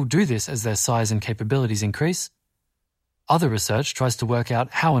will still do this as their size and capabilities increase. Other research tries to work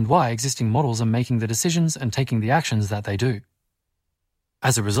out how and why existing models are making the decisions and taking the actions that they do.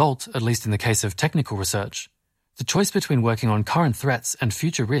 As a result, at least in the case of technical research, the choice between working on current threats and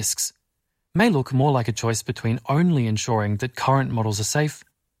future risks may look more like a choice between only ensuring that current models are safe,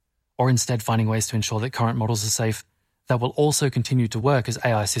 or instead finding ways to ensure that current models are safe that will also continue to work as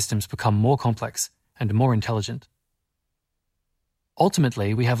AI systems become more complex and more intelligent.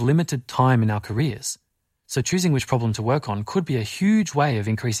 Ultimately, we have limited time in our careers, so choosing which problem to work on could be a huge way of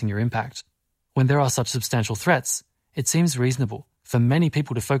increasing your impact. When there are such substantial threats, it seems reasonable for many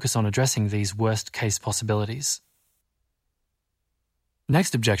people to focus on addressing these worst-case possibilities.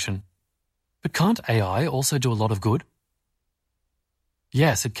 Next objection. But can't AI also do a lot of good?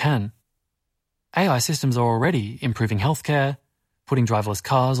 Yes, it can. AI systems are already improving healthcare, putting driverless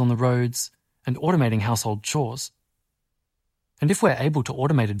cars on the roads, and automating household chores. And if we're able to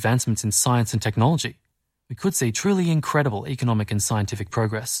automate advancements in science and technology, we could see truly incredible economic and scientific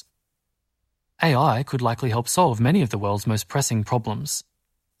progress. AI could likely help solve many of the world's most pressing problems.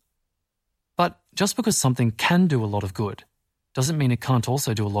 But just because something can do a lot of good doesn't mean it can't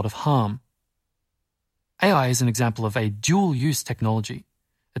also do a lot of harm. AI is an example of a dual-use technology,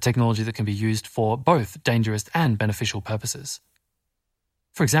 a technology that can be used for both dangerous and beneficial purposes.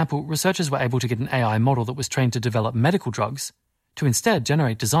 For example, researchers were able to get an AI model that was trained to develop medical drugs to instead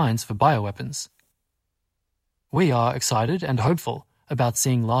generate designs for bioweapons. We are excited and hopeful about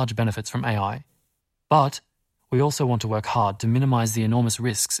seeing large benefits from AI, but we also want to work hard to minimize the enormous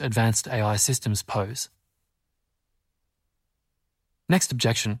risks advanced AI systems pose. Next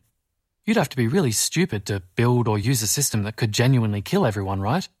objection. You'd have to be really stupid to build or use a system that could genuinely kill everyone,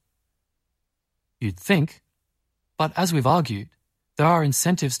 right? You'd think. But as we've argued, there are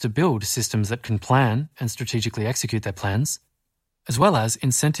incentives to build systems that can plan and strategically execute their plans, as well as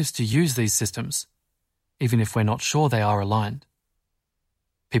incentives to use these systems, even if we're not sure they are aligned.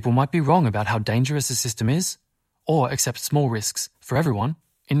 People might be wrong about how dangerous a system is, or accept small risks for everyone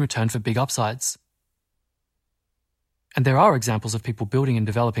in return for big upsides. And there are examples of people building and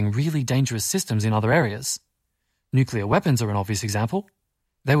developing really dangerous systems in other areas. Nuclear weapons are an obvious example.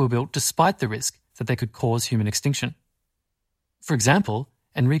 They were built despite the risk that they could cause human extinction. For example,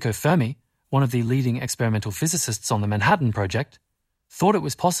 Enrico Fermi, one of the leading experimental physicists on the Manhattan Project, thought it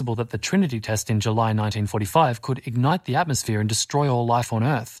was possible that the Trinity test in July 1945 could ignite the atmosphere and destroy all life on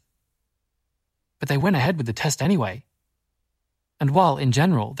Earth. But they went ahead with the test anyway. And while, in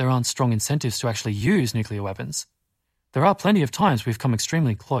general, there aren't strong incentives to actually use nuclear weapons, there are plenty of times we've come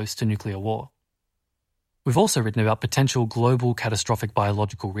extremely close to nuclear war. We've also written about potential global catastrophic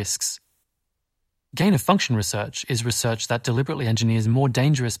biological risks. Gain-of-function research is research that deliberately engineers more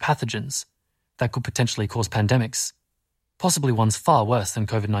dangerous pathogens that could potentially cause pandemics, possibly ones far worse than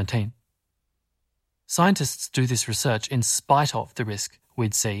COVID-19. Scientists do this research in spite of the risk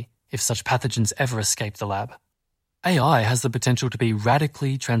we'd see if such pathogens ever escape the lab. AI has the potential to be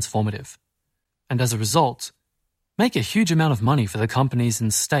radically transformative, and as a result, make a huge amount of money for the companies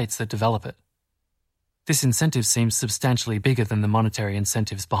and states that develop it. This incentive seems substantially bigger than the monetary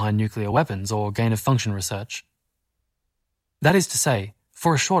incentives behind nuclear weapons or gain-of-function research. That is to say,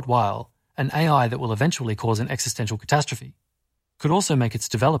 for a short while, an AI that will eventually cause an existential catastrophe could also make its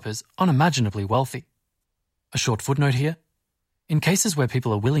developers unimaginably wealthy. A short footnote here. In cases where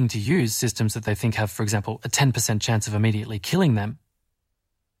people are willing to use systems that they think have, for example, a 10% chance of immediately killing them,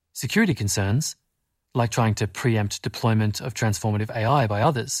 security concerns, like trying to preempt deployment of transformative AI by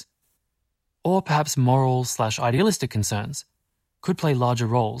others, or perhaps moral/idealistic concerns, could play larger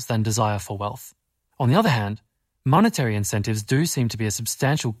roles than desire for wealth. On the other hand, monetary incentives do seem to be a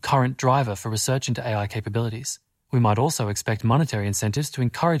substantial current driver for research into AI capabilities. We might also expect monetary incentives to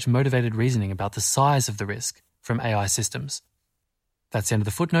encourage motivated reasoning about the size of the risk from AI systems. That's the end of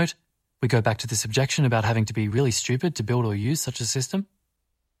the footnote. We go back to this objection about having to be really stupid to build or use such a system.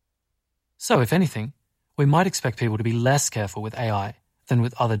 So, if anything, we might expect people to be less careful with AI than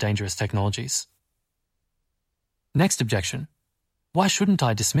with other dangerous technologies. Next objection. Why shouldn't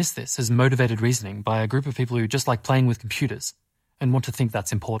I dismiss this as motivated reasoning by a group of people who just like playing with computers and want to think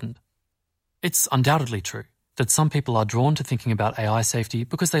that's important? It's undoubtedly true that some people are drawn to thinking about AI safety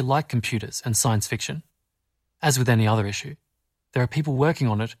because they like computers and science fiction. As with any other issue, there are people working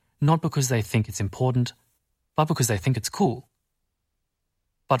on it not because they think it's important, but because they think it's cool.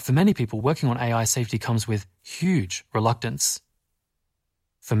 But for many people, working on AI safety comes with huge reluctance.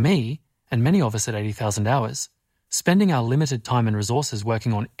 For me, and many of us at 80,000 hours, spending our limited time and resources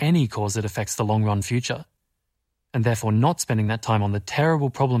working on any cause that affects the long-run future, and therefore not spending that time on the terrible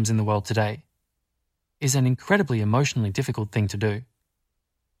problems in the world today, is an incredibly emotionally difficult thing to do.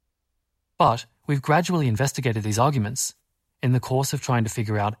 But we've gradually investigated these arguments in the course of trying to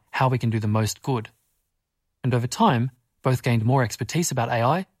figure out how we can do the most good, and over time, both gained more expertise about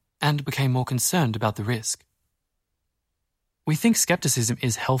AI and became more concerned about the risk. We think skepticism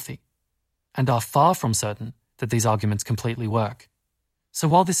is healthy, and are far from certain that these arguments completely work. So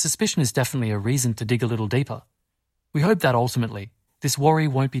while this suspicion is definitely a reason to dig a little deeper, we hope that ultimately this worry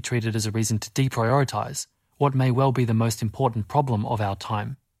won't be treated as a reason to deprioritize what may well be the most important problem of our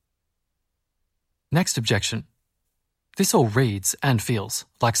time. Next objection. This all reads and feels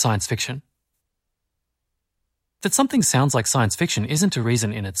like science fiction. That something sounds like science fiction isn't a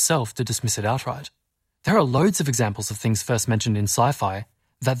reason in itself to dismiss it outright. There are loads of examples of things first mentioned in sci-fi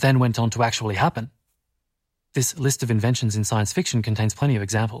that then went on to actually happen. This list of inventions in science fiction contains plenty of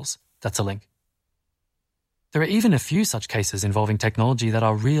examples. That's a link. There are even a few such cases involving technology that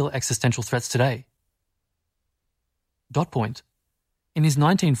are real existential threats today. Dot point. In his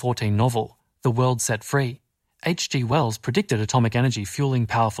 1914 novel, The World Set Free, H.G. Wells predicted atomic energy fueling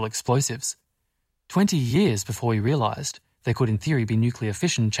powerful explosives, 20 years before he realized there could in theory be nuclear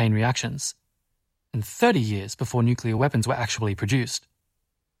fission chain reactions, and 30 years before nuclear weapons were actually produced.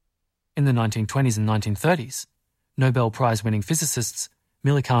 In the 1920s and 1930s, Nobel Prize-winning physicists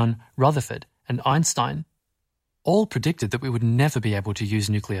Millikan, Rutherford, and Einstein all predicted that we would never be able to use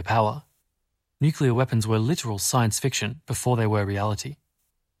nuclear power. Nuclear weapons were literal science fiction before they were reality.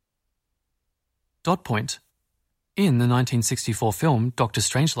 Dot point. In the 1964 film Dr.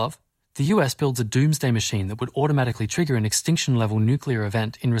 Strangelove, the US builds a doomsday machine that would automatically trigger an extinction-level nuclear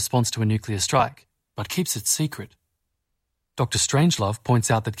event in response to a nuclear strike, but keeps it secret. Dr. Strangelove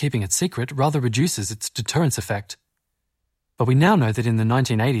points out that keeping it secret rather reduces its deterrence effect. But we now know that in the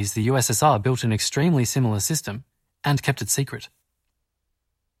 1980s the USSR built an extremely similar system and kept it secret.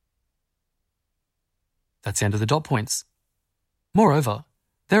 That's the end of the dot points. Moreover,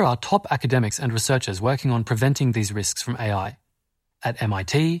 there are top academics and researchers working on preventing these risks from AI at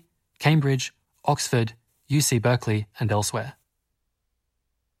MIT, Cambridge, Oxford, UC Berkeley, and elsewhere.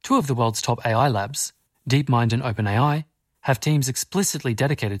 Two of the world's top AI labs, DeepMind and OpenAI have teams explicitly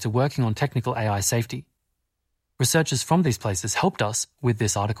dedicated to working on technical AI safety. Researchers from these places helped us with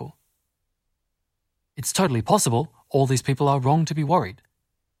this article. It's totally possible all these people are wrong to be worried.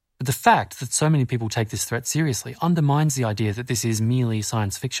 But the fact that so many people take this threat seriously undermines the idea that this is merely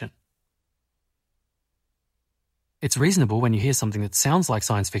science fiction. It's reasonable when you hear something that sounds like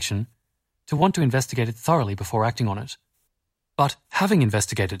science fiction to want to investigate it thoroughly before acting on it. But having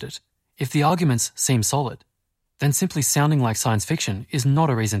investigated it, if the arguments seem solid, then simply sounding like science fiction is not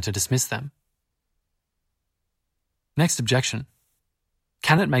a reason to dismiss them. Next objection.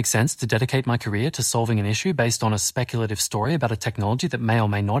 Can it make sense to dedicate my career to solving an issue based on a speculative story about a technology that may or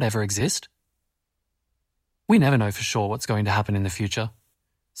may not ever exist? We never know for sure what's going to happen in the future.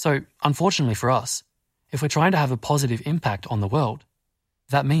 So, unfortunately for us, if we're trying to have a positive impact on the world,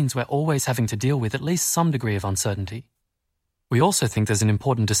 that means we're always having to deal with at least some degree of uncertainty. We also think there's an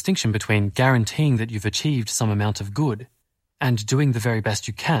important distinction between guaranteeing that you've achieved some amount of good and doing the very best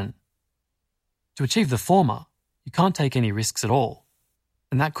you can. To achieve the former, you can't take any risks at all,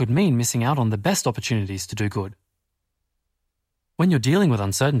 and that could mean missing out on the best opportunities to do good. When you're dealing with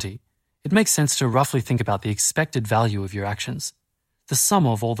uncertainty, it makes sense to roughly think about the expected value of your actions, the sum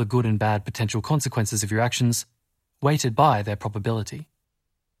of all the good and bad potential consequences of your actions, weighted by their probability.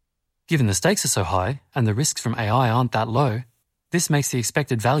 Given the stakes are so high and the risks from AI aren't that low, this makes the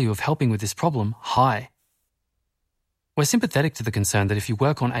expected value of helping with this problem high. We're sympathetic to the concern that if you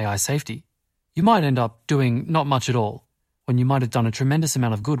work on AI safety, you might end up doing not much at all, when you might have done a tremendous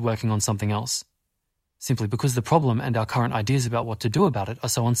amount of good working on something else, simply because the problem and our current ideas about what to do about it are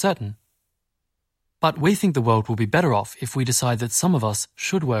so uncertain. But we think the world will be better off if we decide that some of us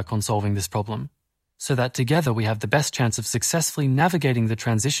should work on solving this problem, so that together we have the best chance of successfully navigating the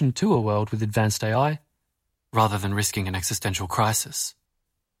transition to a world with advanced AI, rather than risking an existential crisis.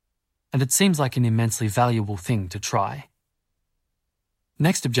 And it seems like an immensely valuable thing to try.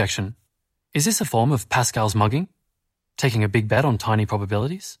 Next objection. Is this a form of Pascal's mugging? Taking a big bet on tiny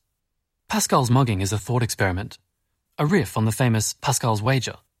probabilities? Pascal's mugging is a thought experiment, a riff on the famous Pascal's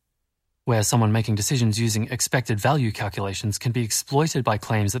wager, where someone making decisions using expected value calculations can be exploited by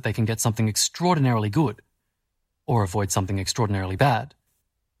claims that they can get something extraordinarily good, or avoid something extraordinarily bad,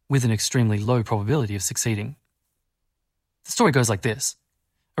 with an extremely low probability of succeeding. The story goes like this.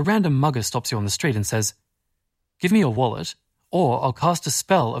 A random mugger stops you on the street and says, "Give me your wallet, or I'll cast a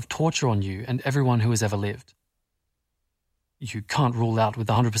spell of torture on you and everyone who has ever lived." You can't rule out with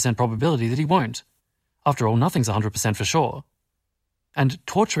 100% probability that he won't. After all, nothing's 100% for sure. And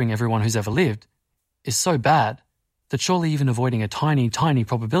torturing everyone who's ever lived is so bad that surely even avoiding a tiny, tiny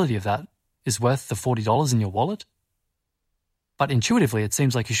probability of that is worth the $40 in your wallet? But intuitively, it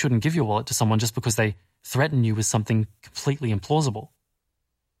seems like you shouldn't give your wallet to someone just because they threaten you with something completely implausible.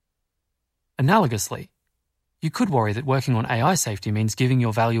 Analogously, you could worry that working on AI safety means giving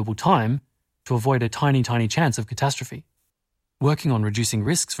your valuable time to avoid a tiny, tiny chance of catastrophe. Working on reducing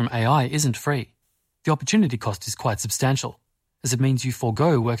risks from AI isn't free. The opportunity cost is quite substantial, as it means you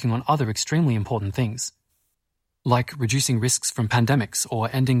forego working on other extremely important things, like reducing risks from pandemics or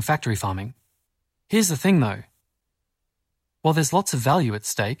ending factory farming. Here's the thing though. While there's lots of value at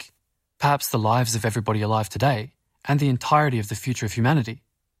stake, perhaps the lives of everybody alive today and the entirety of the future of humanity,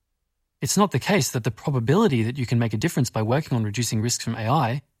 it's not the case that the probability that you can make a difference by working on reducing risks from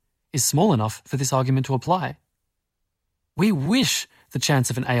AI is small enough for this argument to apply. We wish the chance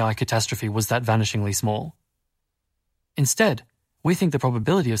of an AI catastrophe was that vanishingly small. Instead, we think the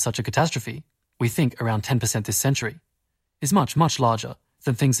probability of such a catastrophe, we think around 10% this century, is much, much larger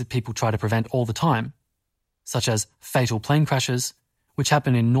than things that people try to prevent all the time, such as fatal plane crashes, which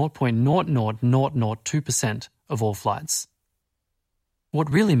happen in 0.00002% of all flights. What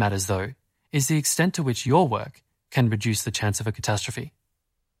really matters, though, is the extent to which your work can reduce the chance of a catastrophe.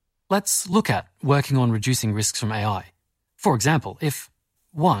 Let's look at working on reducing risks from AI. For example, if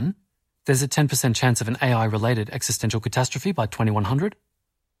 1. There's a 10% chance of an AI-related existential catastrophe by 2100.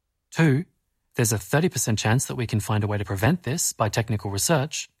 2. There's a 30% chance that we can find a way to prevent this by technical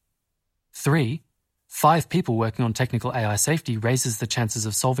research. 3. 5 people working on technical AI safety raises the chances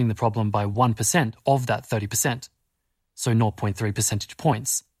of solving the problem by 1% of that 30%, so 0.3 percentage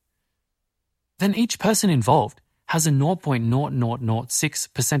points. Then each person involved has a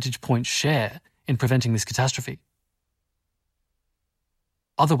 0.0006 percentage point share in preventing this catastrophe.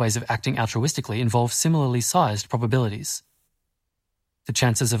 Other ways of acting altruistically involve similarly sized probabilities. The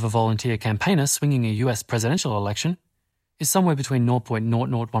chances of a volunteer campaigner swinging a US presidential election is somewhere between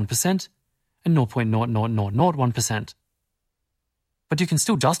 0.001% and 0.00001%. But you can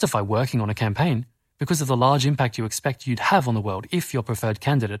still justify working on a campaign because of the large impact you expect you'd have on the world if your preferred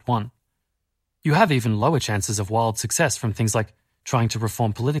candidate won. You have even lower chances of wild success from things like trying to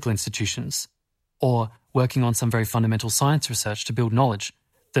reform political institutions or working on some very fundamental science research to build knowledge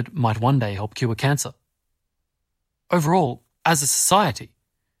that might one day help cure cancer. Overall, as a society,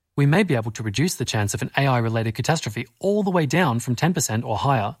 we may be able to reduce the chance of an AI-related catastrophe all the way down from 10% or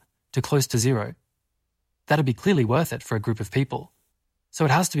higher to close to zero. That'd be clearly worth it for a group of people, so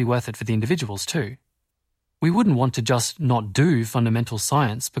it has to be worth it for the individuals too. We wouldn't want to just not do fundamental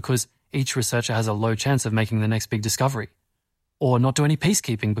science because each researcher has a low chance of making the next big discovery, or not do any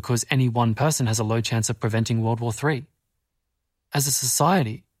peacekeeping because any one person has a low chance of preventing World War III. As a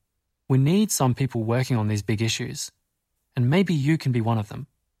society, we need some people working on these big issues, and maybe you can be one of them.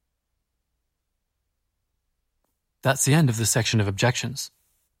 That's the end of the section of objections.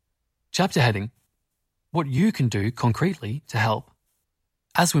 Chapter heading: What you can do concretely to help.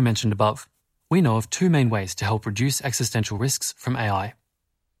 As we mentioned above, we know of two main ways to help reduce existential risks from AI.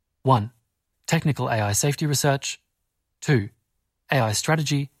 1. Technical AI safety research. 2. AI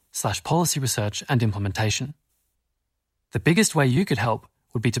strategy/policy research and implementation. The biggest way you could help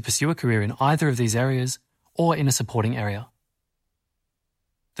would be to pursue a career in either of these areas or in a supporting area.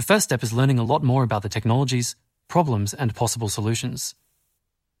 The first step is learning a lot more about the technologies, problems, and possible solutions.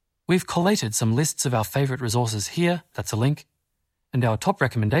 We've collated some lists of our favorite resources here, that's a link, and our top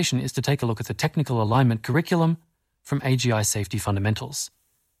recommendation is to take a look at the Technical Alignment Curriculum from AGI Safety Fundamentals.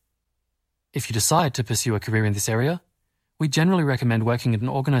 If you decide to pursue a career in this area, we generally recommend working at an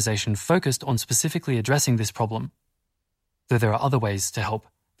organization focused on specifically addressing this problem, though there are other ways to help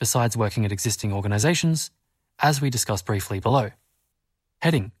besides working at existing organizations, as we discussed briefly below.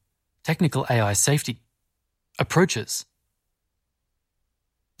 Heading: Technical AI Safety. Approaches.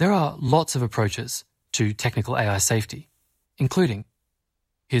 There are lots of approaches to technical AI safety, including,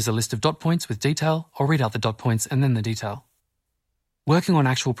 here's a list of dot points with detail. I'll read out the dot points and then the detail. Working on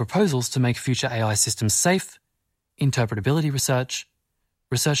actual proposals to make future AI systems safe, interpretability research,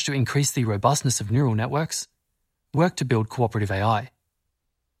 research to increase the robustness of neural networks, work to build cooperative AI.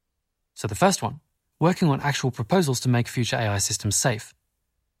 So the first one, working on actual proposals to make future AI systems safe,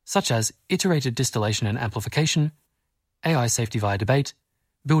 such as iterated distillation and amplification, AI safety via debate,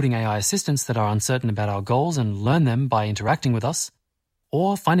 building AI assistants that are uncertain about our goals and learn them by interacting with us,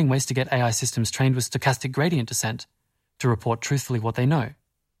 or finding ways to get AI systems trained with stochastic gradient descent to report truthfully what they know.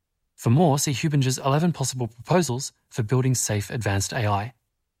 For more, see Hubinger's 11 possible proposals for building safe advanced AI.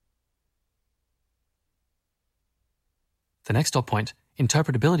 The next dot point,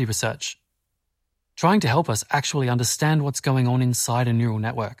 interpretability research. Trying to help us actually understand what's going on inside a neural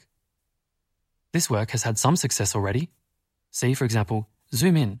network. This work has had some success already. See, for example,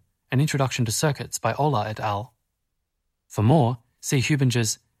 Zoom In, An Introduction to Circuits by Ola et al. For more, see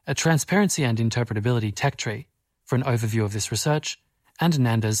Hubinger's A Transparency and Interpretability Tech Tree for an overview of this research, and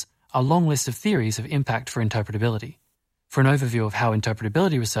Nanda's A Long List of Theories of Impact for Interpretability for an overview of how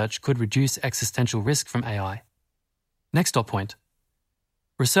interpretability research could reduce existential risk from AI. Next dot point.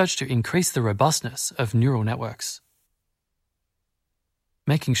 Research to increase the robustness of neural networks.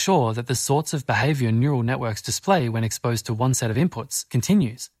 Making sure that the sorts of behavior neural networks display when exposed to one set of inputs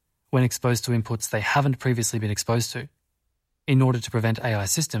continues when exposed to inputs they haven't previously been exposed to, in order to prevent AI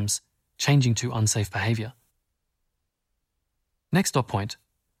systems changing to unsafe behavior. Next dot point.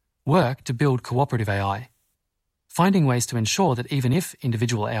 Work to build cooperative AI. Finding ways to ensure that even if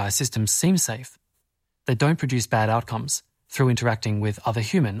individual AI systems seem safe, they don't produce bad outcomes through interacting with other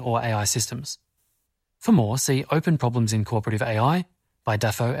human or AI systems. For more, see Open Problems in Cooperative AI by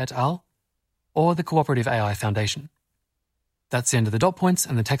Dafoe et al. Or the Cooperative AI Foundation. That's the end of the dot points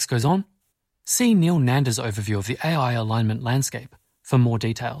and the text goes on. See Neil Nanda's overview of the AI alignment landscape for more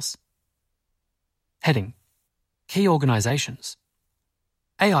details. Heading: Key organizations.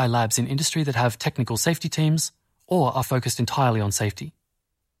 AI labs in industry that have technical safety teams or are focused entirely on safety.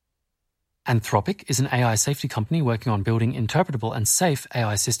 Anthropic is an AI safety company working on building interpretable and safe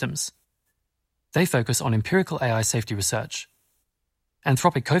AI systems. They focus on empirical AI safety research.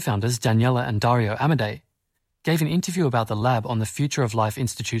 Anthropic co-founders Daniela and Dario Amadei gave an interview about the lab on the Future of Life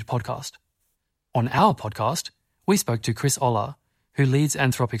Institute podcast. On our podcast, we spoke to Chris Olah, who leads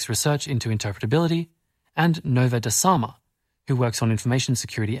Anthropic's research into interpretability, and Nova Dasama, who works on information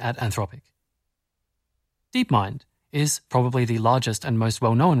security at Anthropic. DeepMind is probably the largest and most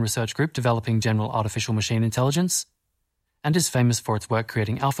well-known research group developing general artificial machine intelligence, and is famous for its work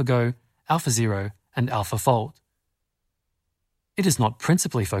creating AlphaGo, AlphaZero, and AlphaFold. It is not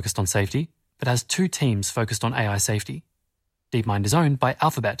principally focused on safety, but has two teams focused on AI safety. DeepMind is owned by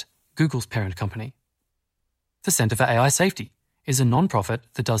Alphabet, Google's parent company. The Center for AI Safety is a non-profit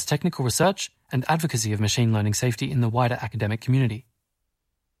that does technical research and advocacy of machine learning safety in the wider academic community.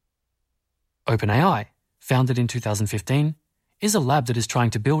 OpenAI, founded in 2015, is a lab that is trying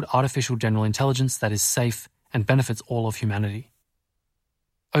to build artificial general intelligence that is safe and benefits all of humanity.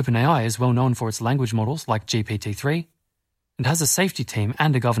 OpenAI is well known for its language models like GPT-3 and has a safety team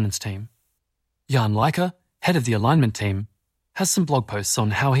and a governance team. Jan Leiker, head of the alignment team, has some blog posts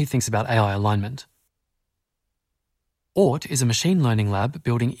on how he thinks about AI alignment. Aort is a machine learning lab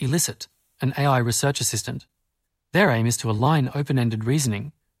building Elicit, an AI research assistant. Their aim is to align open-ended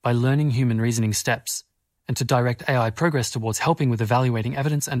reasoning by learning human reasoning steps and to direct AI progress towards helping with evaluating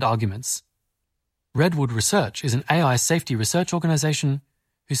evidence and arguments. Redwood Research is an AI safety research organization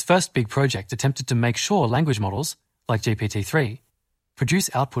whose first big project attempted to make sure language models, like GPT-3, produce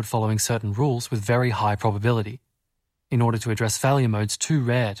output following certain rules with very high probability, in order to address failure modes too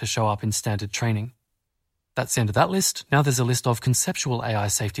rare to show up in standard training. That's the end of that list. Now there's a list of conceptual AI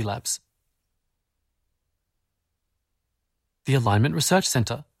safety labs. The Alignment Research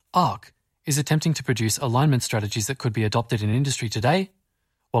Center, ARC, is attempting to produce alignment strategies that could be adopted in industry today,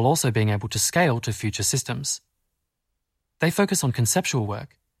 while also being able to scale to future systems. They focus on conceptual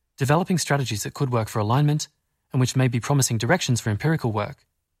work, developing strategies that could work for alignment and which may be promising directions for empirical work,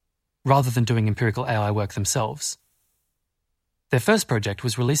 rather than doing empirical AI work themselves. Their first project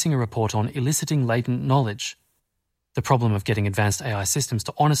was releasing a report on eliciting latent knowledge, the problem of getting advanced AI systems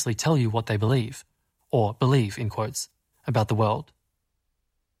to honestly tell you what they believe, or believe in quotes, about the world.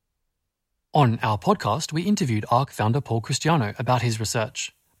 On our podcast, we interviewed ARC founder Paul Cristiano about his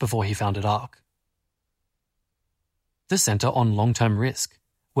research before he founded ARC. The Center on Long-Term Risk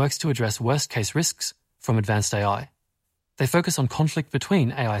works to address worst-case risks from advanced AI. They focus on conflict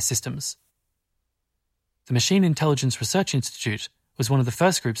between AI systems. The Machine Intelligence Research Institute was one of the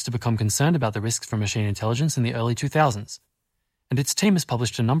first groups to become concerned about the risks from machine intelligence in the early 2000s, and its team has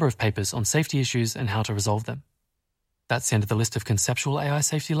published a number of papers on safety issues and how to resolve them. That's the end of the list of conceptual AI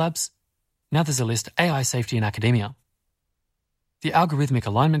safety labs. Now there's a list AI safety in academia. The Algorithmic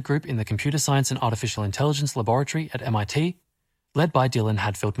Alignment Group in the Computer Science and Artificial Intelligence Laboratory at MIT, led by Dylan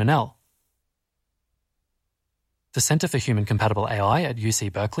Hadfield-Manel. The Center for Human Compatible AI at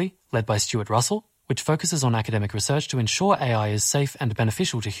UC Berkeley, led by Stuart Russell, which focuses on academic research to ensure AI is safe and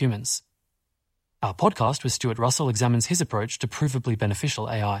beneficial to humans. Our podcast with Stuart Russell examines his approach to provably beneficial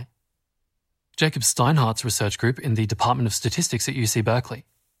AI. Jacob Steinhardt's research group in the Department of Statistics at UC Berkeley.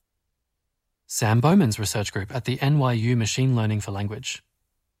 Sam Bowman's research group at the NYU Machine Learning for Language.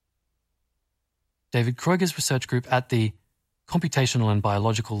 David Kreuger's research group at the Computational and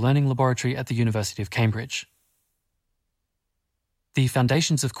Biological Learning Laboratory at the University of Cambridge. The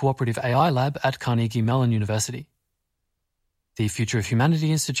Foundations of Cooperative AI Lab at Carnegie Mellon University. The Future of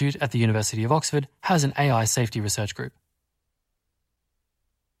Humanity Institute at the University of Oxford has an AI safety research group.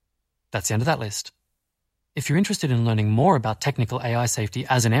 That's the end of that list. If you're interested in learning more about technical AI safety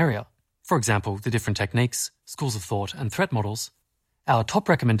as an area, for example, the different techniques, schools of thought, and threat models, our top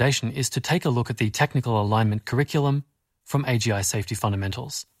recommendation is to take a look at the Technical Alignment Curriculum from AGI Safety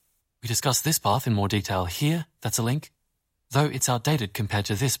Fundamentals. We discuss this path in more detail here, that's a link, though it's outdated compared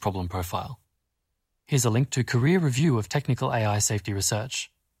to this problem profile. Here's a link to Career Review of Technical AI Safety Research.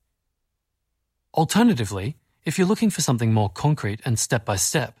 Alternatively, if you're looking for something more concrete and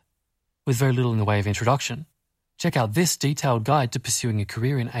step-by-step, with very little in the way of introduction, check out this detailed guide to pursuing a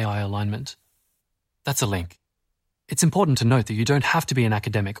career in AI alignment. That's a link. It's important to note that you don't have to be an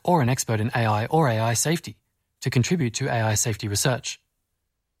academic or an expert in AI or AI safety to contribute to AI safety research.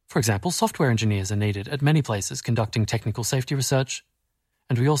 For example, software engineers are needed at many places conducting technical safety research,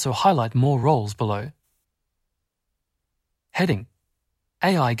 and we also highlight more roles below. Heading: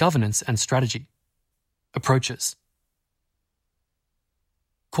 AI Governance and Strategy. Approaches.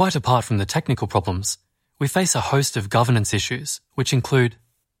 Quite apart from the technical problems, we face a host of governance issues, which include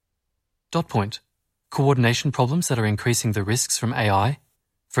coordination problems that are increasing the risks from AI.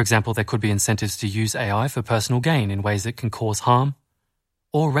 For example, there could be incentives to use AI for personal gain in ways that can cause harm,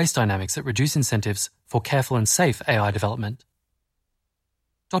 or race dynamics that reduce incentives for careful and safe AI development.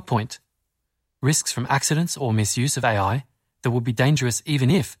 Risks from accidents or misuse of AI that will be dangerous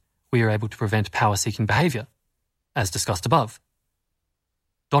even if we are able to prevent power-seeking behavior, as discussed above.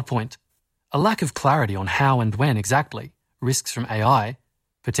 A lack of clarity on how and when exactly risks from AI,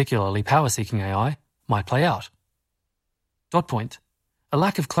 particularly power-seeking AI, might play out. A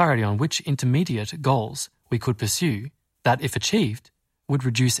lack of clarity on which intermediate goals we could pursue that, if achieved, would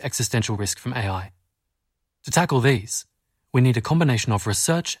reduce existential risk from AI. To tackle these, we need a combination of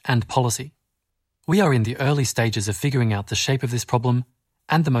research and policy. We are in the early stages of figuring out the shape of this problem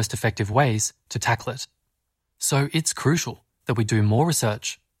and the most effective ways to tackle it. So it's crucial that we do more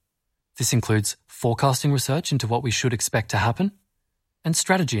research. This includes forecasting research into what we should expect to happen, and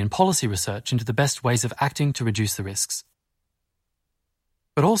strategy and policy research into the best ways of acting to reduce the risks.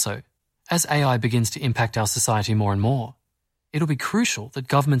 But also, as AI begins to impact our society more and more, it'll be crucial that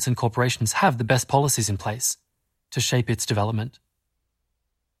governments and corporations have the best policies in place to shape its development.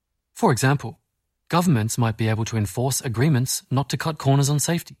 For example, governments might be able to enforce agreements not to cut corners on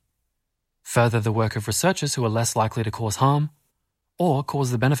safety, further the work of researchers who are less likely to cause harm, or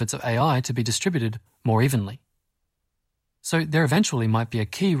cause the benefits of AI to be distributed more evenly. So there eventually might be a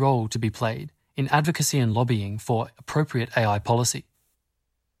key role to be played in advocacy and lobbying for appropriate AI policy,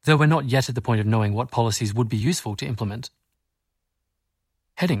 though we're not yet at the point of knowing what policies would be useful to implement.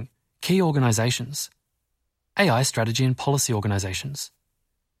 Heading: Key Organizations. AI Strategy and Policy Organizations.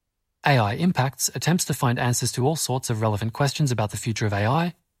 AI Impacts attempts to find answers to all sorts of relevant questions about the future of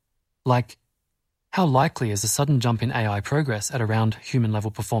AI, like how likely is a sudden jump in AI progress at around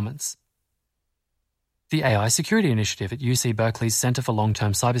human-level performance? The AI Security Initiative at UC Berkeley's Center for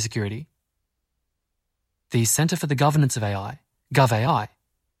Long-Term Cybersecurity. The Center for the Governance of AI, GovAI,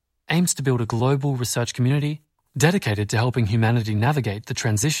 aims to build a global research community dedicated to helping humanity navigate the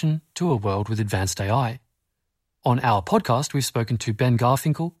transition to a world with advanced AI. On our podcast, we've spoken to Ben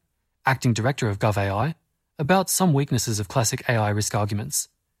Garfinkel, Acting Director of GovAI, about some weaknesses of classic AI risk arguments,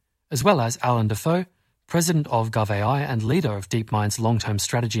 as well as Alan Defoe, President of GovAI and leader of DeepMind's long-term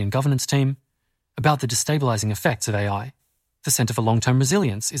strategy and governance team, about the destabilizing effects of AI. The Centre for Long-Term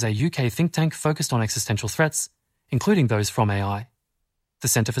Resilience is a UK think tank focused on existential threats, including those from AI. The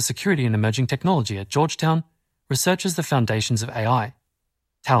Centre for Security and Emerging Technology at Georgetown researches the foundations of AI,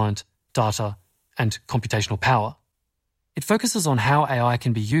 talent, data, and computational power. It focuses on how AI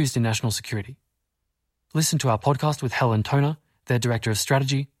can be used in national security. Listen to our podcast with Helen Toner, their Director of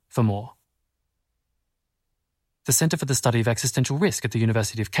Strategy, for more. The Centre for the Study of Existential Risk at the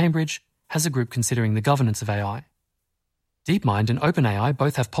University of Cambridge has a group considering the governance of AI. DeepMind and OpenAI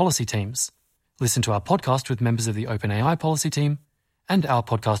both have policy teams. Listen to our podcast with members of the OpenAI policy team and our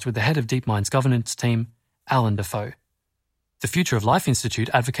podcast with the head of DeepMind's governance team, Alan Defoe. The Future of Life Institute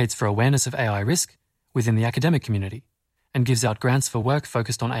advocates for awareness of AI risk within the academic community and gives out grants for work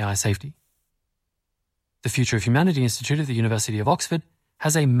focused on AI safety. The Future of Humanity Institute at the University of Oxford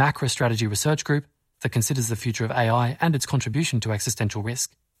has a macro-strategy research group that considers the future of AI and its contribution to existential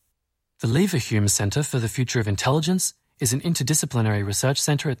risk. The Leverhulme Centre for the Future of Intelligence is an interdisciplinary research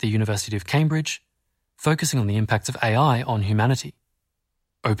centre at the University of Cambridge, focusing on the impacts of AI on humanity.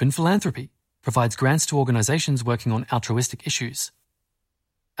 Open Philanthropy provides grants to organisations working on altruistic issues.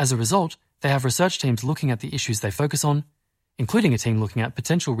 As a result, they have research teams looking at the issues they focus on, including a team looking at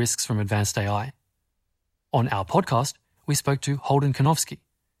potential risks from advanced AI. On our podcast, we spoke to Holden Konofsky,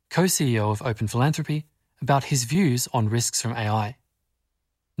 co-CEO of Open Philanthropy, about his views on risks from AI.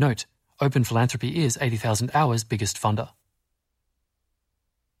 Note, Open Philanthropy is 80,000 Hours' biggest funder.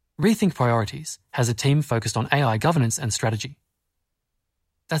 Rethink Priorities has a team focused on AI governance and strategy.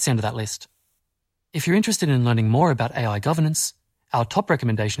 That's the end of that list. If you're interested in learning more about AI governance, our top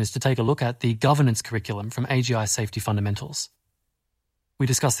recommendation is to take a look at the governance curriculum from AGI Safety Fundamentals. We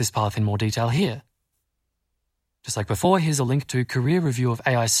discuss this path in more detail here. Just like before, here's a link to Career Review of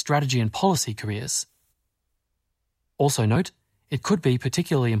AI Strategy and Policy Careers. Also note, it could be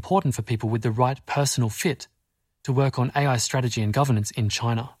particularly important for people with the right personal fit to work on AI strategy and governance in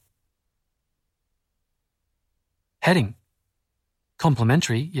China. Heading: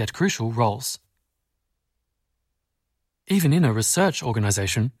 Complementary yet crucial roles. Even in a research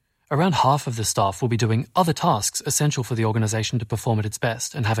organisation, around half of the staff will be doing other tasks essential for the organisation to perform at its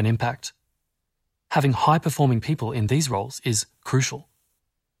best and have an impact. Having high-performing people in these roles is crucial.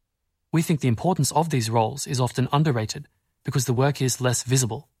 We think the importance of these roles is often underrated because the work is less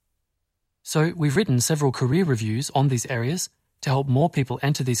visible. So we've written several career reviews on these areas to help more people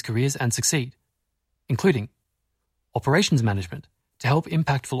enter these careers and succeed, including operations management to help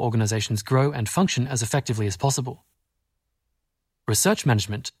impactful organisations grow and function as effectively as possible, research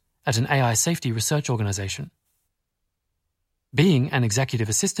management at an AI safety research organisation, being an executive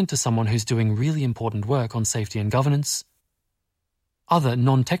assistant to someone who's doing really important work on safety and governance, other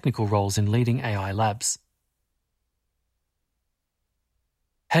non-technical roles in leading AI labs.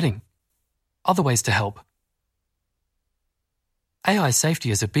 Heading: Other ways to help. AI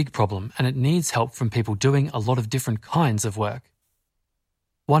safety is a big problem and it needs help from people doing a lot of different kinds of work.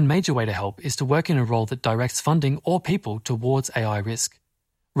 One major way to help is to work in a role that directs funding or people towards AI risk,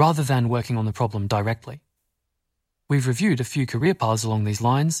 rather than working on the problem directly. We've reviewed a few career paths along these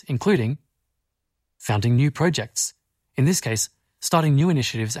lines, including founding new projects, in this case, starting new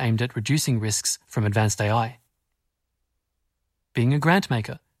initiatives aimed at reducing risks from advanced AI, being a grant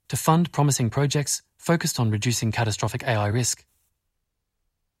maker to fund promising projects focused on reducing catastrophic AI risk,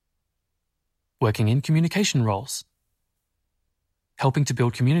 working in communication roles. Helping to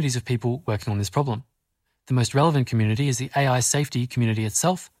build communities of people working on this problem. The most relevant community is the AI safety community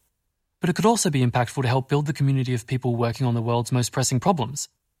itself, but it could also be impactful to help build the community of people working on the world's most pressing problems,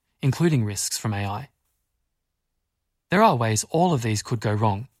 including risks from AI. There are ways all of these could go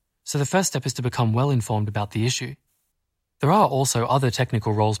wrong, so the first step is to become well informed about the issue. There are also other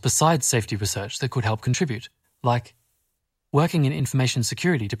technical roles besides safety research that could help contribute, like working in information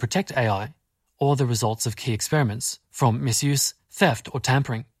security to protect AI or the results of key experiments from misuse, theft, or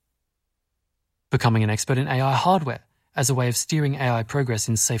tampering. Becoming an expert in AI hardware as a way of steering AI progress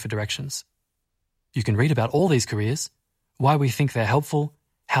in safer directions. You can read about all these careers, why we think they're helpful,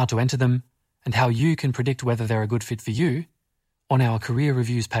 how to enter them, and how you can predict whether they're a good fit for you on our career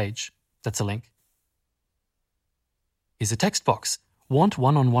reviews page. That's a link. Here's a text box. Want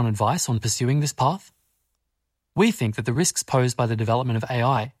one-on-one advice on pursuing this path? We think that the risks posed by the development of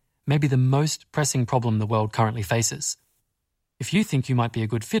AI may be the most pressing problem the world currently faces. If you think you might be a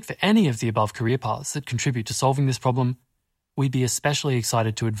good fit for any of the above career paths that contribute to solving this problem, we'd be especially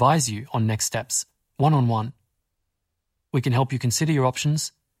excited to advise you on next steps, one-on-one. We can help you consider your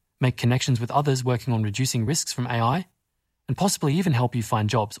options, make connections with others working on reducing risks from AI, and possibly even help you find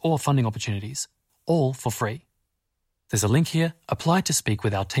jobs or funding opportunities, all for free. There's a link here. Apply to speak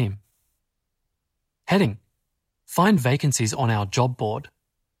with our team. Heading: Find vacancies on our job board.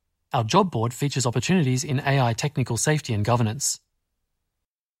 Our job board features opportunities in AI technical safety and governance.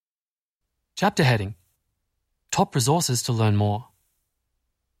 Chapter heading: Top resources to learn more.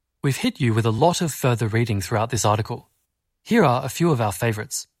 We've hit you with a lot of further reading throughout this article. Here are a few of our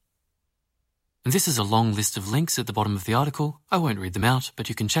favourites. And this is a long list of links at the bottom of the article. I won't read them out, but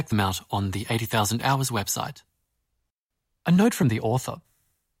you can check them out on the 80,000 Hours website. A note from the author.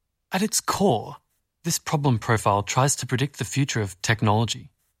 At its core, this problem profile tries to predict the future of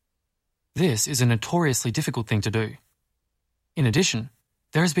technology. This is a notoriously difficult thing to do. In addition,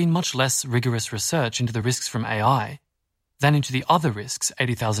 there has been much less rigorous research into the risks from AI than into the other risks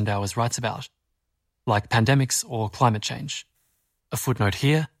 80,000 Hours writes about, like pandemics or climate change. A footnote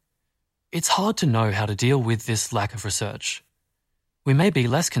here: it's hard to know how to deal with this lack of research. We may be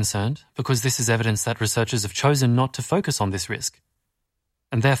less concerned because this is evidence that researchers have chosen not to focus on this risk,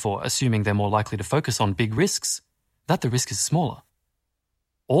 and therefore assuming they're more likely to focus on big risks, that the risk is smaller.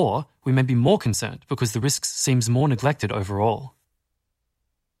 Or we may be more concerned because the risk seems more neglected overall.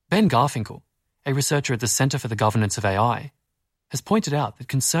 Ben Garfinkel, a researcher at the Centre for the Governance of AI, has pointed out that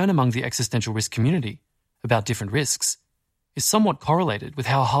concern among the existential risk community about different risks is somewhat correlated with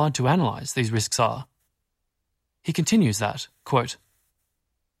how hard to analyse these risks are. He continues that, quote,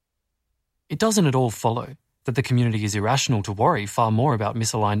 "It doesn't at all follow that the community is irrational to worry far more about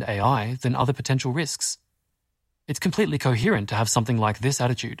misaligned AI than other potential risks. It's completely coherent to have something like this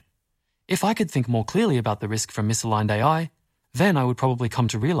attitude. If I could think more clearly about the risk from misaligned AI, then I would probably come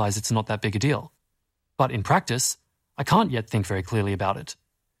to realise it's not that big a deal. But in practice, I can't yet think very clearly about it.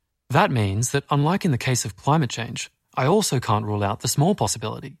 That means that, unlike in the case of climate change, I also can't rule out the small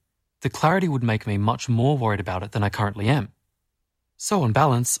possibility. The clarity would make me much more worried about it than I currently am. So on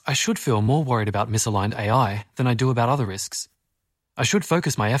balance, I should feel more worried about misaligned AI than I do about other risks. I should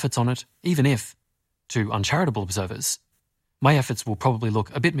focus my efforts on it, even if, to uncharitable observers, my efforts will probably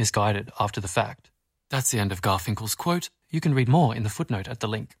look a bit misguided after the fact." That's the end of Garfinkel's quote. You can read more in the footnote at the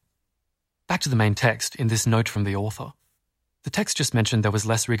link. Back to the main text in this note from the author. The text just mentioned there was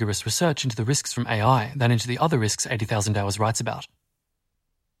less rigorous research into the risks from AI than into the other risks 80,000 Hours writes about.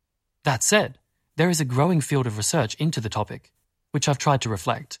 That said, there is a growing field of research into the topic, which I've tried to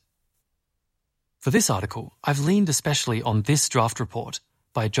reflect. For this article, I've leaned especially on this draft report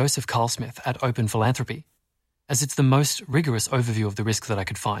by Joseph Carlsmith at Open Philanthropy, as it's the most rigorous overview of the risk that I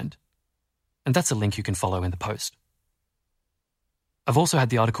could find. And that's a link you can follow in the post. I've also had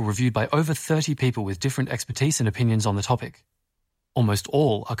the article reviewed by over 30 people with different expertise and opinions on the topic. Almost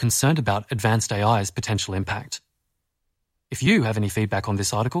all are concerned about advanced AI's potential impact. If you have any feedback on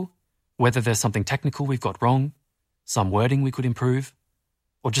this article, whether there's something technical we've got wrong, some wording we could improve,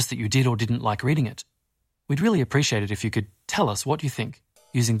 or just that you did or didn't like reading it, we'd really appreciate it if you could tell us what you think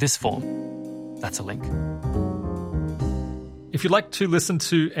using this form. That's a link. If you'd like to listen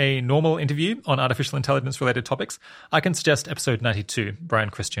to a normal interview on artificial intelligence-related topics, I can suggest episode 92, Brian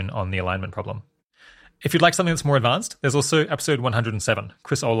Christian on the alignment problem. If you'd like something that's more advanced, there's also episode 107,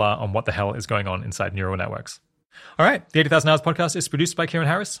 Chris Olah on what the hell is going on inside neural networks. All right, the 80,000 Hours podcast is produced by Kieran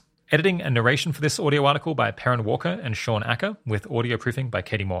Harris. Editing and narration for this audio article by Perrin Walker and Sean Acker, with audio proofing by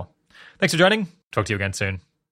Katie Moore. Thanks for joining. Talk to you again soon.